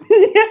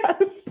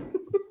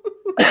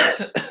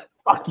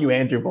 Fuck you,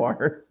 Andrew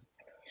Barr.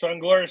 So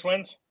Inglourious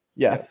wins?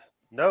 Yes.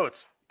 No,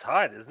 it's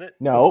tied, isn't it?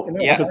 No.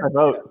 Yeah. That's my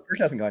vote. Kirk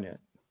hasn't gone yet.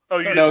 Oh,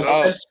 you No,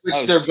 didn't. Spence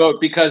switched their vote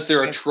because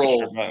they're a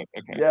troll. Okay.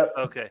 Yep.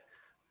 Okay.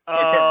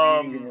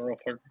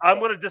 Okay, I'm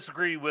going to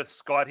disagree with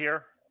Scott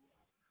here.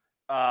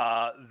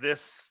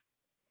 This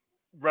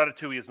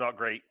Ratatouille is not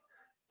great.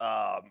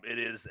 It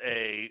is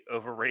a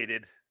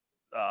overrated,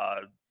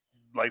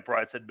 like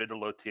Brian said, mid to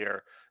low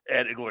tier.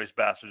 And Inglourious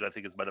Bastards, I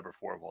think, is my number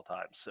 4 of all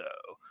time. So,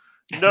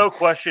 no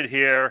question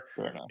here.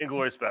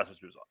 Inglourious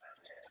Bastards moves on.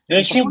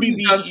 This will be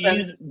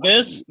the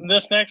this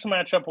next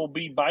matchup will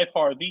be by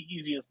far the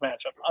easiest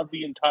matchup of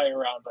the entire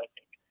round, I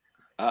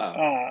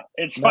think.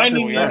 It's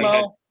Finding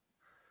Nemo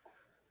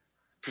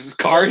versus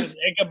Cars,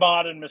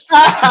 Ichabod and Mr.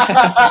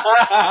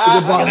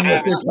 Ichabod and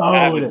Mr.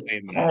 Toad.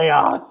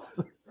 Chaos.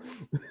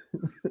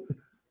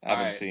 I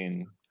haven't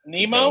seen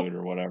Nemo Toad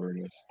or whatever it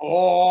is. Oh,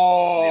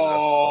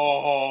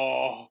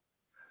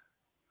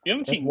 you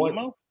haven't seen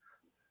Nemo?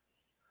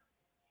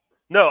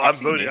 No, I've I'm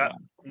seen voting. Nemo.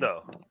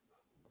 No.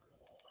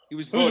 He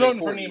was Who's voting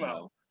voting for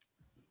Nemo?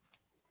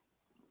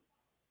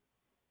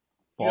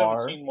 You Bar.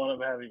 haven't seen one of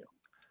them, have you?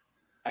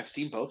 I've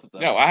seen both of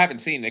them. No, I haven't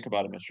seen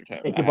Ichabod and Mr.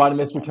 Toad. Ichabod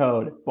and Mr.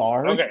 Toad.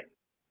 Bar. Okay.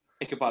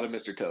 Ichabod and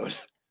Mr. Toad.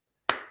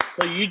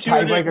 So you two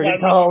are Tiebreaker,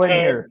 doing go in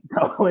here.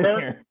 Go in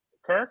here.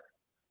 Kirk?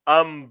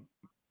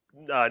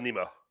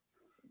 Nemo.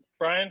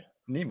 Brian?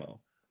 Nemo.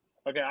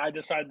 Okay, I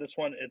decide this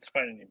one. It's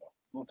Finding Nemo.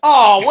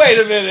 Oh, wait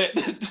a minute.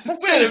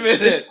 Wait a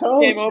minute.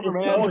 Game over,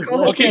 man.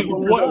 Okay,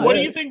 what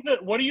do you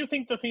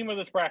think the theme of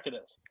this bracket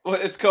is? Well,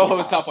 it's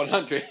co-host top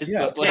 100.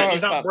 Yeah, so, Yeah, like,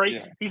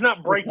 he's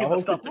not breaking the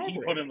stuff that he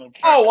put in the.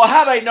 oh, well,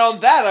 had I known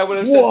that, I would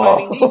have said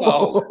Finding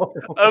Nemo.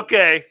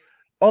 Okay.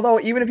 Although,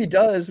 even if he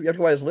does, we have to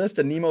go by his list,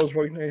 and Nemo's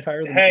way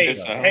higher than Hey,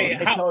 Nemo. hey,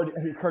 how,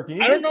 Kirk,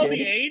 I don't know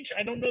the age.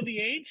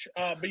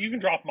 But you can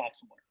drop him off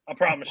somewhere. I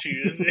promise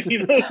you.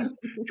 You know,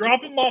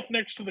 drop him off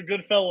next to the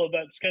good fellow at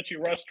that sketchy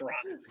restaurant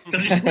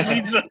because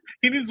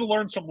he needs to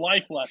learn some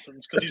life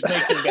lessons because he's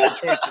making bad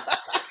choices.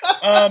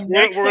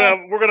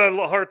 We're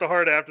gonna heart to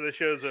heart after the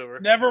show's over.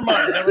 Never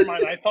mind.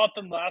 I thought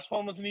the last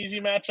one was an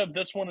easy matchup.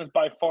 This one is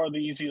by far the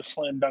easiest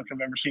slam dunk I've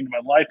ever seen in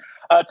my life.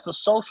 It's The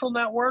Social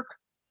Network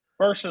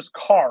versus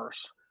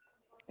Cars.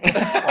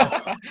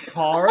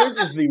 Cars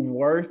is the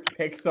worst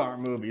Pixar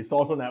movie.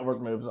 Social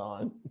Network moves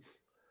on.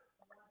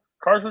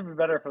 Cars would be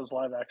better if it was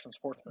live action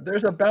sports.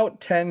 There's about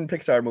 10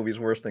 Pixar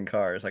movies worse than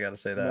Cars. I got to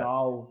say that.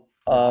 No.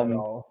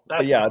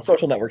 But yeah,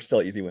 Social Network's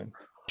still easy win.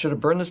 Should have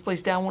burned this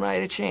place down when I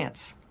had a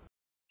chance.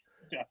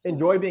 Yeah.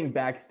 Enjoy being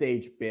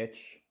backstage, bitch.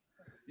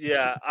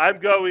 Yeah, I'm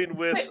going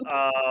with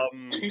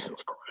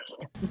Jesus Christ.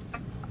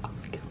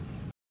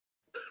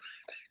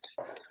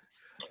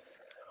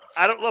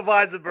 I don't love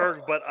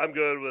Eisenberg, but I'm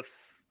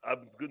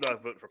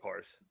not voting for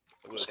Cars.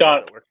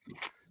 Scott.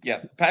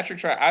 Yeah, Patrick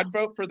Try. I'd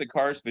vote for the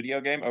Cars video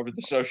game over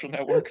the Social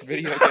Network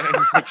video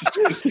game, which is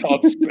just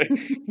called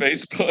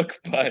Facebook.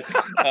 But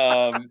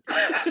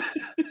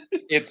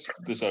it's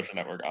the Social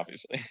Network,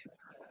 obviously.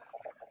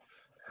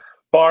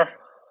 Bar.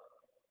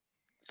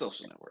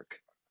 Social Network.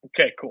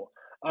 Okay, cool.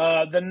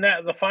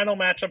 The final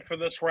matchup for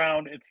this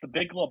round, it's The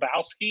Big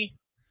Lebowski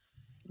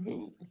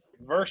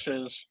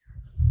versus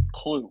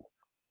Clue.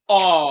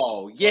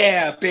 Oh,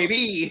 yeah,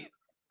 baby.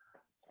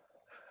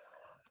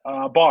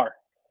 Bar.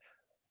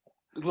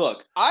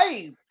 Look,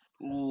 I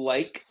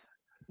like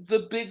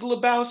The Big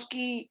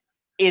Lebowski.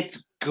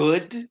 It's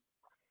good.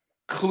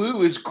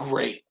 Clue is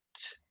great.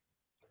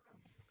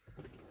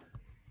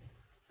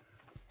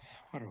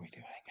 What are we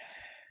doing?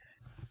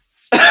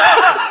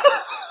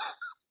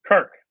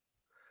 Kirk.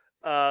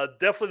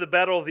 Definitely the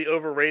battle of the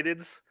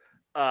overrateds,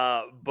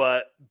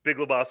 but Big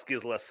Lebowski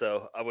is less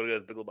so. I'm going to go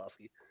with Big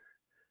Lebowski.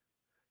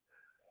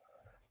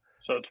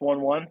 So it's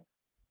 1-1?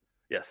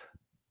 Yes.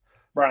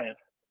 Brian.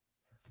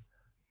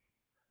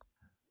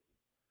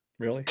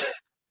 Really?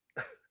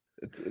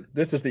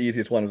 This is the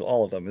easiest one of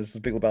all of them. This is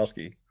Big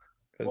Lebowski.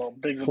 Well,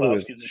 Big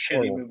Lebowski is a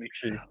shitty movie.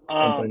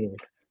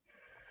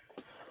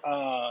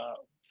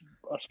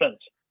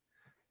 Spence.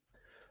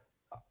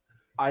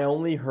 I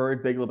only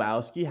heard Big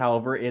Lebowski.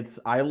 However,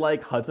 I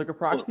like Hudsucker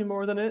Proxy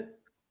more than it.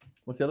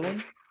 What's the other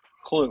one?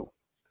 Clue.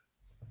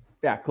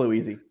 Yeah, Clue.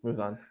 Easy. Moves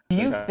on. Do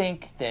you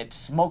think that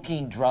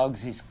smoking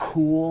drugs is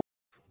cool?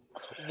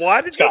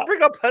 Why did you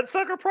bring up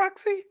Hudsucker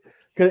Proxy?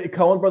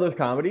 Coen Brothers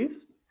comedies,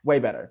 way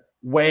better.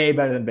 Way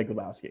better than Big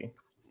Lebowski.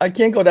 I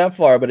can't go that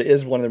far, but it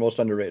is one of their most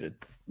underrated.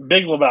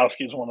 Big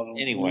Lebowski is one of the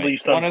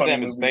least one of unfunny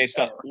them is movies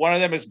ever. one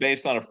of them is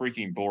based on a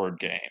freaking board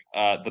game.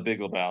 The Big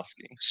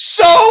Lebowski.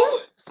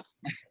 So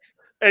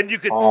and you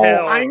can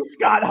tell. I'm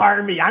Scott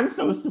Harvey. I'm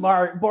so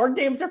smart. Board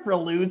games are for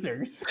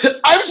losers.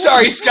 I'm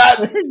sorry,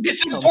 Scott.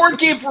 It's a board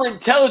game for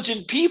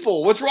intelligent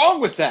people. What's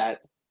wrong with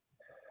that?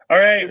 All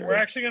right, we're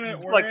actually gonna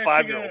like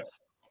 5-year-olds.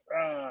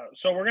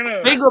 So we're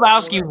gonna Big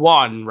Lebowski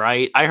won,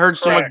 right? I heard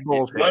so much Correct.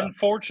 bullshit.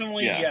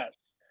 Unfortunately, yes.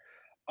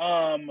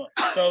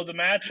 So the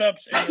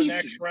matchups in the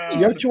next round.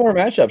 You have 2 more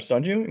matchups,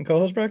 don't you, in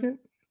co-host bracket?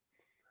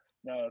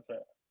 No, that's it.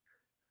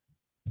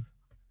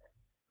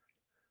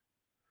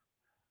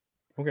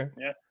 Okay.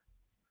 Yeah,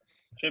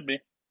 should be.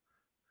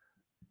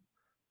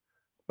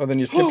 Well, then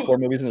you skipped 4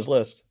 movies in his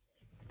list.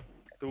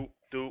 Do.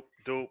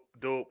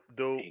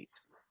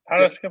 How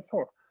did I skip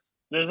 4?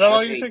 Is that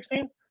all your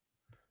 16?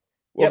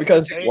 Well,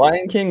 because 8.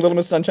 Lion King, Little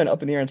Miss Sunshine,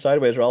 Up in the Air, and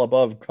Sideways are all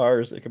above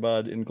Cars,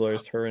 Ichabod,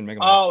 Inglourious, Her, and Megamon.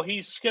 Oh,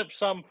 he skipped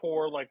some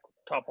for like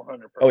top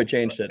 100. Oh, he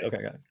changed it.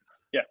 Okay, got it.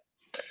 Yeah.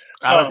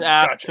 I was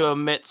asked to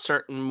omit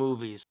certain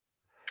movies.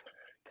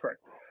 Correct.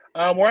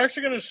 We're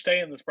actually going to stay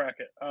in this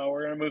bracket.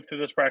 We're going to move through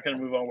this bracket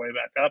and move our way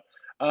back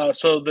up.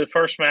 So the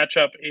first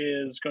matchup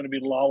is going to be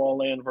La La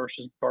Land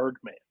versus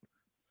Birdman.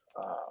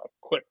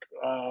 Quick,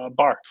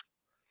 Bar.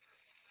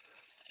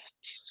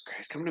 Jesus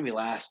Christ, come to me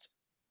last.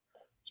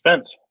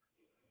 Spence.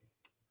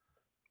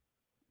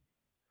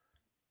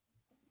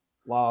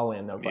 La La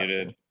Land, no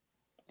Muted.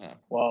 La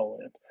La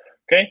Land.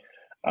 Okay.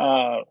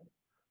 La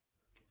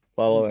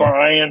La Land.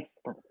 Brian.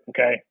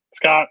 Okay.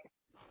 Scott.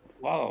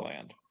 La La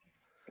Land.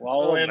 La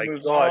La Land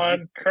moves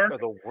on. Kirk. Are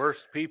the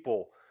worst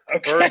people.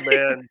 Okay.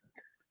 Birdman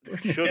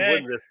should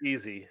win this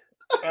easy.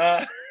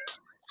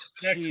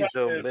 Jeez,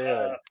 oh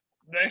man.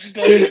 Next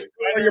up is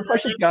Your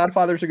precious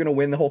Godfathers are going to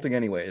win the whole thing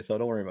anyway, so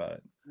don't worry about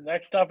it.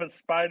 Next up is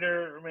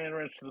Spider-Man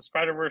Into the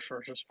Spider-Verse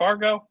versus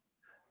Fargo.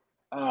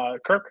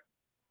 Kirk.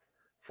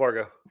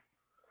 Fargo.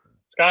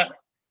 Scott.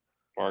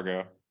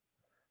 Fargo.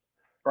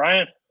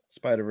 Brian.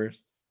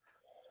 Spider-Verse.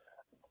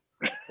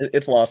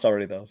 It's lost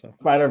already though. So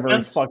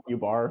Spider-Verse, fuck you,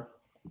 Bar.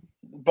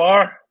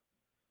 Bar.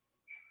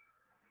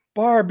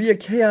 Bar, be a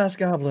chaos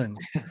goblin.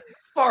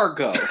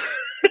 Fargo.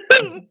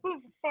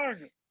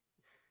 Fargo.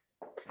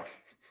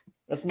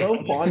 That's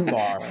no fun,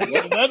 Bar. Does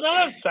that not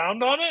have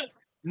sound on it?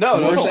 No,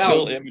 More no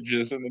still sound.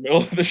 images in the middle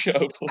of the show,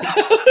 please.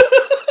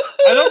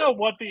 I don't know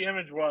what the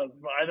image was,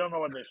 but I don't know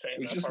what they're saying.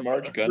 It was that just part.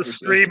 Marge The Gunderson.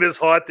 stream is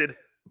haunted.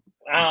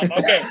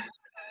 Okay.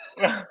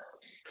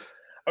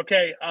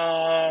 Okay.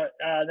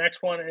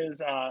 Next one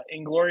is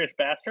Inglorious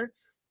Bastards.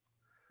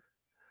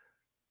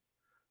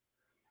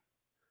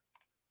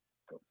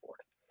 Go for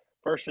it.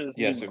 Versus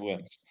Yes, Nemo. it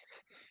wins.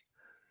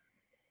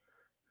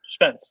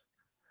 Spence.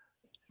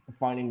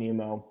 Finding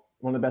Nemo.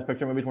 One of the best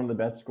picture movies, one of the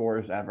best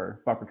scores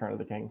ever. Fuck Return of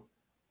the King.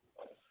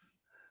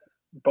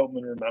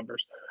 Boatman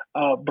remembers.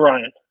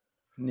 Brian.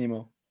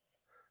 Nemo.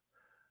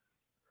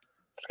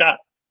 Scott.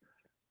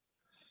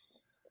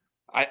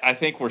 I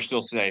think we're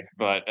still safe,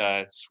 but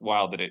it's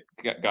wild that it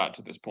got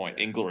to this point.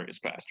 Inglorious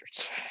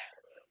Bastards.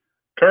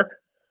 Kirk.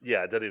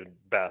 Yeah, not even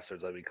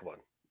bastards. I mean, come on.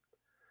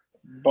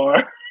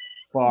 Bar.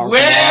 Well.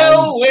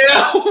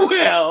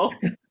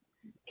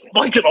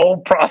 Like an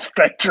old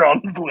prospect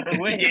drum.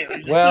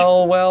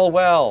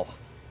 Well.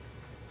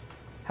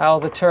 How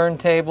the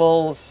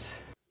turntables.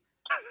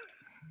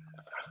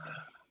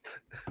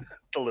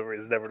 Delivery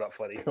is never not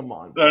funny. Come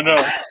on. I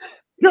know.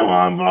 Come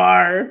on,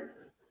 Bar.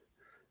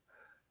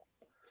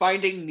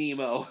 Finding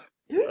Nemo.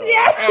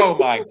 Yes. Oh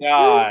my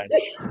gosh.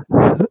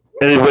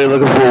 Anybody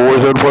looking for a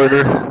Warzone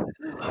partner?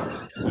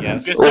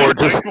 Yes. Get Or that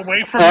just- mic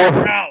away from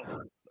your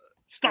mouth.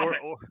 Stop it.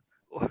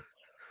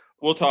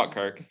 We'll talk,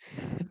 Kirk.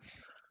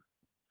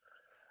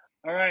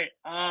 All right.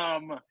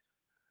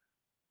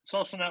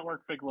 Social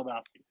Network, Big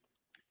Lebowski.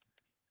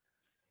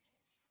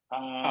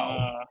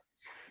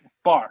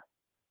 Bar.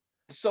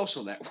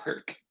 Social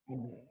Network.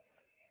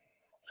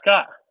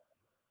 Scott.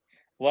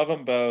 Love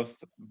them both,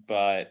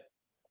 but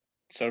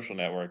Social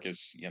Network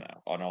is, an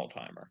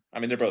all-timer. I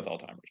mean, they're both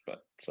all-timers,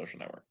 but Social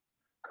Network.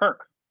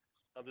 Kirk.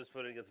 I'm just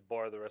voting against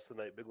Bar the rest of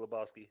the night. Big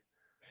Lebowski.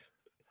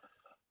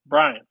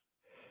 Brian.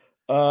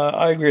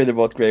 I agree they're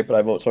both great, but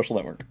I vote Social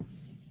Network.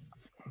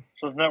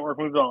 Social Network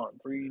moves on.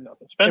 3-0.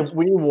 Spence.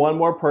 We need one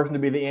more person to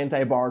be the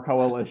anti-Bar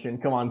coalition.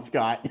 Come on,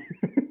 Scott.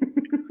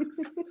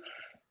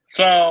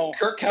 So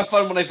Kirk, have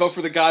fun when I vote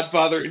for The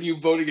Godfather and you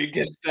voting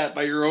against that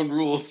by your own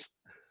rules.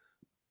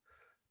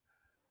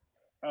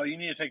 Oh, you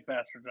need to take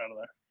Bastards out of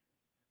there.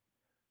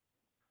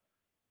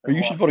 Or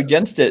you should vote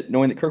against it,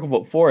 knowing that Kirk will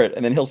vote for it,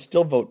 and then he'll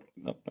still vote.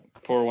 No.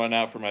 Pour one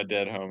out for my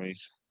dead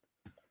homies.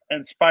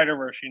 And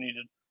Spider-Verse you need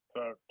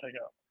to take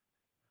out.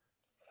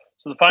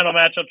 So the final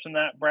matchups in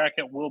that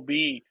bracket will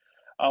be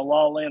La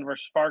La Land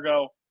versus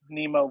Fargo,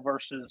 Nemo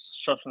versus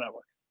Social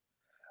Network.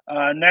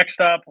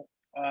 Next up,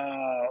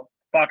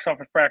 box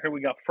office bracket, we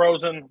got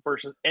Frozen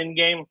versus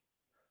Endgame.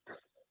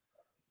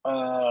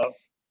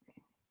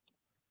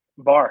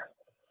 Bar.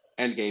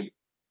 Endgame.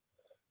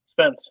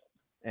 Spence.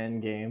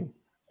 Endgame.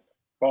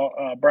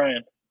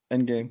 Brian.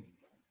 Endgame.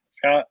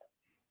 Scott.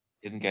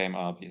 Endgame,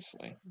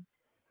 obviously.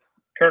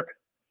 Kirk.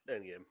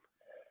 Endgame.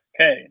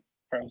 Okay.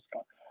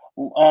 Scott.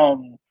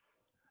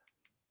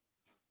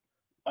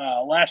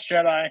 Last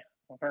Jedi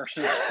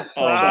versus.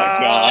 Oh my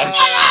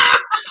gosh.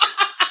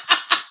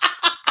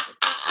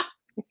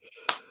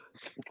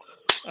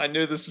 I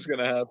knew this was going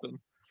to happen.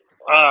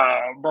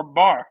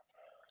 Bar.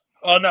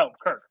 Oh no,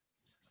 Kirk.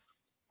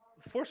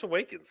 Force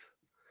Awakens.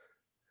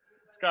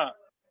 Scott.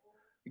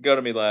 Go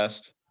to me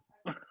last.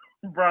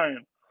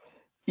 Brian.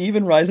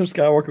 Even Rise of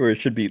Skywalker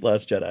should beat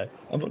Last Jedi.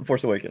 I'm voting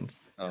Force Awakens.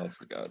 Oh,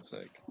 for God's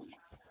sake.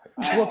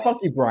 Well, fuck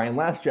you, Brian.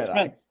 Last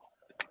Jedi.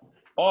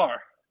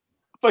 Bar.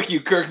 Fuck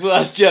you, Kirk. The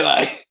Last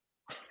Jedi.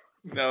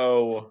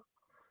 No.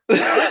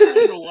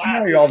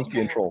 Now you're all just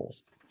being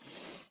trolls.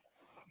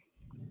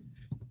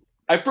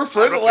 I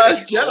prefer The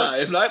Last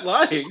Jedi. I'm not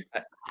lying.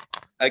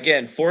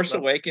 Again, Force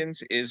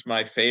Awakens is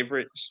my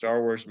favorite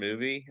Star Wars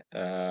movie,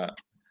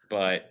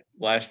 but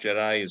Last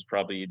Jedi is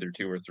probably either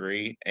 2 or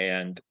 3.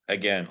 And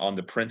again, on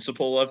the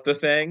principle of the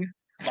thing,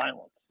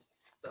 violence.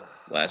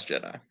 Last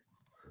Jedi.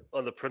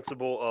 On the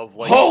principle of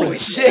liking Holy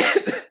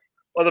shit!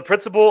 On the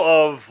principle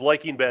of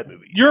liking bad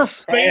movies. Your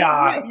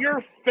favorite.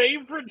 Your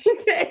favorite.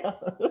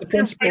 The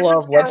principle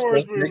of let's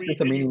make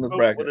this a meaningless What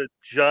bracket. a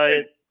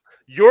giant.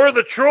 You're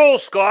the troll,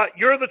 Scott.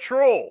 You're the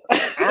troll. All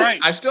right.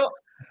 I still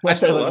love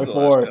The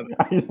Last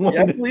Jedi.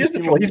 Yeah, he is the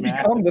troll. He's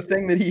become the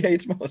thing that he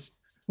hates most.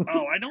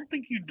 Oh, I don't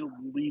think you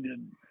deleted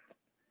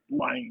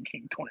Lion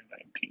King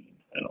 2019.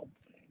 I don't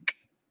think.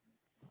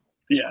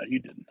 Yeah, you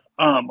didn't.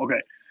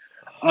 Okay.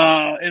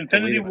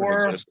 Infinity Deleted from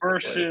War existence,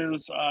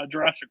 versus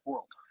Jurassic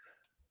World.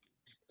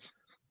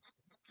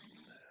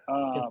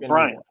 Infinity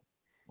Brian.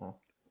 War.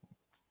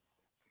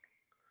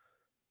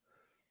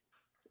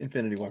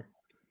 Infinity War.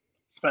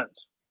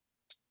 Spence.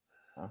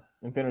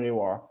 Infinity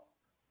War.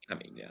 I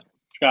mean, yeah.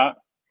 Scott.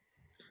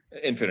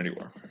 Infinity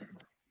War.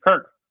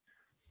 Kirk.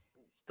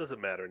 Doesn't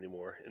matter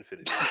anymore.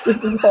 Infinity. This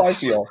is how I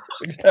feel.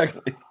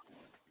 Exactly.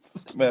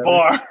 Doesn't matter.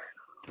 Bar.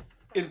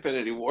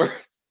 Infinity War.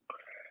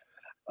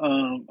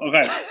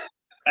 Okay.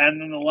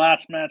 And then the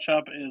last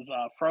matchup is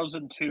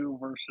Frozen 2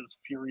 versus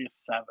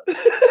Furious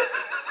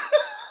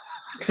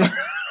 7.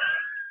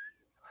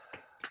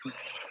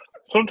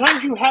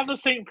 Sometimes you have the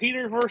St.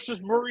 Peter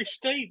versus Murray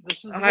State.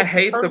 I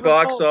hate the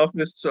box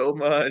office so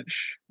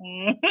much.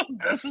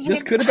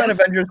 This could have been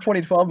Avengers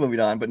 2012 moving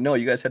on, but no,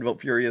 you guys had to vote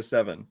Furious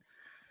 7. You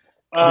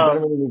better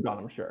really moved on,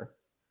 I'm sure.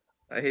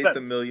 I hate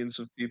the millions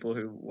of people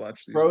who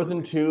watch these.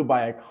 Frozen 2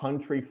 by a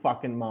country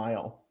fucking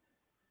mile.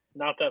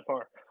 Not that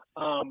far.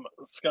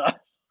 Scott.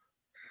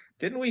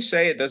 Didn't we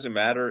say it doesn't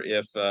matter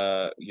if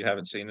you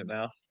haven't seen it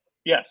now?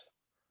 Yes.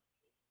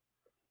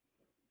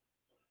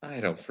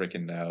 I don't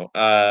freaking know.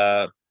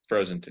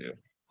 Frozen 2.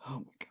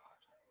 Oh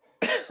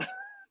my god.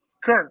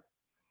 Kurt.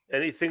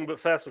 Anything but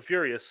Fast and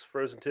Furious.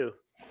 Frozen 2.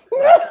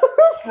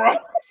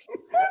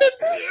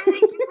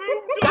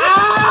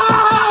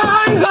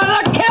 I'm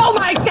gonna kill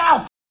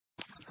myself.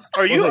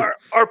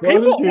 Are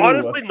people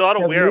honestly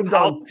not aware of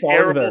how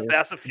terrible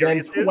Fast and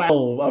Furious is?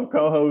 12 of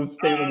co-hosts'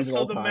 favorite movies of So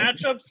all the time.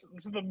 matchups.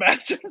 The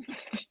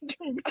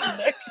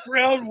next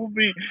round will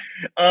be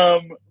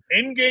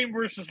Endgame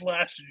versus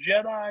Last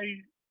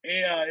Jedi.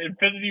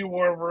 Infinity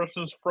War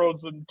versus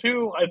Frozen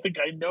 2. I think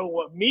I know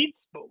what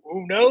meets, but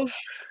who knows?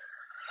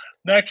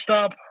 Next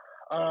up,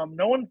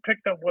 no one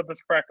picked up what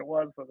this bracket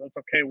was, but that's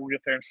okay. We'll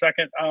get there in a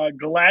second.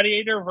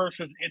 Gladiator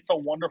versus It's a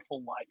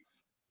Wonderful Life.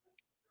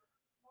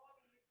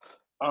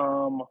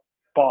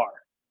 Bar.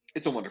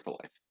 It's a Wonderful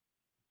Life.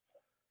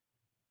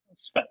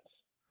 Spence.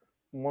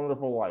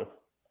 Wonderful Life.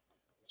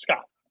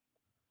 Scott.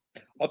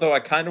 Although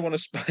I kind of want to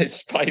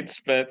spite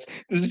Spence.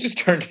 This has just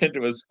turned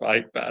into a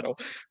spite battle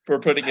for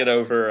putting it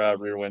over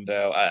Rear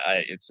Window.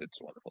 It's a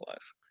Wonderful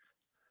Life.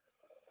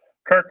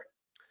 Kirk.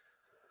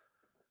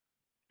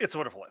 It's a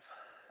Wonderful Life.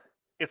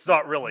 It's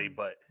not really,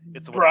 but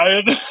it's a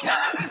Brian.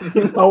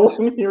 No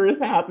one here is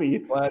happy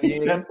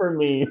except for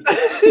me.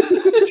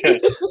 Okay.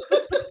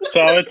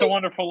 So It's a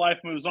Wonderful Life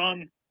moves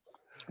on.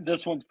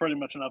 This one's pretty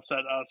much an upset.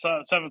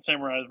 Seven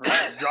Samurais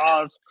versus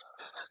Jaws.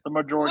 The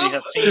majority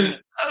have seen.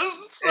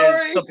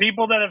 It's the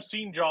people that have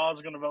seen Jaws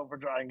are going to vote for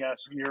Jaws. I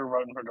guess you're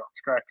voting for Jaws,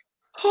 correct?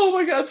 Oh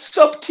my god,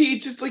 sub T,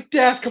 just like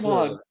Dad, come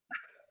on.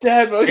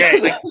 Dad,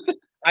 Okay.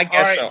 I guess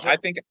All right, so. I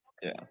think,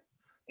 yeah.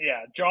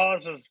 Yeah,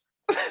 Jaws is.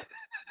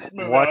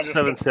 Watch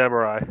Seven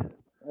Samurai.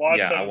 Watch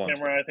Yeah, I Seven want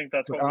Samurai. I think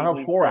that's what I we have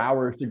believe. 4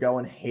 hours to go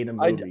and hate a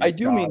movie. I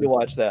do mean to Jaws.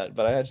 watch that,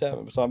 but I just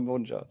haven't, so I'm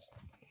voting Jaws.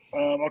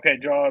 Okay,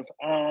 Jaws.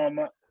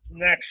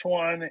 Next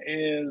one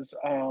is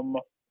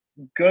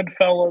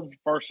Goodfellas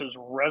versus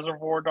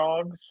Reservoir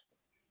Dogs.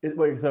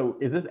 Wait, so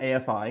is this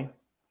AFI?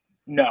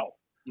 No.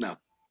 No.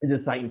 Is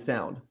it Sight and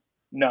Sound?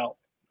 No.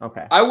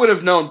 Okay. I would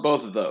have known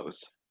both of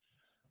those.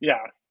 Yeah,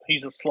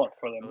 he's a slut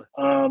for them.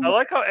 I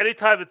like how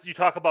anytime you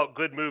talk about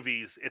good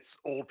movies, it's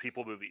old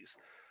people movies.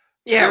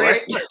 Yeah,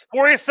 Furious, right?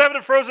 Furious 7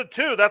 and Frozen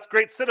 2, that's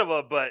great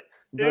cinema, but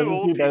ew, Frozen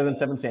old 2 better than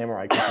people. Seven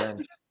Samurai.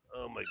 Confirmed.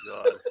 Oh my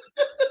god.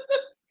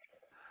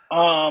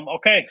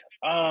 Okay.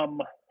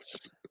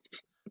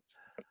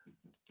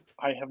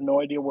 I have no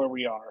idea where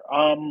we are.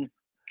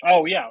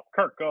 Oh yeah,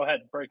 Kirk, go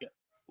ahead, break it.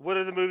 What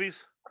are the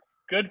movies?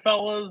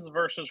 Goodfellas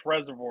versus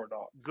Reservoir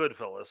Dogs.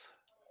 Goodfellas.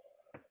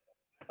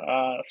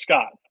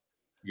 Scott.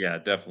 Yeah,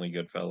 definitely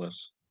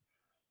Goodfellas.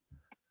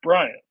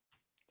 Brian.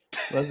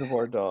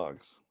 Reservoir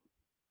Dogs.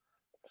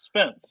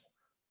 Spence.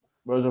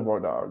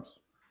 Reservoir Dogs.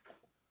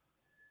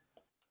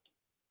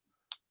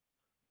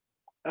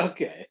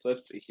 Okay,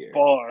 let's see here.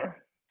 Bar.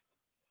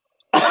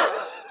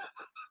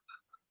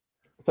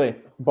 Say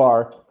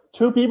Bar.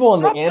 2 people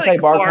in the Stop letting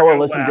anti-bar Bar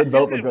coalition go did last.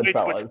 vote for He's getting way too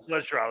much Goodfellas.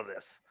 pleasure out of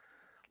this.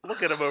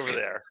 Look at him over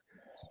there.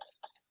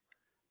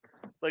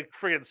 Like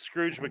friggin'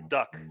 Scrooge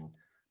McDuck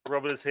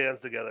rubbing his hands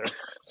together.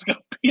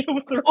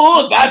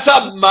 Oh, that's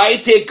a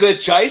mighty good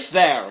choice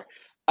there.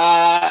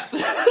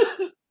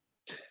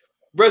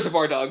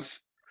 Reservoir Dogs.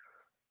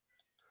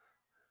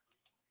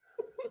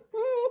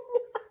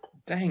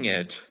 Dang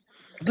it.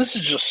 This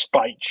is just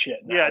spite shit.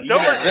 Now. Yeah,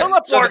 don't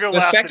let So Bar go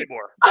last second,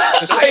 anymore.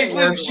 the second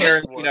worst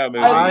Tarantino movie.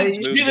 I moves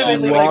on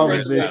legitimately to like love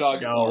Reservoir this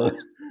Dogs show. more.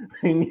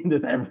 I need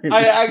this every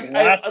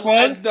Last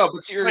one? No,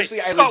 but seriously,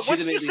 Wait, I Scott, what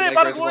did you legitimately say like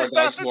about Reservoir Inglourious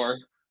Dogs Basterds? more.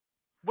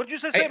 What did you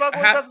say Hey, about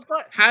Inglourious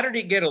Basterds? how did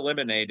he get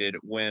eliminated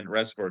when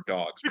Reservoir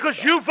Dogs?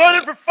 Because you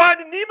voted for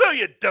Finding Nemo,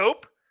 you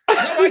dope. No,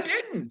 I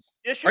didn't.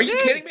 Yes, Are you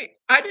kidding me?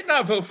 I did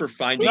not vote for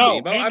Finding No,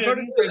 Nemo. he I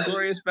voted didn't. for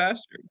Inglourious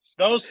Basterds.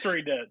 Those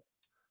 3 did.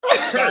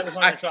 Scott was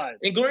on your side.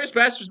 Inglourious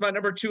Basterds is my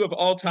number 2 of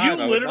all time.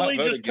 You I would not literally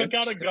vote just took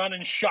against out a it. gun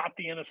and shot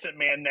the innocent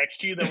man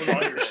next to you that was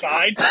on your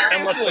side.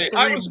 And let the Seriously, 3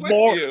 I was with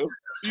more. you.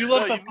 You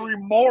let the 3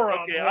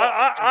 morons. Okay,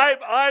 walk.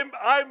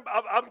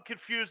 I'm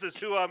confused as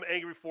who I'm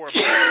angry for.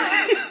 This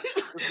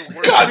is the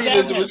worst.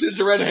 Communism was just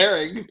a red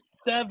herring.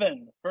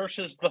 7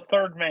 versus the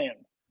third man.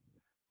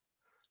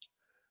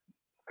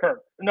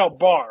 Kirk. No,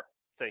 Bar.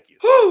 Thank you.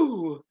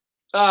 Whew.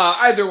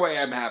 Either way,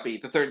 I'm happy.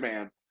 The third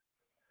man.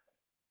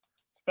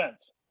 Spence.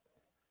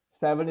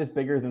 7 is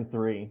bigger than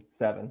 3.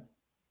 7.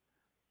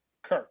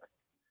 Kirk.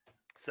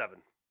 7.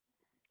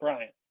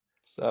 Brian.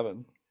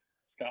 7.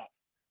 Scott.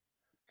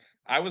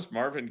 I was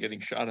Marvin getting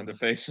shot in the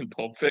face in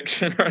Pulp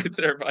Fiction right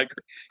there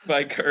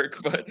by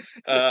Kirk, but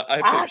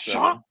I picked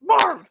shot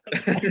 7.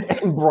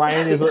 Marv.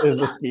 Brian is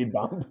the speed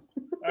bump.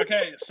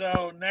 Okay,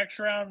 so next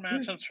round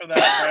matchups for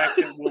that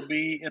bracket will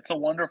be It's a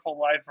Wonderful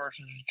Life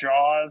versus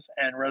Jaws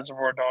and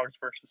Reservoir Dogs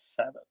versus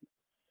Seven.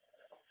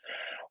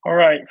 All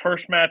right,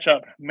 first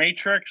matchup: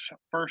 Matrix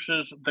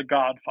versus The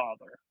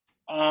Godfather.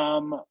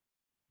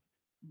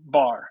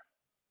 Bar.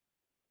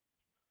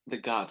 The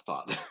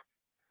Godfather.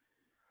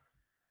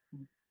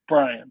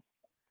 Brian.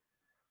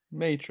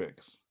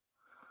 Matrix.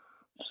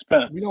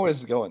 Spence. We know where this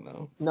is going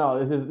though.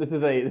 No, this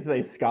is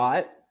a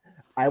Scott.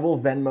 I will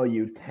Venmo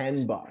you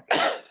 $10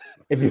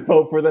 if you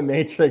vote for the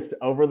Matrix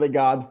over the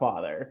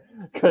Godfather,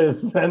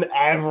 because then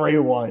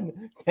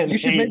everyone can. You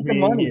should make the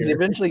money. You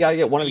eventually got to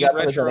get one of the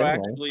Godfathers out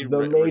anyway.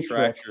 Retroactively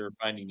retract your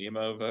Finding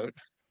Nemo vote.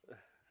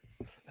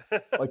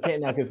 Well, I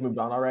can't now because it's moved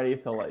on already.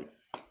 So late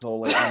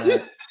on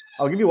that.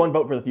 I'll give you one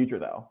vote for the future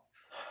though.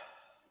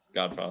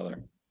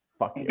 Godfather.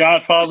 Fuck you.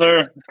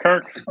 Godfather.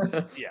 Kirk.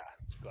 Yeah,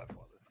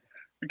 Godfather.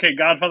 Okay,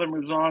 Godfather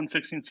moves on.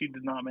 16 seed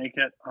did not make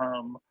it.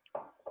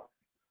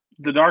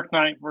 The Dark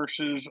Knight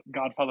versus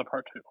Godfather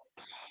Part 2.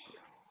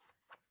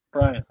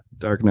 Brian.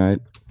 Dark Knight.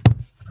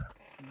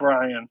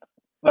 Brian.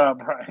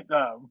 Bar.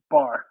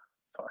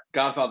 Sorry.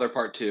 Godfather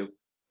Part 2.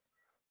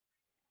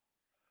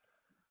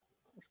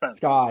 Spence.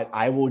 Scott,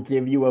 I will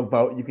give you a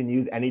vote you can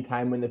use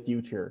anytime in the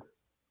future.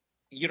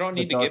 You don't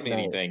need to give me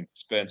anything,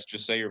 Spence.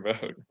 Just say your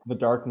vote. The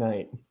Dark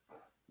Knight.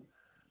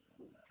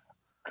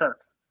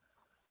 Kirk.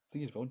 I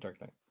think he's voting Dark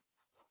Knight.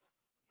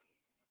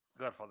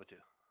 Godfather 2.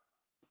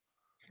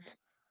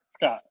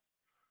 Scott.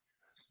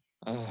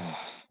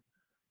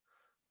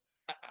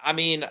 I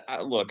mean,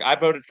 look, I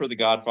voted for The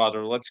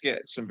Godfather. Let's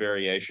get some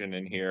variation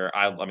in here.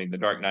 I mean, The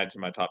Dark Knight's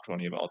in my top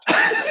 20 of all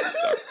time.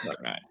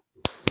 Dark Knight.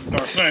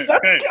 Dark Knight.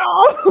 Okay.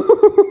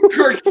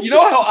 Kirk, you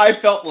know how I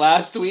felt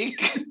last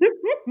week?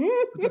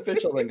 It's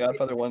official that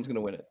Godfather 1's going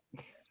to win it.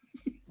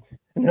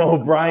 No,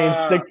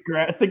 Brian,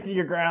 stick to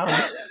your ground.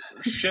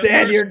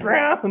 Stand your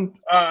ground.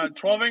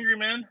 12 Angry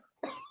Men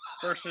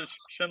versus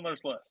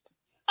Schindler's List.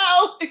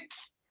 Alex.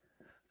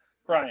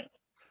 Brian.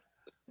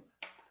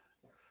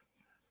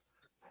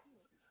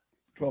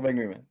 12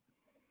 Angry Men.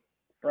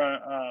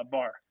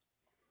 Bar.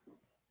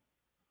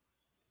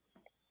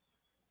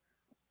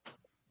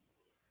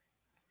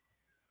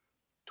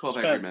 Twelve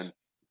Spence. Angry Men.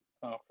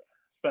 Oh,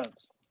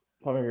 Spence.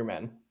 12 Angry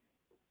Men.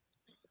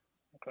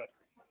 Okay.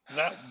 Did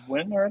that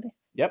win already?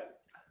 Yep.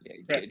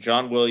 Yeah,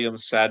 John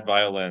Williams' Sad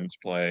Violins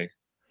play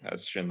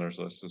as Schindler's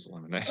List is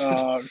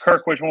eliminated.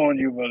 Kirk, which one would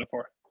you voted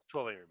for?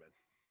 12 Angry Men.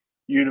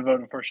 You'd have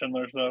voted for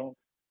Schindler's, though,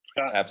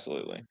 Scott?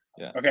 Absolutely.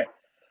 Yeah. Okay.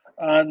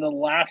 And the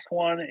last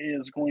one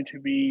is going to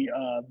be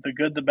The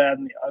Good, the Bad,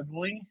 and the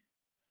Ugly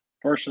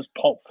versus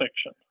Pulp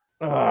Fiction.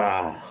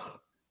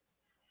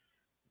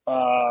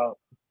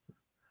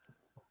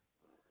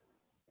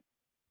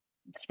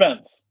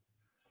 Spence.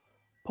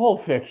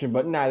 Pulp Fiction,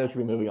 but neither should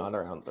be moving on to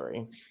round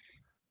 3.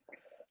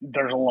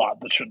 There's a lot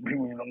that shouldn't be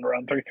moving on to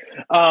round 3.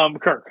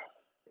 Kirk.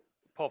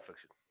 Pulp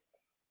Fiction.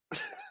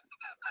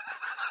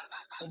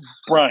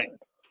 Brian.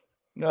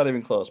 Not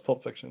even close.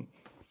 Pulp Fiction.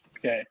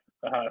 Okay.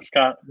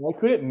 Scott. Why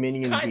couldn't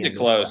Minions be Kind in of this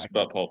close, bracket?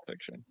 but Pulp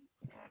Fiction.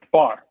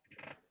 Bar.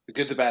 The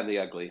Good, the Bad, and the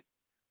Ugly.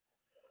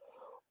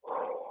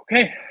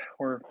 Okay.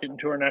 We're getting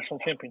to our national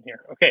champion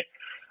here. Okay.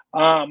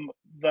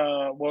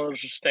 We'll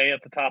just stay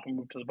at the top and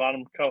move to the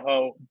bottom.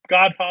 Coho.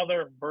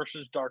 Godfather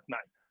versus Dark Knight.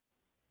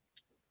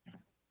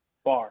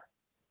 Bar.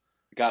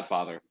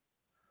 Godfather.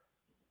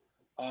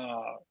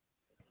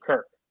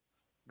 Kirk.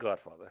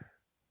 Godfather.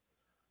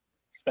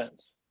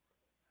 Spence.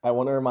 I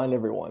want to remind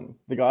everyone,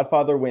 The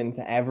Godfather wins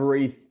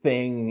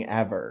everything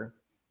ever.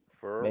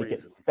 For a Make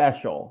reason. it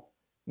special.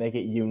 Make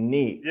it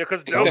unique. Yeah,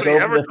 because It nobody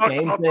goes ever the talks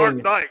same about Dark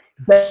thing. Knight.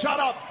 Shut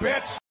up,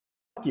 bitch!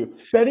 Fuck you.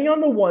 Betting on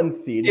the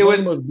 1 seed is one of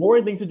the most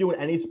boring things to do in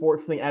any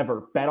sports thing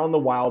ever. Bet on the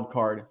wild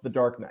card, the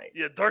Dark Knight.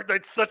 Yeah, Dark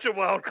Knight's such a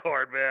wild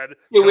card, man.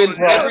 It wins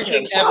Nobody-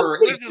 everything ever.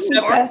 This is the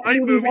Dark Knight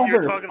movie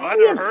you're talking about. I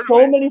never heard so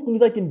of it. many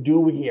things I can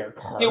do here,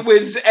 Kirk. It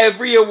wins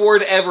every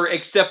award ever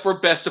except for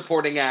Best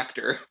Supporting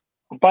Actor.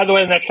 By the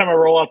way, next time I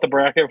roll out the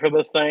bracket for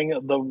this thing,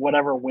 the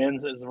whatever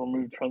wins is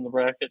removed from the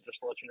bracket. Just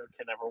to let you know,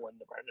 can never win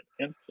the bracket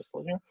again. Just to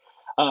let you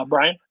know.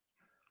 Brian?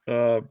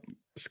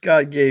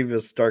 Scott gave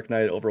us Dark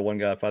Knight over one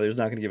Godfather. He's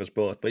not going to give us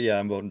both, but yeah,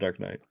 I'm voting Dark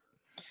Knight.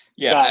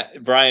 Yeah,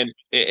 Brian,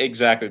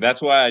 exactly.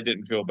 That's why I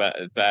didn't feel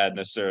bad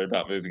necessarily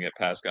about moving it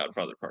past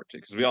Godfather Part 2,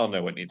 because we all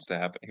know what needs to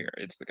happen here.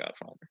 It's the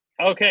Godfather.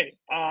 Okay.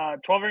 12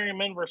 Angry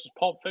Men versus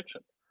Pulp Fiction.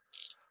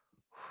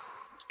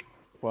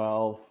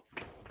 12.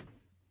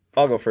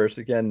 I'll go first.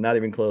 Again, not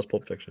even close.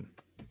 Pulp Fiction.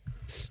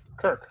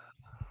 Kirk.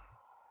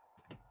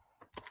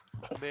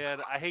 Man,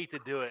 I hate to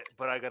do it,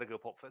 but I got to go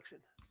Pulp Fiction.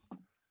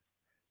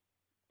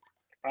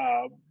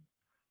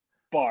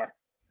 Bar.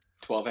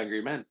 12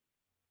 Angry Men.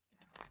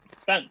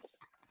 Spence.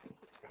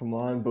 Come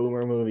on,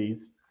 boomer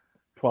movies.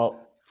 12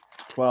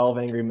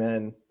 Angry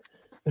Men.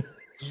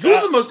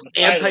 You're the most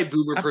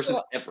anti-boomer person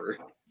ever.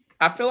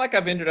 I feel like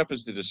I've ended up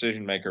as the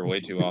decision maker way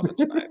too often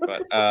tonight,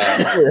 but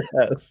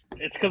Yes.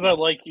 It's because I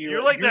like you.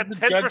 You're like You're that the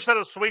 10%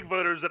 of swing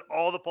voters that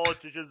all the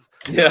politicians.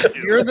 Yeah. do.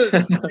 You're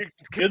the you're the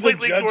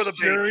completely ignore judge, the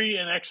base. jury,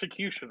 and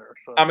executioner.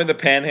 So. I'm in the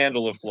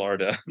panhandle of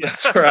Florida.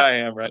 That's where I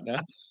am right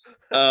now.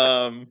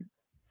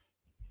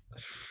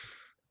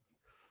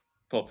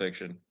 Pulp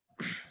Fiction.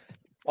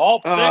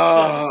 Pulp Fiction.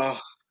 Oh,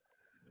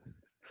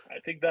 I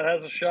think that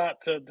has a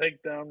shot to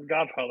take down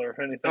Godfather. If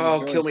anything.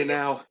 oh, kill me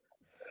now.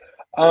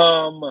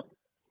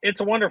 It's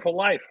a Wonderful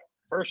Life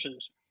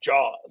versus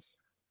Jaws.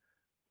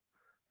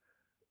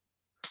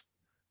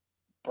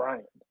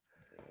 Brian.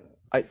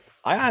 I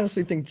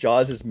honestly think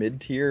Jaws is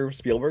mid-tier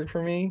Spielberg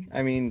for me.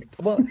 I mean,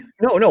 well,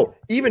 no,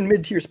 even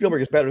mid-tier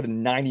Spielberg is better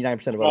than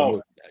 99% of other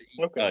movies.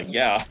 Okay.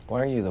 Yeah.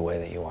 Why are you the way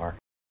that you are?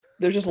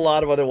 There's just a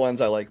lot of other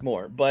ones I like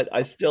more, but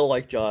I still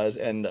like Jaws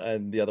and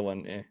the other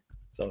one,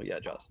 So yeah,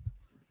 Jaws.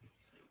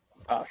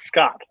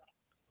 Scott.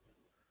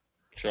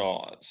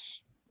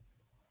 Jaws.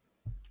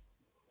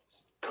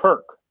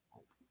 Kirk.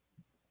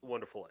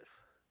 Wonderful Life.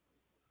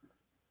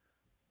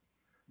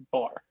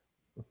 Bar.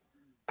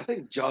 I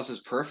think Jaws is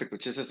perfect, but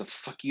just as a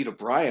fuck you to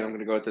Brian, I'm going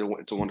to go with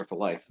It's a Wonderful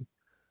Life.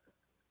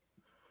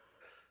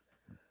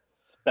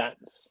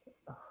 Spence.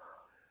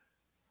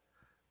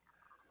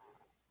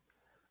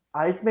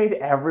 I've made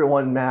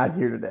everyone mad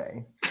here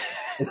today,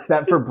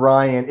 except for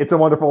Brian. It's a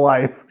Wonderful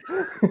Life.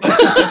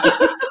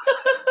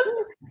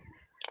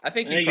 I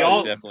think Hey, you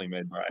probably definitely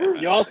made Brian.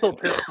 You also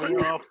pissed me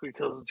off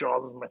because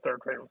Jaws is my third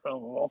favorite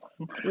film of all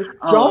time.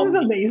 Jaws is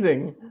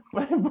amazing,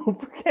 but I vote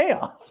for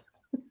Chaos.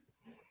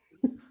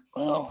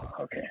 Oh,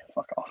 okay.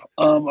 Fuck off.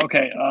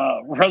 Okay.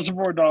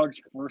 Reservoir Dogs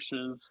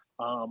versus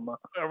Are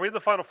we in the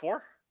final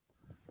four?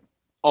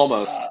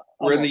 Almost.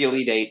 We're in the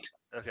almost. Elite Eight.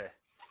 Okay.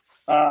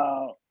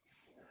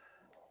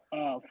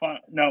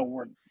 No,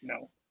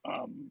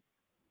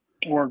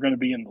 we're going to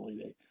be in the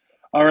Elite Eight.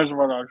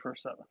 Reservoir Dogs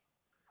versus 7.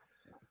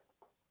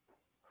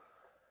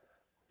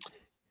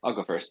 I'll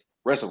go first.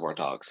 Reservoir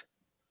Dogs.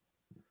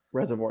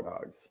 Reservoir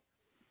Dogs.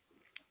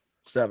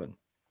 7.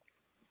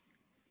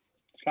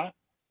 Scott.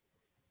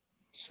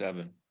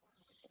 7.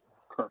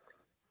 Kirk.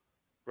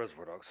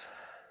 Reservoir Dogs.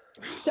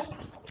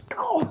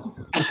 Oh.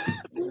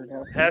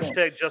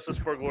 Hashtag Justice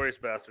for Glorious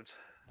Bastards.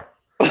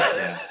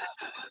 Yeah.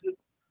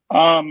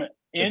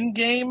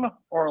 Endgame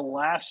or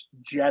Last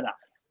Jedi?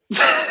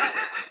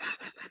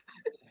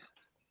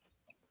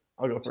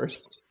 I'll go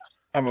first.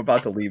 I'm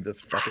about to leave this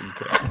fucking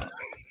crap.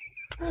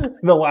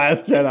 The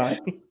Last Jedi.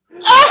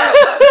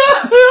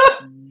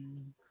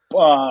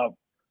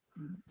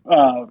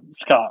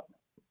 Scott.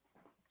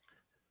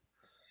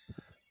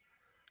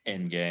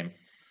 Endgame.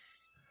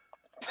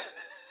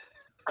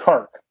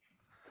 Kirk.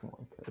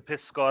 To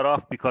piss Scott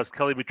off because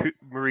Kelly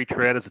Marie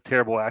Tran is a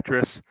terrible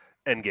actress.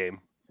 Endgame.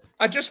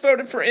 I just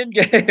voted for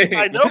Endgame.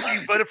 I know, but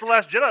you voted for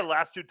Last Jedi the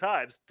last 2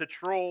 times to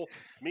troll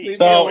me.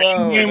 So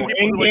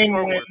Endgame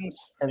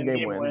wins.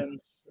 Endgame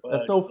wins.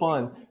 That's so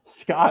fun.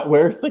 Scott,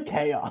 where's the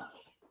chaos?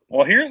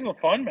 Well, here's the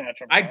fun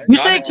matchup. You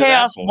say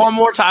chaos one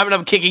more time, and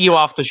I'm kicking you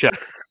off the show.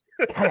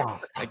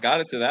 Chaos. I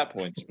got it to that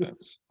point,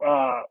 Spence.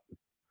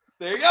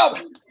 There you go.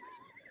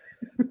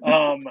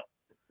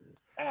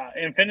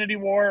 Infinity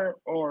War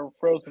or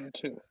Frozen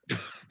 2?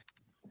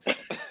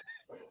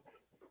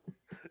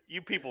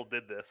 You people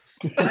did this.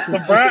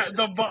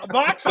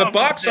 The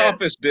box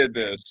office did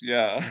this.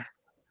 Yeah.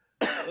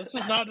 This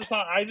is not just.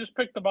 I just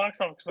picked the box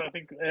office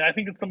because I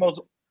think it's the most.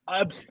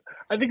 I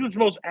think it's the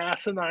most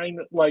asinine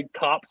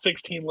top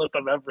 16 list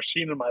I've ever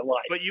seen in my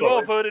life. But you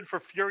all voted for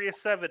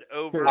Furious 7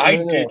 over. I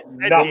did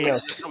not.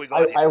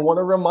 I want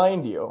to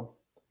remind you,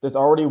 there's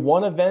already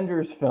one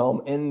Avengers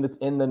film in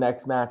the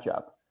next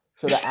matchup.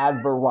 So to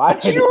add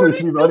variety, we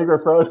should be voting for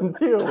Frozen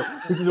 2,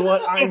 which is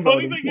what I'm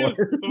voting for.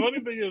 The funny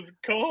thing is,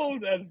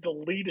 Code has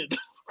deleted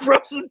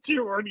Frozen 2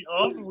 already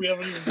off, and we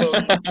haven't even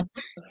voted.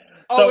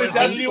 Is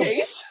that the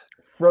case?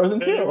 Frozen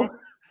 2.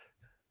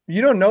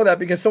 You don't know that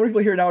because so many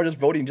people here now are just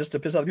voting just to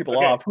piss other people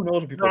Okay. off. Who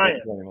knows what people are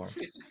voting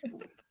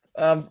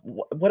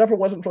anymore? Whatever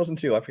wasn't Frozen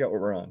 2, I forgot what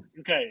we're on.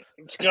 Okay,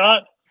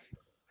 Scott.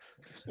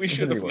 We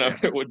should have known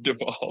it would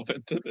devolve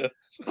into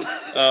this.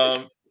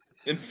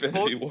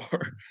 Infinity War.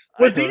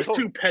 With these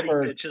two petty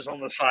bitches on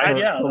the side,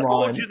 I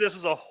told you this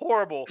was a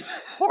horrible,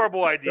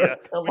 horrible idea.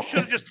 We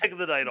should have just taken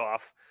the night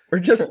off. Or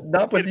just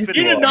not put these You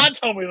people did on. not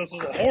tell me this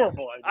was a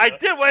horrible idea. I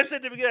did. When I said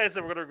at the beginning, I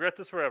said we're going to regret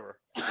this forever.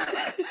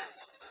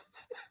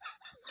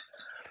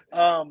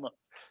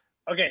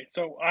 Okay,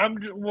 so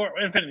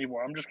Infinity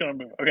War. I'm just gonna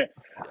move. Okay,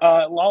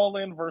 La La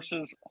Land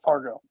versus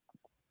Fargo.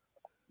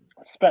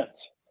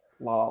 Spence.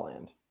 La La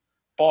Land.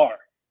 Bar.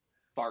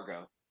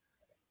 Fargo.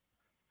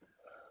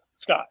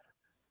 Scott.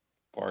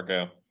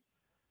 Fargo.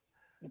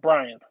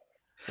 Brian.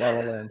 La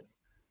La Land.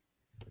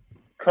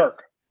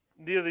 Kirk.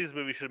 Neither of these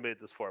movies should have made it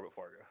this far, but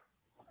Fargo.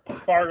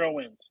 Fargo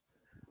wins.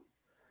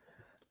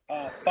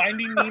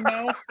 Finding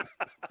Nemo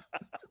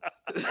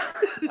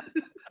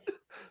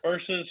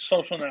versus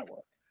Social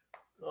Network.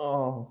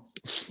 Oh.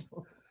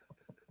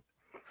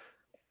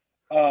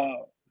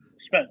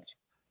 Spence.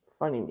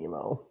 Finding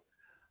Nemo.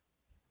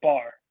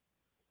 Bar.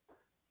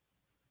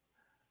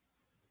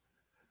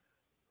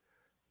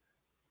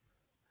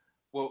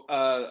 Well,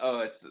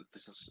 it's the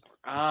social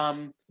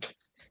network.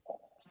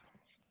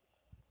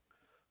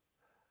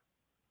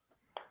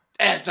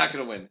 It's not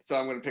gonna win, so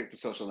I'm gonna pick the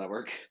social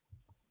network.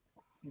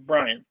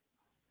 Brian.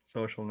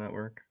 Social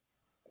Network.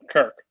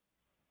 Kirk.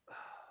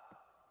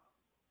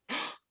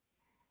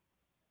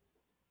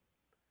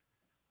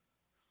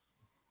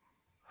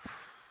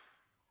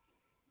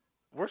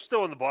 We're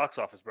still in the box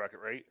office bracket,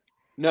 right?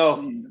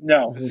 No.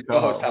 No. It's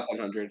co-host top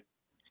 100.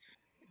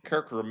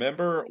 Kirk,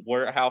 remember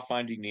how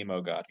Finding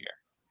Nemo got here?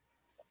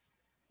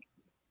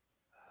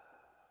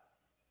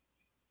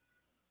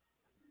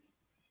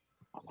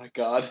 Oh my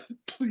god,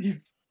 please.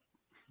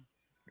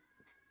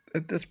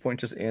 At this point,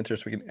 just answer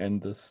so we can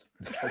end this.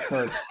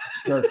 Kirk,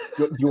 do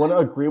you want to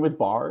agree with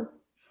Bar?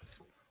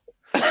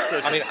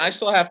 I mean, I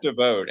still have to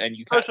vote, and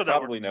you Social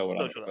probably network. know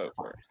what I'm Social going to vote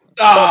for.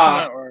 Social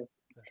network.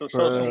 So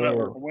social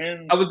network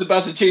wins. I was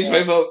about to change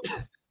my vote.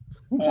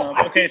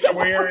 Okay, so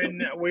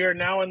we are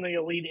now in the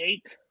Elite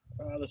Eight.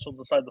 This will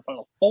decide the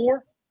final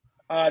four.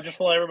 Just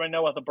to let everybody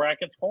know what the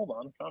brackets. Hold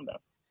on, calm down.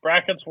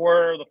 Brackets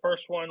were the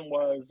first one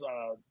was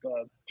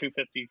the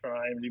 250 from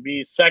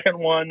IMDb. Second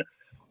one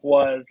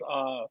was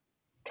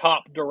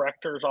top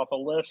directors off a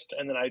list,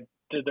 and then I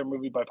did their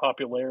movie by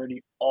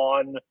popularity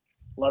on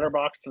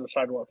Letterboxd to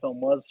decide what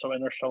film was. So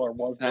Interstellar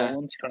was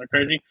Nolan's, kind of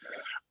crazy.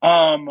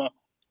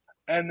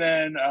 And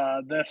then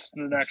the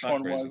next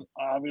one crazy. was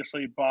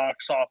obviously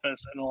box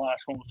office, and the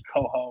last one was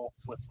Coho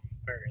with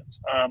variants.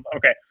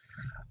 Okay.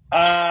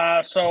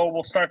 So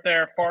we'll start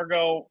there.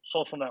 Fargo,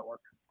 Social Network.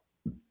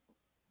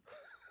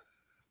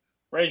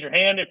 Raise your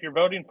hand if you're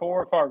voting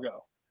for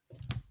Fargo.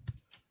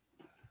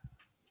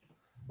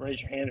 Raise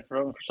your hand if you're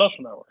voting for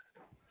Social Network.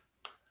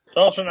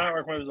 Social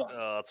Network moves on.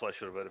 That's why I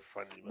should have voted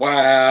for Finding Nemo.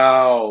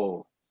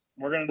 Wow.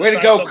 We're gonna Way to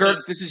decide go, something.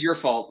 Kirk. This is your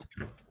fault.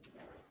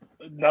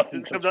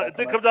 Nothing. It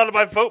didn't come down to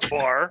my vote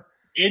bar.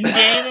 In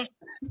game.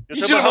 You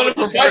should have voted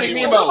for Finding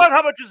Nemo.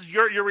 How much is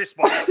your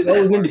response?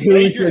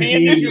 Raise your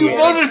hand if If you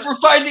voted for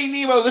Finding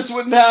Nemo, this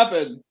wouldn't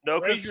happen. No,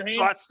 Raise because your hand.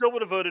 Scott still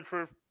would have voted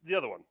for the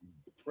other one.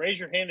 Raise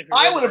your hand if you're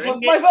I voting would have for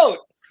flipped my In-Game. vote.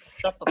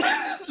 Shut the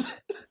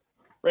fuck.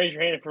 Raise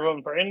your hand if you're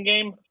voting for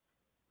Endgame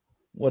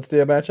What's the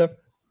matchup?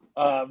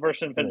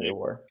 versus Infinity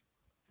War.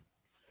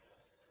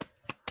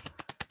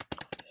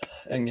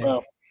 Endgame.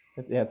 Well,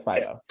 Yeah, it's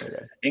 5-0.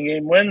 Okay.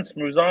 Endgame wins,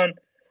 moves on.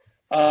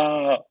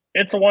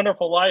 It's a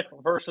Wonderful Life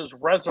versus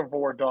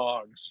Reservoir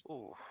Dogs.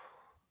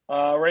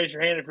 Raise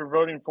your hand if you're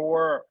voting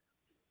for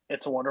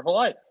It's a Wonderful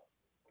Life.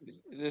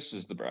 This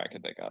is the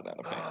bracket that got out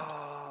of hand.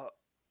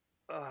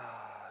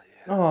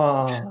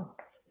 Oh,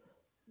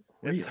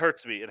 It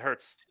hurts me. It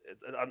hurts.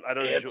 I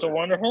don't It's enjoy a it.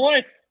 Wonderful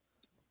Life.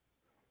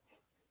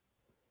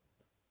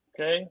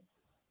 Okay.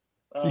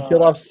 You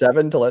killed off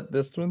 7 to let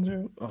this one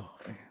through? Oh,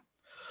 man.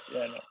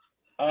 Yeah, no.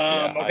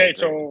 I Okay, agree.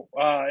 so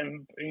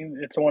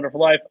It's a Wonderful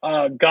Life.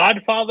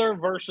 Godfather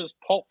versus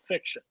Pulp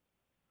Fiction.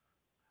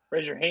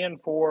 Raise your hand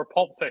for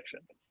Pulp Fiction.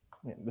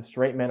 yeah, the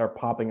straight men are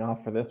popping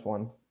off for this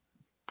one.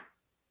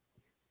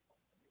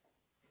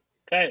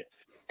 Okay.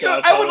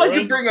 I would like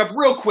to bring up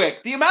real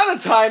quick the amount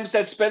of times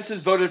that Spence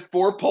has voted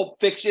for Pulp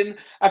Fiction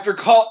after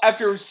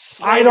I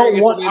slandering don't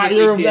it want the way that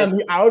either of they them.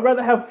 did. I would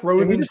rather have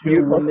Frozen just 2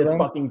 mute both win of this them?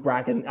 fucking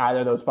bracket than either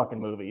of those fucking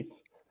movies.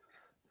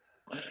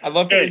 I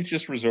love that Hey. we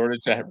just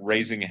resorted to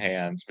raising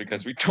hands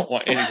because we don't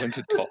want anyone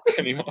to talk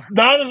anymore.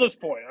 Not at this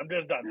point. I'm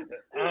just done with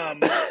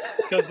it.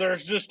 Because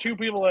there's just two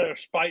people that are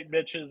spite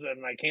bitches,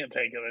 and I can't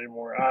take it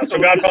anymore. So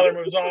Godfather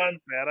moves on.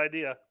 Bad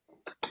idea.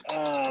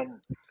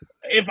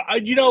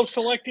 If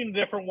selecting a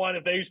different one,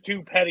 if these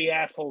two petty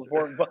assholes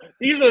weren't,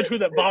 these are the two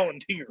that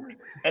volunteered,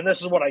 and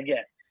this is what I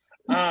get.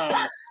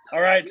 All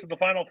right, so the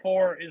final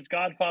four is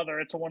Godfather,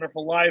 It's a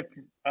Wonderful Life.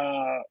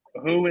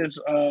 Who is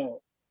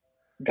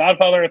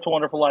Godfather, It's a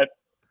Wonderful Life?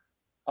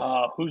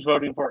 Who's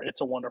voting for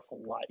It's a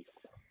Wonderful Life?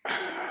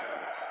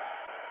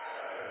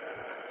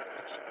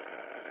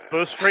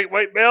 Both straight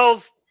white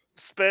males.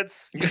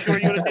 Spence, you sure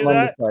you want to do I'm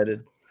that?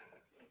 undecided.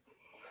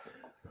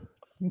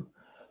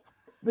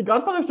 The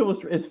Godfather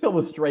is filled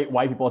with straight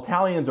white people.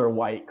 Italians are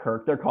white,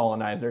 Kirk. They're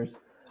colonizers.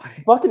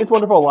 Fucking It's a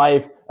Wonderful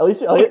Life. At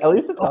least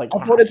it's like. I'll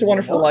put It's a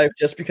Wonderful Life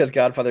just because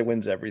Godfather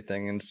wins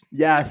everything. And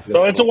Yes.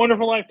 So It's a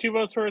Wonderful Life. 2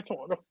 votes for It's a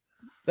Wonderful.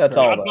 That's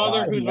all.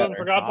 Godfather. Who's voting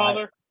for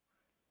Godfather?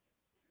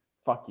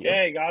 Fuck you.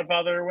 Okay,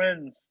 Godfather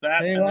wins.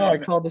 That Hey, and wow, I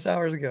then called this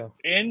hours ago.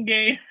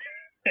 In-Game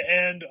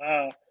and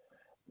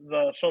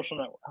the Social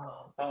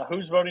Network.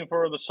 Who's voting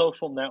for the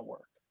Social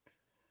Network?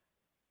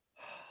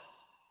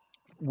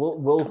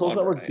 Will Social on,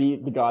 Network Brian.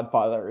 beat The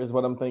Godfather? Is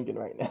what I'm thinking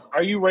right now.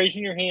 Are you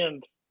raising your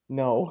hand?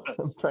 No,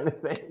 I'm trying to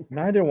think.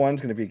 Neither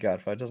one's going to be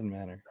Godfather. It doesn't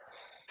matter.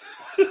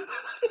 You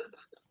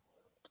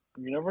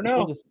never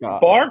know. Just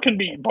got-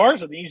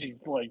 Bar's an easy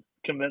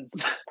convince.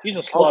 He's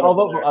a slut. I'll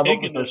over vote there. for He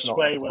can just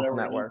sway Social whatever.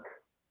 he Network. needs.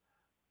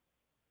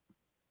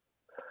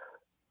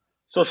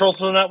 So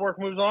Social Network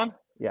moves on.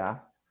 Yeah.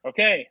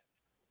 Okay.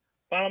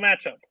 Final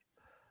matchup.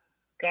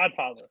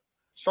 Godfather.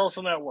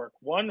 Social Network.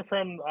 One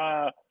from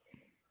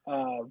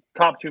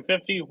top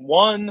 250.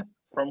 One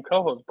from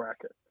Coho's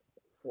bracket.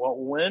 What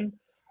will win?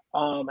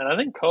 And I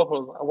think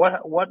Coho's.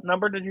 What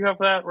number did you have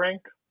that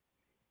ranked?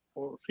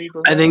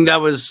 I think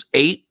that was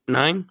 8,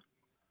 9.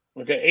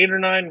 Okay, 8 or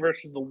 9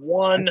 versus the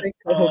 1. I think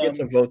Coho gets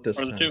a vote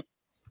this or the time. 2.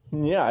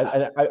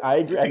 Yeah, I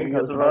agree. I think He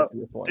gets Coho a vote.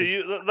 gets this one. Do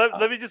you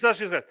let me just ask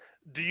you this: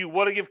 do you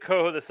want to give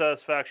Coho the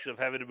satisfaction of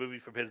having a movie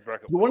from his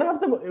bracket? You want to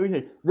have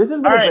the? This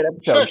has been All a right, great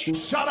episode.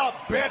 shush. Shut up,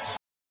 bitch.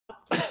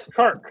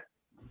 Kirk,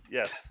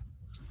 Yes.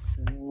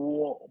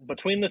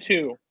 between the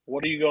two,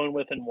 what are you going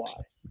with and why?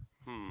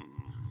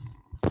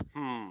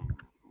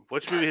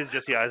 Which movie is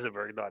Jesse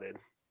Eisenberg not in?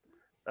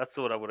 That's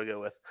the one I want to go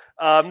with.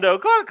 No,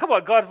 God, come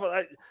on,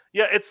 God.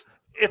 Yeah, it's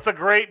a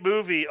great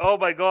movie. Oh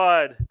my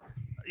God,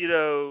 you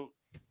know,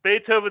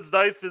 Beethoven's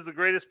Ninth is the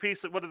greatest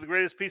piece, one of the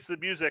greatest pieces of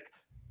music,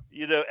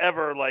 you know,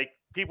 ever. Like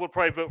people would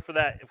probably vote for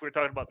that if we were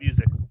talking about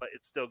music, but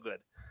it's still good.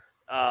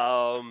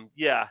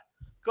 Yeah,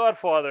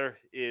 Godfather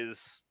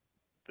is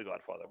the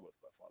Godfather with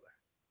my father.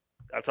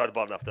 I've talked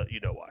about enough that you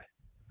know why.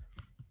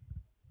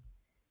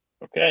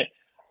 Okay,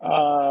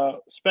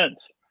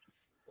 Spence.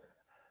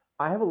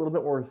 I have a little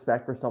bit more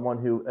respect for someone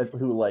who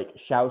like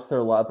shouts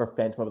their love for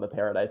Phantom of the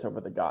Paradise over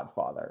The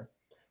Godfather.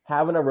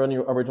 Have an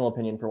original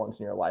opinion for once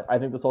in your life. I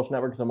think The Social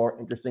Network is a more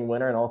interesting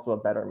winner and also a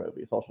better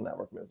movie. Social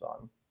Network moves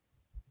on.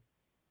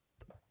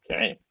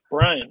 Okay,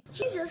 Brian.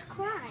 Jesus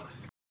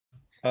Christ.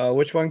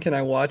 Which one can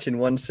I watch in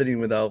one sitting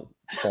without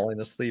falling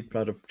asleep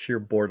out of sheer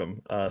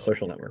boredom?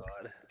 Social Network.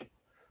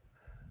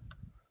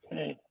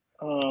 Okay,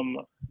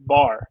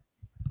 Bar.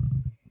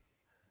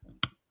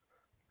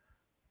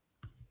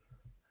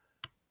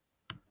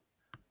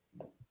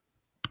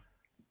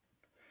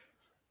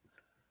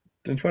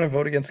 Didn't you want to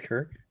vote against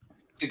Kirk?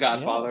 The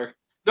Godfather.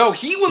 No,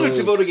 he wanted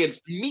to vote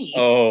against me.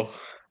 Oh,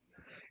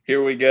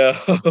 here we go.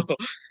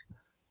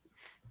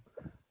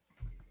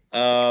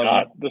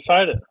 Scott,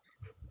 decide it.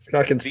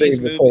 Scott can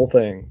save this whole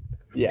thing.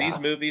 Yeah. These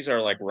movies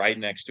are like right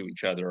next to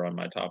each other on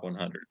my top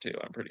 100 too.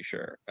 I'm pretty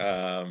sure.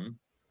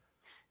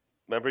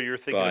 Remember, you're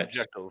thinking but-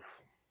 objective.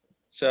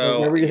 So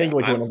Whatever you think yeah,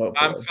 what you wanna vote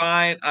I'm for.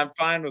 fine. I'm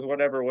fine with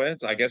whatever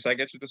wins. I guess I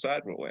get to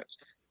decide what wins.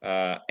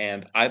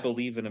 And I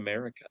believe in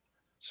America,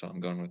 so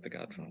I'm going with The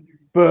Godfather.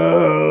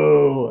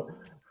 Boo!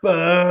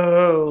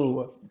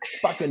 Boo!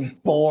 Fucking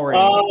boring.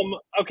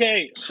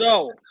 Okay,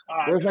 so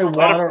Where's my What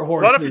water if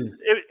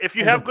horses? if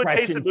you and have good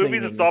taste in depression movies,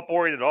 singing? it's not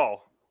boring at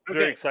all. It's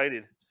very Okay.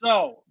 excited.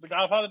 So The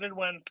Godfather did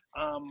win.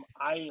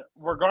 I,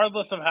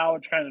 regardless of how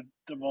it kind of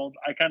divulged,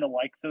 I kind of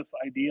like this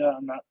idea.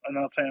 I'm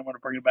not saying I'm going to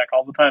bring it back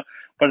all the time,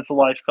 but it's a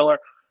life filler.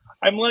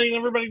 I'm letting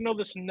everybody know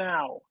this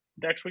now.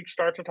 Next week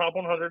starts the top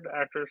 100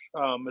 actors.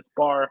 It's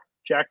Barr,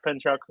 Jack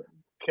Penchuk,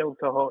 Caleb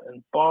Coho,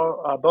 and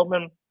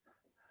Boatman.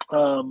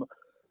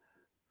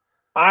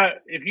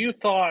 If you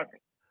thought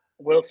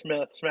Will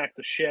Smith smacked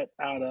the shit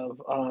out of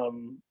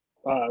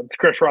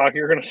Chris Rock,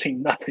 you're going to see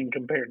nothing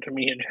compared to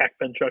me and Jack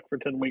Penchuk for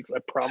 10 weeks. I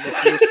promise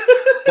you.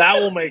 That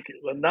will make it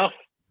enough.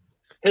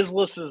 His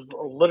list is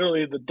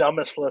literally the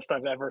dumbest list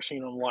I've ever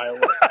seen on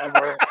Wireless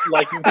ever.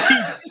 Like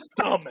the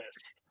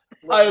dumbest.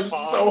 I am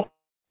so.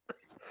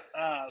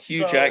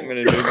 Hugh Jackman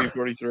in movie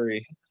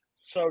 43.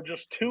 So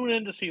just tune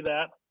in to see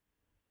that.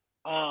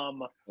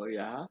 Oh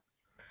yeah.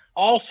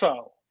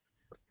 Also,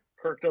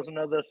 Kirk doesn't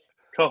know this.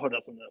 Coho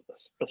doesn't know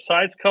this.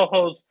 Besides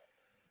Coho's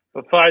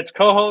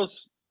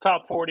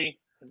top 40,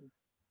 and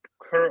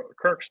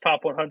Kirk's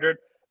top 100,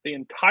 the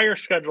entire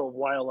schedule of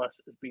YLS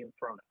is being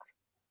thrown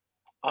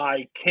out.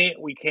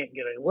 We can't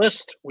get a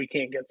list. We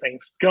can't get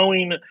things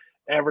going.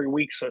 Every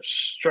week's a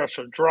stress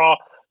or draw.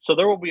 So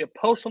there will be a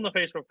post on the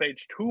Facebook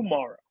page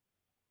tomorrow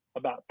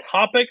about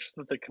topics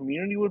that the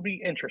community would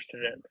be interested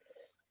in.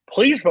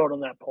 Please vote on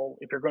that poll.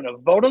 If you're going to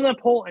vote on that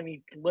poll, I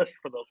need lists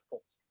for those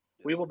polls.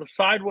 We will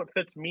decide what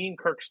fits me and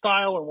Kirk's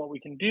style and what we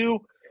can do.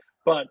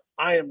 But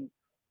I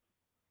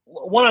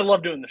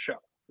love doing the show.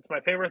 It's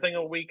my favorite thing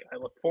of the week. I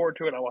look forward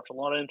to it. I watch a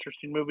lot of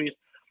interesting movies.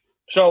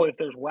 So if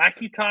there's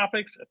wacky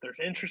topics, if there's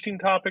interesting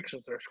topics,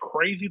 if there's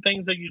crazy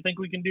things that you think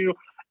we can do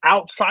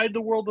outside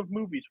the world of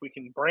movies, we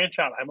can branch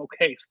out. I'm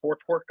okay.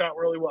 Sports worked out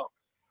really well.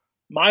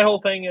 My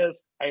whole thing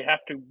is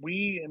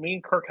me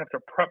and Kirk have to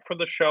prep for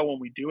the show when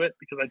we do it,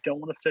 because I don't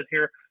want to sit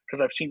here,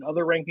 because I've seen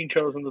other ranking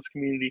shows in this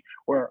community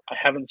where I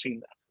haven't seen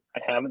that.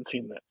 I haven't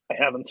seen that.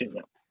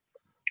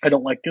 I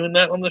don't like doing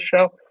that on the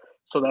show.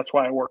 So that's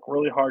why I work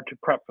really hard to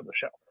prep for the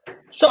show.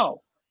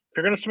 So if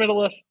you're going to submit a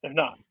list, if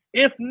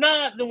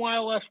not, then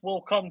YLS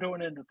will come to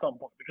an end at some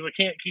point, because I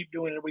can't keep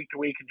doing it week to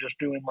week and just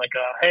doing like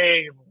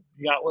hey,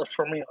 you got lists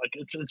for me? Like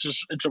it's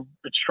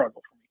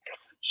struggle for me.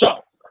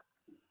 So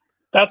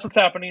that's what's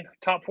happening.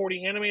 Top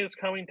 40 animated is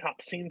coming.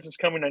 Top scenes is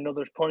coming. I know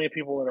there's plenty of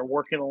people that are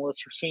working on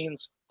lists for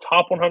scenes.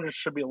 Top 100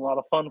 should be a lot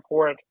of fun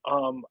for it.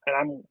 And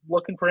I'm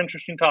looking for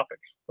interesting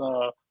topics.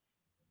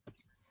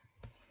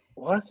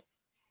 What?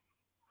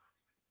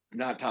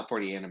 Not top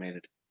 40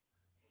 animated.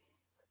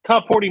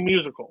 Top 40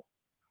 musical.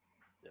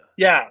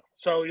 Yeah.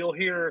 So you'll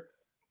hear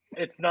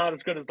it's not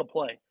as good as the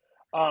play.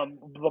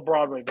 The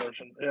Broadway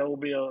version. It'll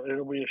be a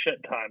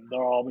shit time.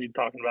 They'll all be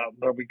talking about.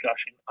 They'll be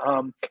gushing.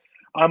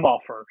 I'm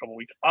off for a couple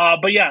weeks.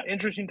 But yeah,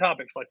 interesting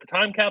topics like the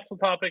time capsule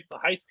topic, the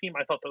heist team.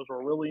 I thought those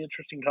were really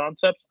interesting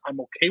concepts. I'm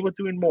okay with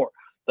doing more.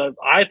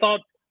 I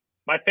thought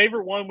My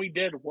favorite one we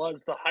did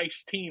was the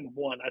heist team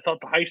one. I thought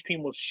the heist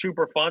team was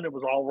super fun. It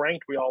was all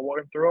ranked. We all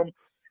went through them.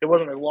 It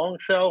wasn't a long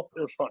show.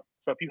 It was fun.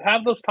 So if you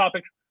have those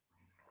topics,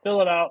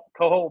 fill it out.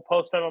 Coho will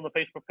post that on the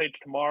Facebook page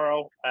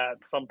tomorrow at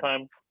some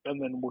time,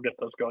 and then we'll get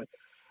those going.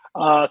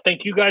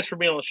 Thank you guys for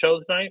being on the show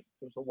tonight.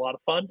 It was a lot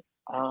of fun.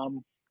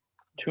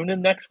 Tune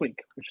in next week.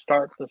 We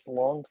start this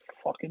long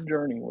fucking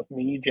journey with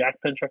me, Jack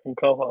Pinchuk, and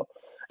Coho,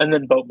 and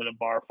then Boatman and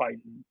Barr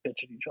fighting and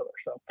bitch at each other.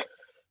 So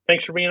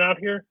thanks for being out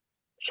here.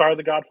 Sorry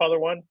the Godfather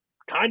won.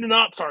 Kind of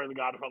not sorry the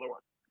Godfather won.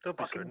 Don't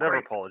be sorry. Never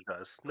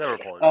apologize. Never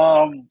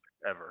apologize.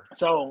 Ever.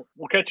 So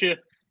we'll catch you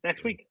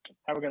next week.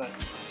 Have a good night.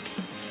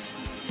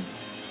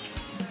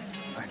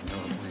 I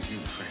know it was you,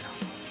 Fredo.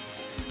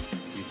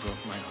 You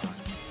broke my heart.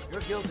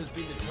 Your guilt has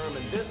been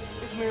determined. This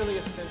is merely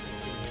a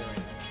sentencing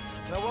hearing.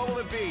 Now, what will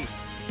it be?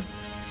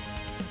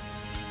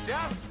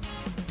 Death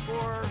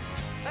or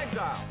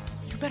exile?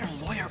 You better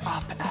lawyer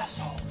up,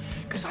 asshole.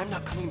 Because I'm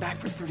not coming back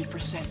for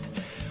 30%.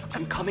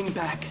 I'm coming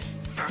back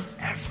for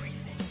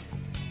everything.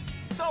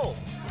 Sold.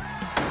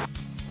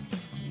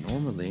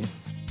 Normally,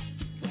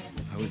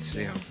 I would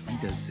say auf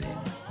Wiedersehen.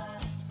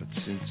 But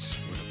since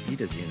what auf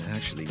Wiedersehen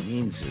actually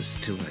means is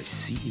till I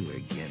see you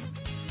again.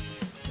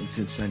 And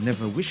since I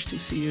never wish to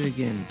see you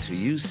again, to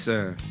you,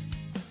 sir,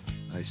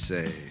 I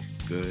say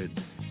good